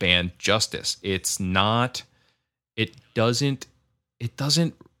do the band justice. It doesn't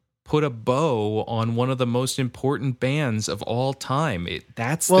put a bow on one of the most important bands of all time.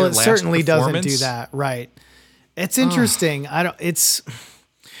 That's their last certainly performance. Doesn't do that, right? It's interesting.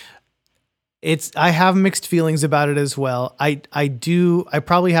 I have mixed feelings about it as well. I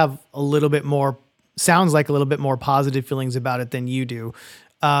probably have a little bit more positive feelings about it than you do.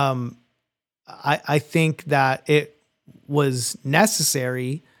 I think that it was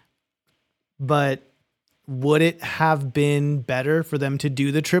necessary, but would it have been better for them to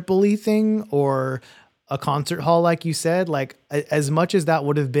do the Tripoli thing or a concert hall, like you said? Like, as much as that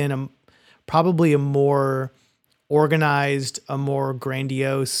would have been probably a more organized, a more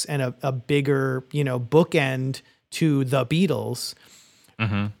grandiose, and a bigger, bookend to the Beatles,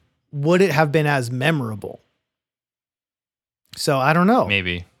 would it have been as memorable? So I don't know.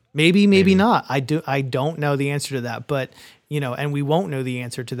 Maybe not. I don't know the answer to that, but and we won't know the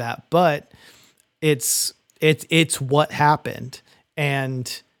answer to that, but it's what happened.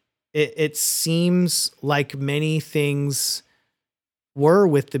 And it seems like many things were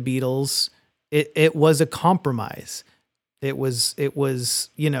with the Beatles. It was a compromise. It was,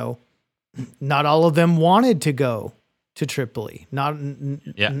 not all of them wanted to go to Tripoli.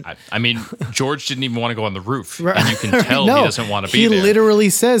 I mean, George didn't even want to go on the roof. Right. And you can tell he doesn't want to be there. He literally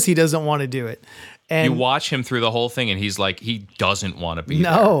says he doesn't want to do it. And you watch him through the whole thing and he's like, he doesn't want to be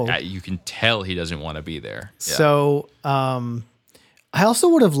there. You can tell he doesn't want to be there. Yeah. So, I also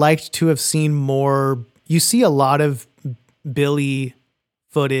would have liked to have seen more. You see a lot of Billy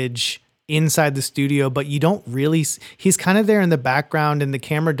footage inside the studio, but you don't really, he's kind of there in the background and the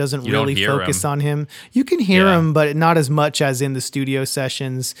camera doesn't really focus on him. You can hear him, but not as much as in the studio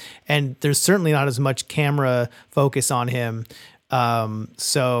sessions. And there's certainly not as much camera focus on him.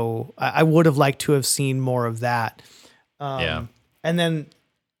 So I would have liked to have seen more of that. And then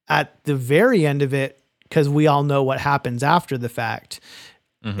at the very end of it, because we all know what happens after the fact,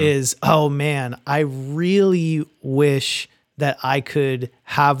 is, oh man, I really wish that I could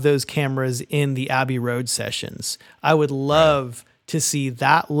have those cameras in the Abbey Road sessions. I would love to see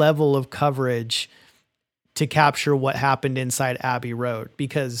that level of coverage to capture what happened inside Abbey Road,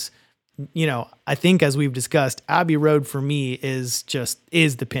 because, I think as we've discussed, Abbey Road for me is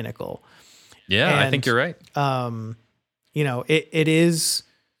the pinnacle. Yeah, and, I think you're right.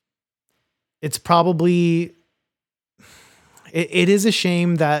 It's probably, it is a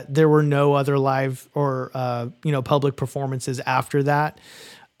shame that there were no other live or, public performances after that.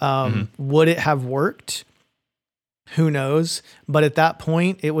 Would it have worked? Who knows? But at that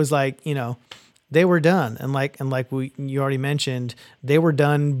point it was like, they were done. And you already mentioned, they were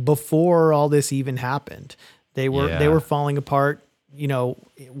done before all this even happened. They were falling apart,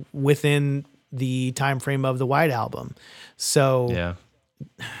 within the time frame of the White Album. So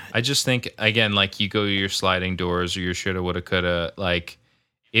I just think, again, like you go to your sliding doors or your shoulda, woulda, coulda, like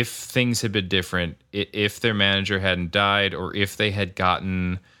if things had been different, if their manager hadn't died, or if they had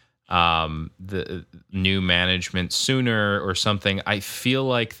gotten the new management sooner or something, I feel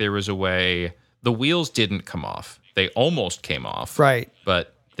like there was a way. The wheels didn't come off. They almost came off. Right.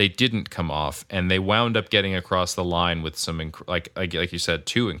 But they didn't come off, and they wound up getting across the line with some, like you said,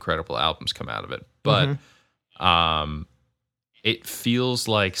 2 incredible albums come out of it. But it feels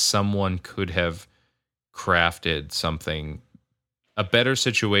like someone could have crafted something, a better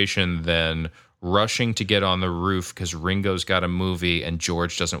situation than rushing to get on the roof because Ringo's got a movie and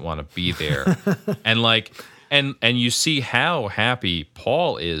George doesn't want to be there. And you see how happy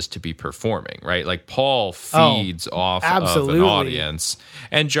Paul is to be performing, right? Like Paul feeds off of an audience,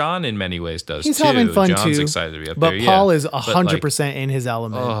 and John in many ways does too. He's having fun John's too. Excited to be up but there. Paul is 100% in his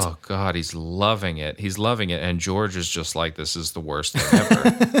element. Oh God, he's loving it. He's loving it, and George is just like, this is the worst thing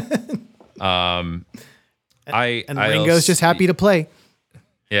ever. And Ringo's just happy to play.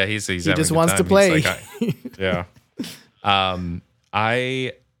 Yeah, he just wants to play. Yeah.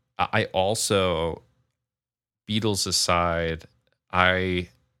 I also, Beatles aside, I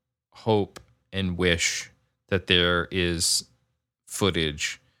hope and wish that there is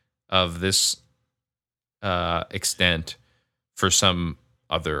footage of this extent for some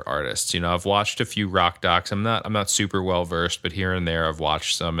other artists. I've watched a few rock docs. I'm not super well versed, but here and there I've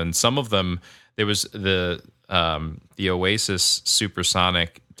watched some, and some of them, there was the Oasis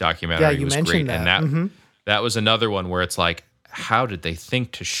Supersonic documentary. You was mentioned great, that. and that was another one where it's like, how did they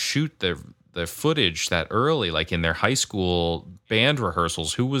think to shoot the footage that early, like in their high school band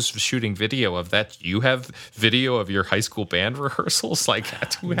rehearsals? Who was shooting video of that? You have video of your high school band rehearsals? Like,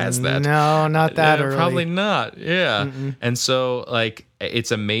 who has that? No, not that early. Probably not. Yeah. And so, like,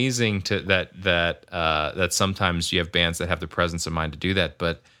 it's amazing that sometimes you have bands that have the presence of mind to do that.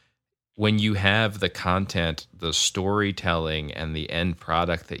 But when you have the content, the storytelling, and the end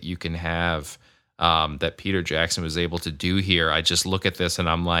product that you can have, that Peter Jackson was able to do here, I just look at this and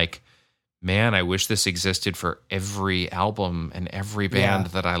I'm like, man, I wish this existed for every album and every band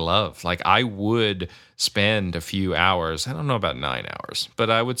that I love. Like, I would spend a few hours, I don't know about 9 hours, but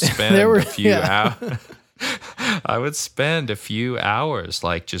I would spend a few hours. I would spend a few hours,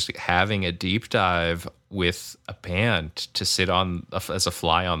 like, just having a deep dive with a band to sit on as a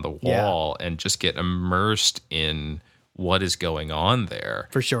fly on the wall and just get immersed in what is going on there.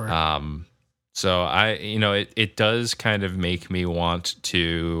 For sure. So it does kind of make me want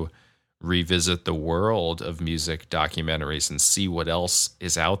to revisit the world of music documentaries and see what else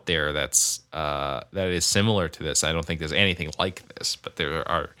is out there that is similar to this. I don't think there's anything like this, but there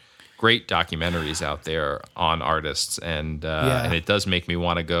are great documentaries out there on artists, and it does make me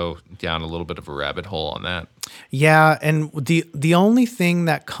want to go down a little bit of a rabbit hole on that. Yeah, and the only thing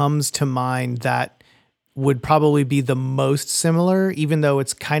that comes to mind that would probably be the most similar, even though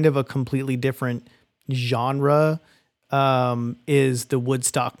it's kind of a completely different genre, is the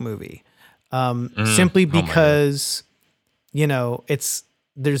Woodstock movie. Simply because, it's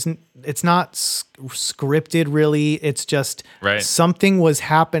not scripted really. It's just something was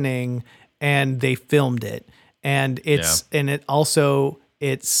happening and they filmed it. And it's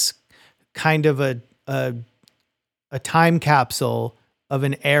kind of a time capsule of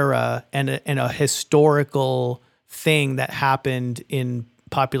an era and a historical thing that happened in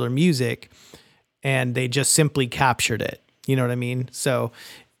popular music, and they just simply captured it. You know what I mean? So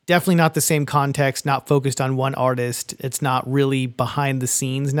definitely not the same context, not focused on one artist. It's not really behind the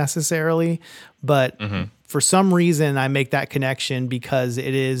scenes necessarily, but for some reason I make that connection because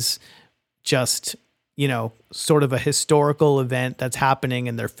it is just, sort of a historical event that's happening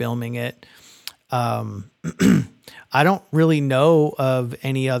and they're filming it. I don't really know of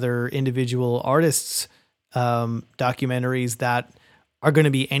any other individual artists' documentaries that are going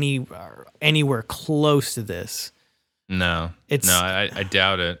to be anywhere close to this. No, I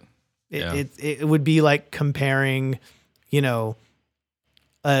doubt it. It would be like comparing, a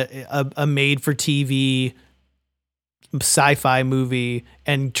made-for-TV sci-fi movie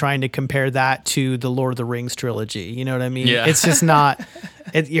and trying to compare that to the Lord of the Rings trilogy. You know what I mean? Yeah. It's just not.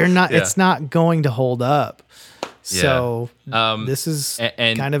 It's not going to hold up. So this is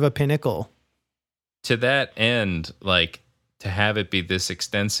kind of a pinnacle. To that end, like to have it be this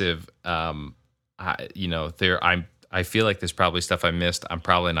extensive, I feel like there's probably stuff I missed. I'm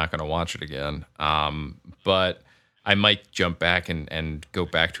probably not going to watch it again. But I might jump back and go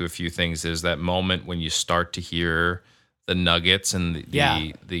back to a few things. There's that moment when you start to hear the nuggets and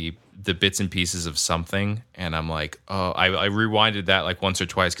the bits and pieces of something, and I'm like, oh, I rewinded that like once or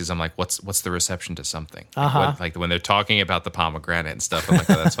twice because I'm like, what's the reception to something? Like when they're talking about the pomegranate and stuff. I'm like,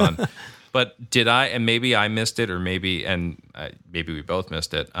 oh, that's fun. But did I? And maybe I missed it, or maybe we both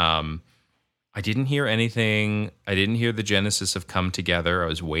missed it. I didn't hear anything. I didn't hear the genesis of Come Together. I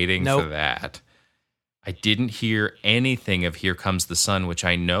was waiting for that. I didn't hear anything of Here Comes the Sun, which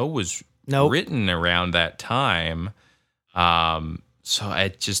I know was written around that time. So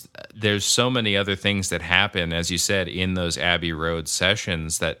there's so many other things that happen, as you said, in those Abbey Road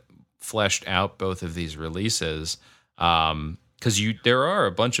sessions that fleshed out both of these releases. Because there are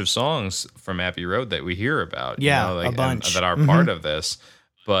a bunch of songs from Abbey Road that we hear about, a bunch that are part of this.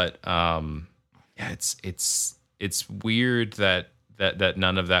 But it's weird that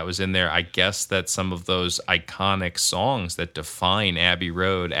none of that was in there. I guess that some of those iconic songs that define Abbey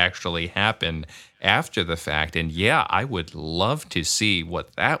Road actually happened after the fact. And I would love to see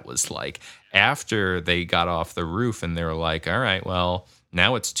what that was like after they got off the roof and they were like, all right, well,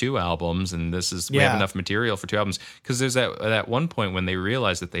 now it's 2 albums and we have enough material for 2 albums. Because there's that one point when they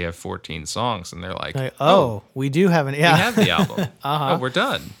realize that they have 14 songs and they're like, we do have we have the album. Oh, we're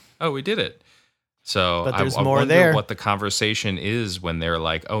done. Oh, we did it. So but there's I more wonder there. What the conversation is when they're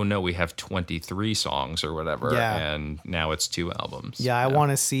like, oh no, we have 23 songs or whatever, and now it's 2 albums. Yeah, I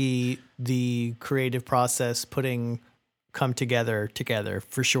want to see the creative process putting Come Together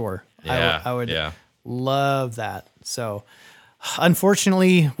for sure. Yeah, I would love that. So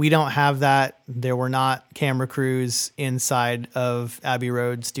unfortunately, we don't have that. There were not camera crews inside of Abbey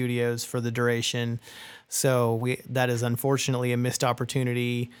Road Studios for the duration. So that is unfortunately a missed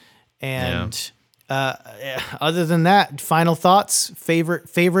opportunity. And other than that, final thoughts,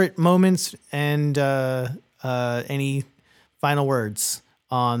 favorite moments, and any final words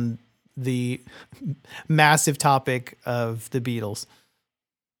on the massive topic of the Beatles.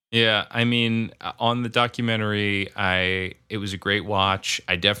 Yeah, I mean, on the documentary, it was a great watch.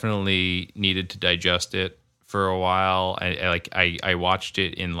 I definitely needed to digest it for a while. I watched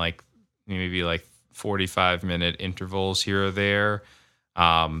it in like maybe like 45-minute intervals here or there.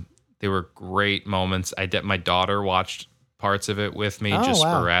 There were great moments. My daughter watched parts of it with me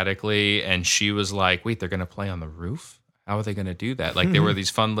sporadically, and she was like, wait, they're going to play on the roof? How are they going to do that? Like, there were these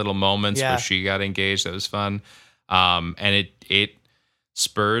fun little moments where she got engaged. That was fun. And it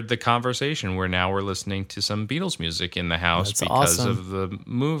spurred the conversation where now we're listening to some Beatles music in the house because of the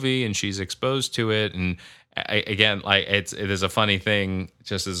movie, and she's exposed to it. And it is a funny thing,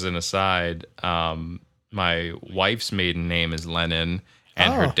 just as an aside. My wife's maiden name is Lennon,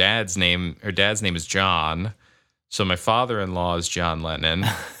 and her dad's name is John. So my father-in-law is John Lennon,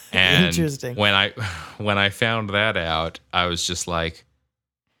 And Interesting. when I found that out, I was just like,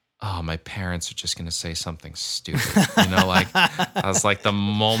 oh, my parents are just going to say something stupid. Like I was like, the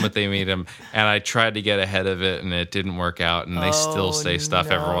moment they meet him, and I tried to get ahead of it and it didn't work out. And they still say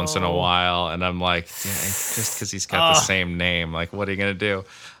stuff every once in a while. And I'm like, yeah, just because he's got the same name, like, what are you going to do?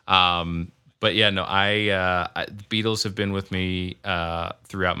 But yeah, no, the Beatles have been with me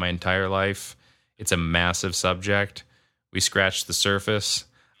throughout my entire life. It's a massive subject. We scratched the surface.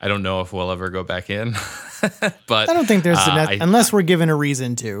 I don't know if we'll ever go back in, but I don't think there's unless we're given a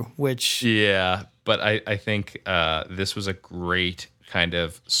reason to, which yeah. But I think this was a great kind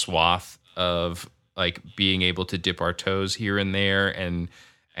of swath of like being able to dip our toes here and there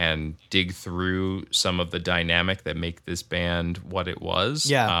and dig through some of the dynamic that make this band what it was.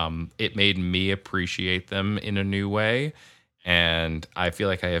 Yeah. It made me appreciate them in a new way. And I feel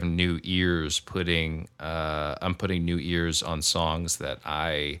like I have new ears I'm putting new ears on songs that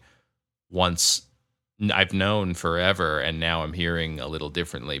I've known forever, and now I'm hearing a little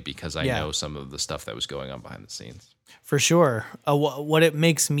differently because I know some of the stuff that was going on behind the scenes. For sure. What it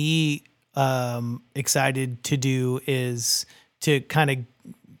makes me excited to do is to kind of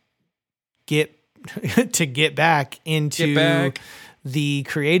get back into the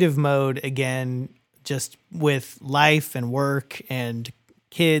creative mode again, just with life and work and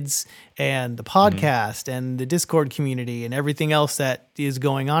kids and the podcast and the Discord community and everything else that is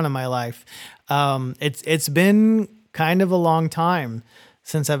going on in my life. It's been kind of a long time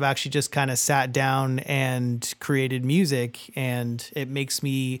since I've actually just kind of sat down and created music, and it makes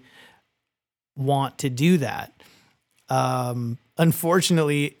me want to do that.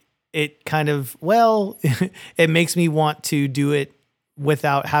 Unfortunately, it kind of, it makes me want to do it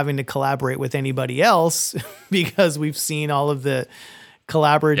without having to collaborate with anybody else because we've seen all of the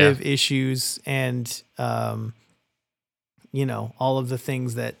collaborative issues and, all of the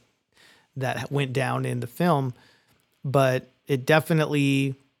things that went down in the film. But it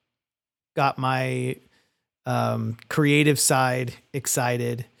definitely got my creative side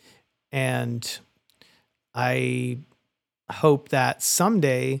excited. And I hope that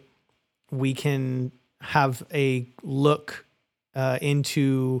someday we can have a look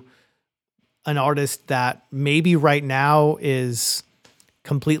into an artist that maybe right now is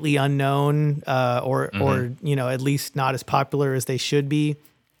completely unknown, or at least not as popular as they should be.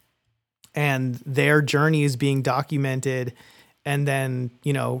 And their journey is being documented. And then,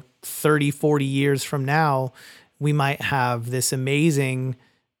 30, 40 years from now, we might have this amazing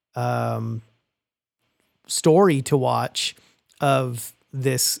story to watch of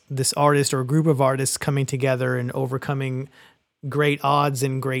this artist or group of artists coming together and overcoming great odds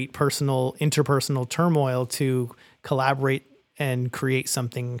and great interpersonal turmoil to collaborate and create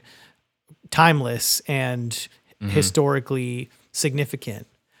something timeless and historically significant.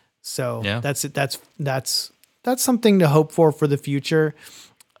 So that's something to hope for the future.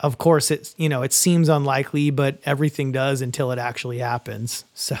 Of course, it seems unlikely, but everything does until it actually happens.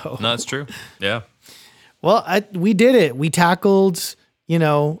 So no, that's true. Yeah. Well, we did it. We tackled,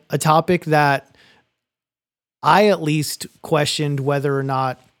 a topic that I at least questioned whether or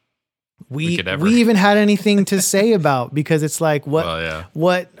not we even had anything to say about, because it's like,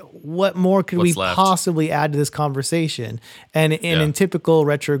 what more could we possibly add to this conversation? And in typical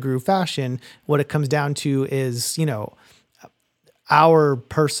Retro Groove fashion, what it comes down to is, our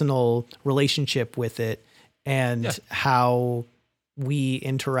personal relationship with it and how we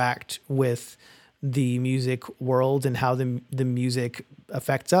interact with the music world and how the music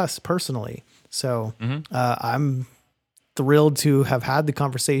affects us personally. So I'm thrilled to have had the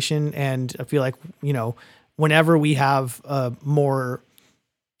conversation, and I feel like, whenever we have a more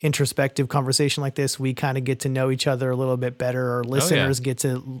introspective conversation like this, we kind of get to know each other a little bit better. Our listeners get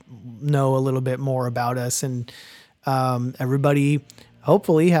to know a little bit more about us, and everybody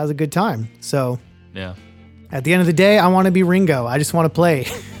hopefully has a good time. So at the end of the day, I want to be Ringo. I just want to play.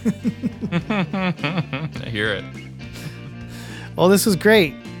 I hear it. Well, this was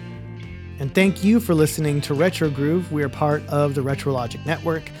great. And thank you for listening to Retro Groove. We are part of the RetroLogic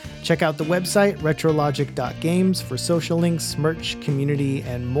Network. Check out the website, retrologic.games, for social links, merch, community,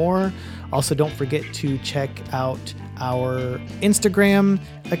 and more. Also, don't forget to check out our Instagram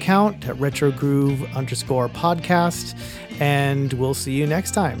account at retrogroove_podcast. And we'll see you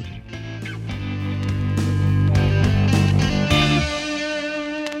next time.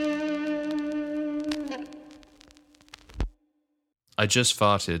 I just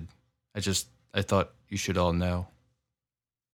farted. I thought you should all know.